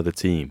any other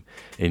team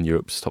in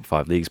Europe's top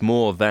 5 leagues,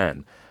 more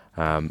than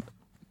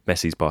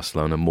Messi's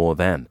Barcelona, more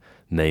than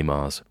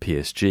Neymar's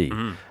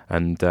PSG.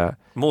 And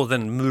more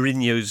than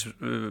Mourinho's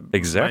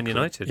Man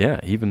United. Yeah,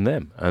 even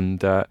them.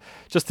 And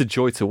just a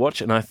joy to watch.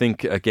 And I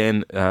think,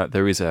 again,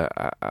 there is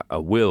a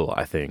will,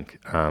 I think,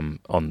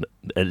 on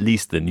at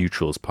least the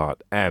neutrals'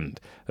 part and,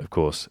 of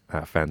course,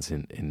 fans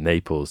in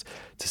Naples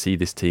to see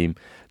this team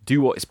do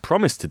what it's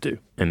promised to do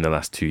in the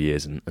last 2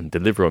 years and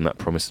deliver on that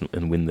promise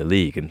and win the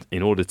league. And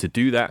in order to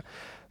do that,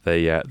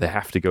 they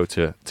have to go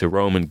to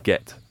Rome and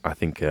get, I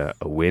think, a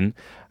win.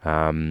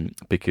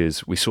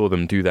 Because we saw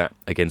them do that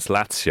against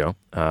Lazio,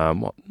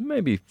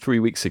 maybe 3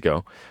 weeks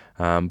ago.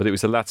 But it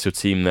was a Lazio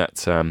team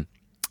that,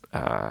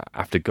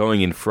 after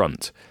going in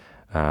front,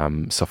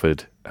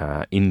 suffered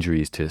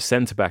injuries to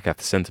centre-back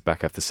after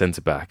centre-back after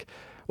centre-back.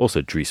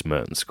 Also, Dries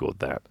Mertens scored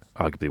that,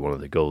 arguably one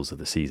of the goals of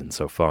the season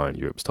so far in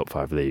Europe's top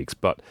 5 leagues.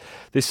 But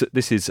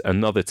this is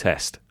another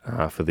test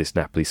for this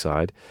Napoli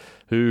side,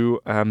 who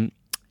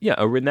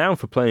are renowned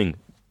for playing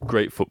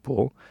great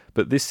football,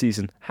 but this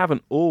season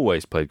haven't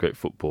always played great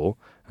football,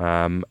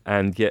 and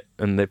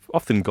they've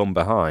often gone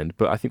behind.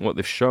 But I think what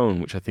they've shown,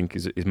 which I think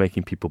is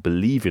making people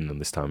believe in them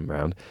this time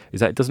around,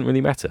 is that it doesn't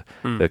really matter.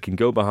 They can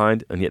go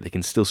behind, and yet they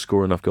can still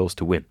score enough goals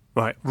to win.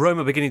 Right,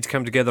 Roma beginning to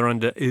come together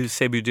under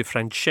Eusebio Di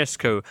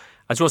Francesco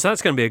as well, so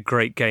that's going to be a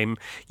great game.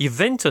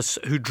 Juventus,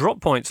 who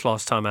dropped points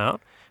last time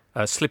out,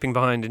 slipping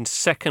behind in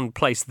second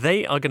place,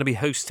 they are going to be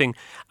hosting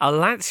a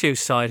Lazio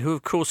side who,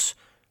 of course,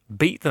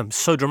 beat them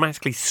so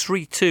dramatically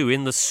 3-2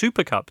 in the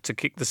Super Cup to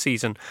kick the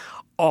season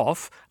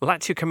off.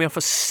 Lazio coming off a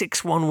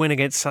 6-1 win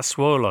against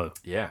Sassuolo.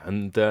 Yeah,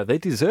 and they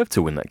deserved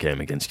to win that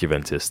game against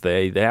Juventus.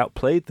 They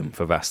outplayed them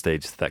for vast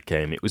stages of that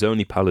game. It was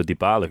only Paulo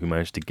Dybala who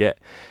managed to get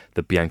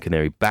the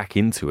Bianconeri back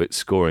into it,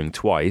 scoring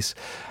twice.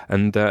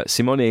 And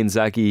Simone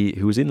Inzaghi,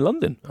 who was in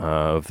London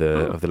of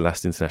the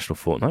last international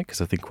fortnight,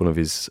 because I think one of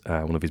his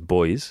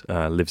boys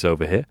lives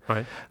over here,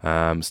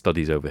 right.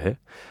 Studies over here.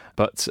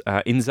 But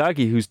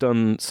Inzaghi, who's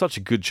done such a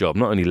good job,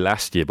 not only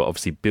last year, but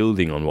obviously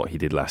building on what he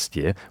did last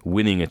year,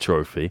 winning a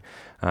trophy,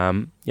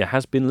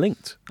 has been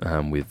linked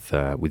with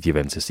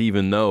Juventus,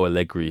 even though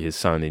Allegri has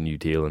signed a new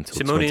deal until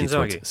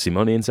 2020.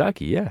 Simone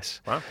Inzaghi,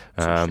 yes.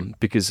 Wow.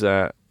 Because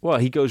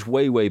he goes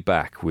way, way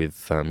back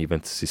with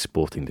Juventus'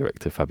 sporting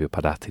director, Fabio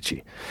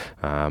Paratici.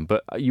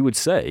 But you would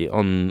say,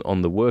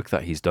 on the work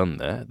that he's done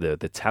there,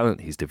 the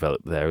talent he's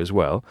developed there as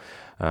well,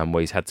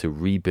 where he's had to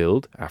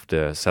rebuild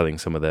after selling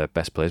some of their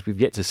best players. We've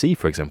yet to see,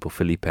 for example,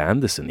 Felipe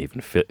Anderson even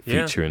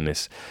feature in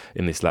this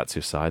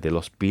Lazio side. They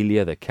lost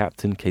Biglia, their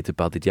captain, Keita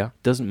Baldidia.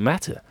 Doesn't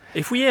matter.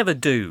 If we ever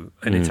do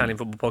an Italian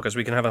football podcast,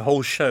 we can have a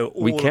whole show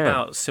all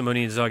about Simone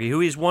Inzaghi, who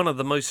is one of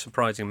the most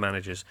surprising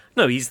managers.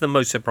 No, he's the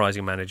most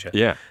surprising manager.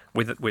 Yeah.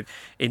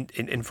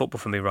 In football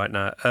for me right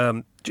now.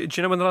 Do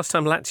you know when the last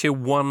time Lazio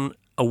won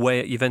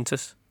away at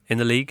Juventus in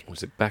the league?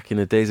 Was it back in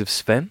the days of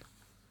Sven?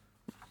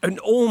 And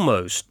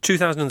almost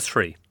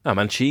 2003. Oh,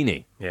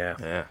 Mancini.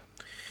 Yeah.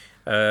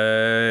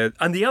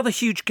 And the other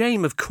huge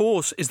game, of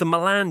course, is the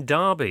Milan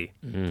derby.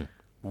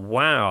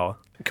 Wow.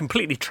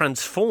 Completely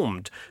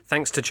transformed,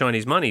 thanks to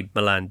Chinese money,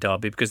 Milan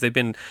derby, because they've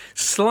been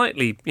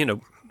slightly,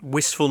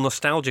 wistful,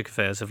 nostalgic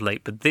affairs of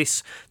late. But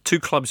this, two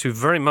clubs who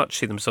very much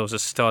see themselves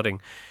as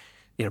starting,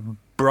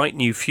 bright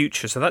new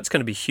future. So that's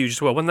going to be huge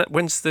as well.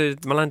 When's the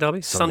Milan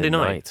derby? Sunday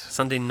night.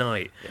 Sunday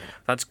night. Yeah.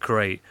 That's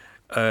great.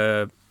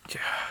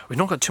 We've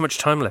not got too much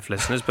time left,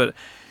 listeners, but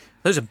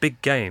those are big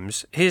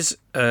games. Here's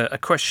a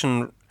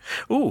question.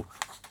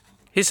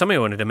 Here's something I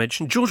wanted to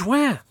mention. George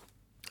Weah.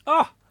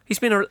 He's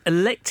been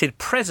elected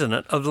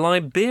president of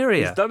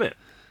Liberia. He's done it.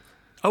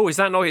 Oh, is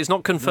that not? It's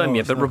not confirmed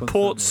yet, but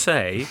reports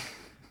say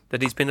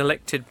that he's been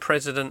elected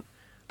president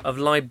of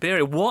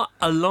Liberia. What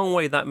a long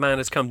way that man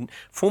has come.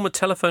 Former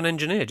telephone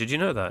engineer. Did you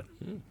know that?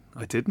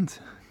 I didn't.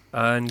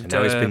 And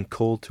now he's been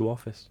called to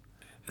office.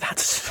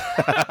 That's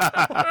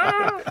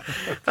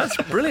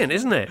brilliant,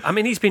 isn't it? I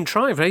mean, he's been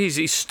trying.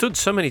 He's stood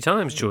so many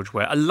times, George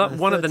Weah.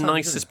 One of the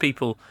nicest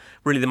people,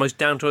 really the most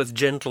down-to-earth,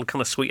 gentle,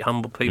 kind of sweet,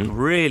 humble people.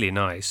 Really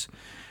nice.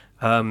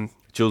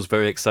 Jules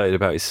very excited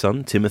about his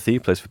son, Timothy,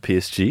 plays for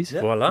PSG.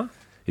 Yeah. Voila.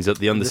 He's at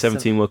the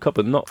Under-17 World Cup,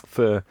 but not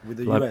for with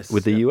the US.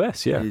 With the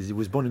US, yeah. He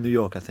was born in New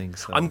York, I think.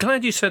 So. I'm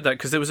glad you said that,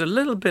 because there was a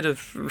little bit of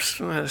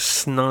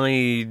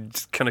snide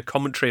kind of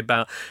commentary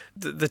about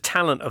the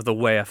talent of the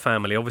Weah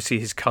family. Obviously,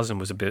 his cousin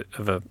was a bit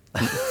of a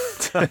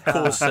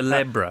Paul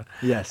Celebra.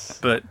 Yes.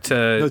 But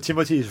No,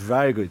 Timothy is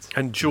very good.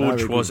 and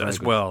George Very was good, very as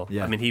good. well.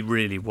 Yeah. I mean, he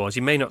really was.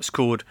 He may not have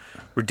scored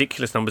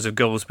ridiculous numbers of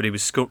goals, but he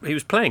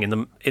was playing in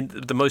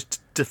the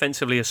most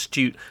defensively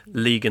astute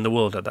league in the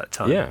world at that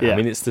time. Yeah, Yeah. I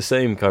mean, it's the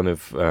same kind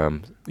of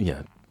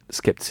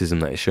skepticism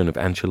that is shown of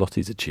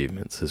Ancelotti's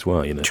achievements as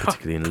well,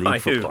 particularly in By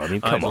league who? football. I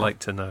mean, I'd come on. like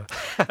to know.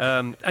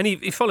 And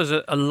he follows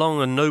a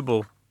long and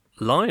noble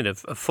line of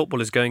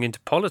footballers going into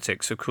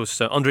politics. Of course,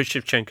 Andrei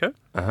Shevchenko.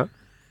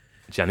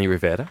 Gianni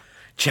Rivera.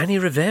 Gianni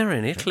Rivera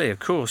in Italy, of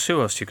course.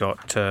 Who else you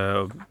got?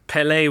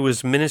 Pelé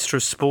was Minister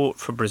of Sport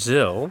for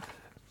Brazil.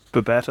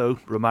 Bebeto,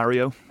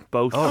 Romario,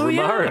 both.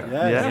 Romario.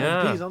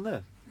 Yeah. He's on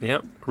there.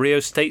 Yep. Rio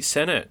State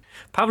Senate.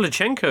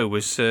 Pavlyuchenko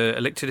was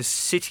elected as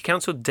city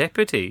council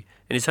deputy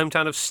in his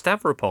hometown of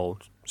Stavropol,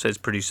 says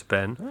producer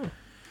Ben.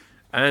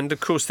 And, of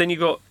course, then you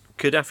got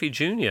Gaddafi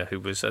Jr., who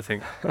was, I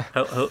think,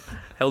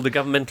 held a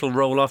governmental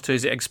role after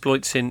his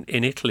exploits in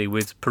Italy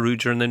with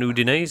Perugia and then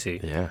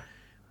Udinese, Yeah.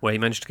 where he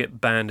managed to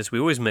get banned, as we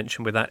always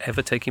mention, without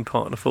ever taking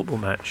part in a football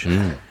match,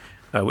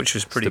 which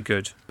was pretty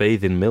good.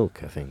 Bathe in milk,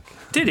 I think.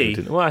 Did he?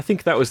 Well, I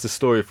think that was the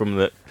story from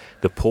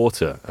the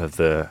porter of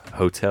the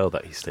hotel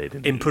that he stayed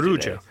in. In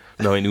Perugia?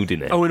 No, in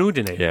Udine. Oh, in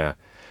Udine? Yeah.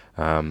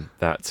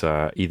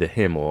 That either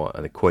him or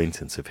an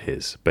acquaintance of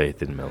his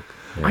bathed in milk.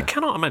 Yeah. I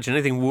cannot imagine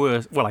anything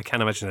worse. Well, I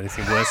can imagine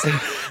anything worse,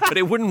 but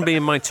it wouldn't be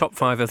in my top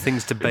 5 of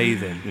things to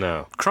bathe in.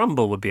 No.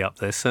 Crumble would be up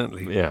there,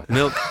 certainly. Yeah.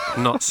 Milk,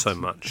 not so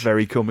much.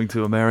 Very coming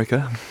to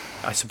America.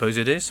 I suppose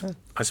it is.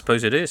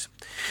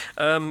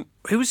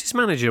 Who was his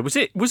manager? Was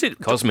it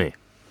Cosme.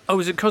 Oh,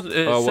 was it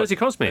Sergi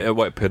Cosme?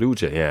 What,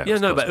 Perugia, yeah. Yeah, it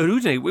was no, Cosme. but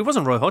Udine, it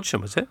wasn't Roy Hodgson,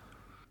 was it?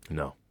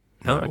 No.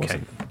 Oh, it okay.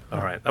 wasn't.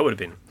 All right, that would have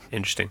been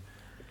interesting.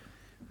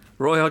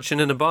 Roy Hodgson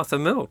in a bath of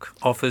milk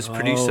offers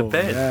producer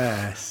Ben.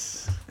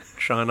 Yes.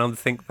 Try and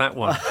unthink that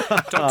one.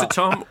 Dr.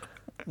 Tom,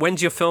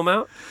 when's your film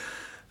out?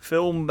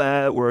 Film,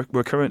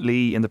 we're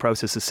currently in the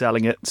process of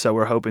selling it, so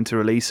we're hoping to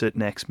release it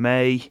next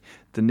May.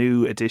 The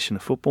new edition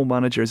of Football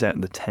Manager is out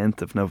on the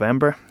 10th of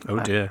November. Oh,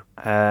 dear.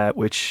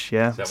 Which,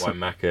 yeah. Is that why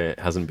Macca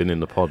hasn't been in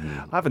the pod?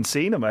 I haven't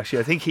seen him, actually.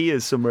 I think he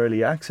has some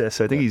early access.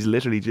 I think he's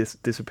literally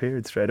just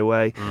disappeared straight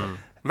away.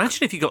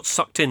 Imagine if you got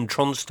sucked in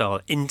Tron style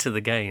into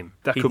the game.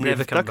 That He'd could be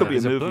never come that could be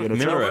a back. movie in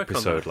Mirror itself. work on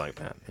episode that. like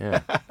that.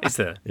 Yeah. Is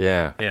there?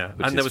 Yeah. Yeah.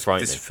 Which And there is was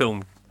frightening. this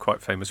film,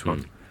 quite famous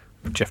one,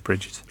 with Jeff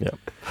Bridges Yeah.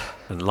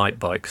 and light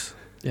bikes.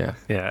 Yeah.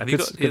 Yeah. Have you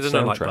Good- got good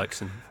no light soundtrack.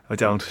 bikes? I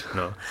don't.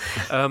 No.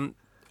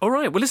 All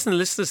right. Well, listen,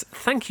 listeners,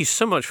 thank you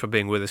so much for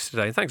being with us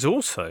today. Thanks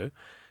also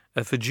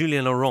for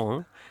Julien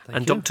Laurent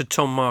and Dr.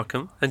 Tom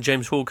Markham and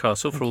James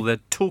Hallcastle for all their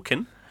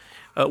talking.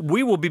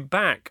 We will be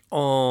back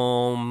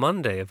on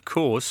Monday, of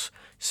course.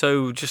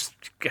 So just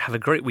have a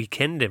great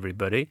weekend,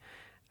 everybody.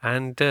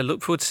 And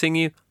look forward to seeing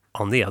you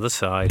on the other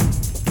side.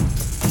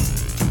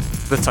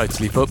 The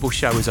Totally Football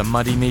Show is a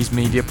Muddy Knees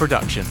Media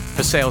production.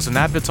 For sales and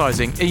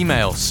advertising,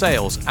 email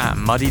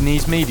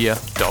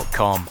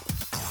sales@muddykneesmedia.com.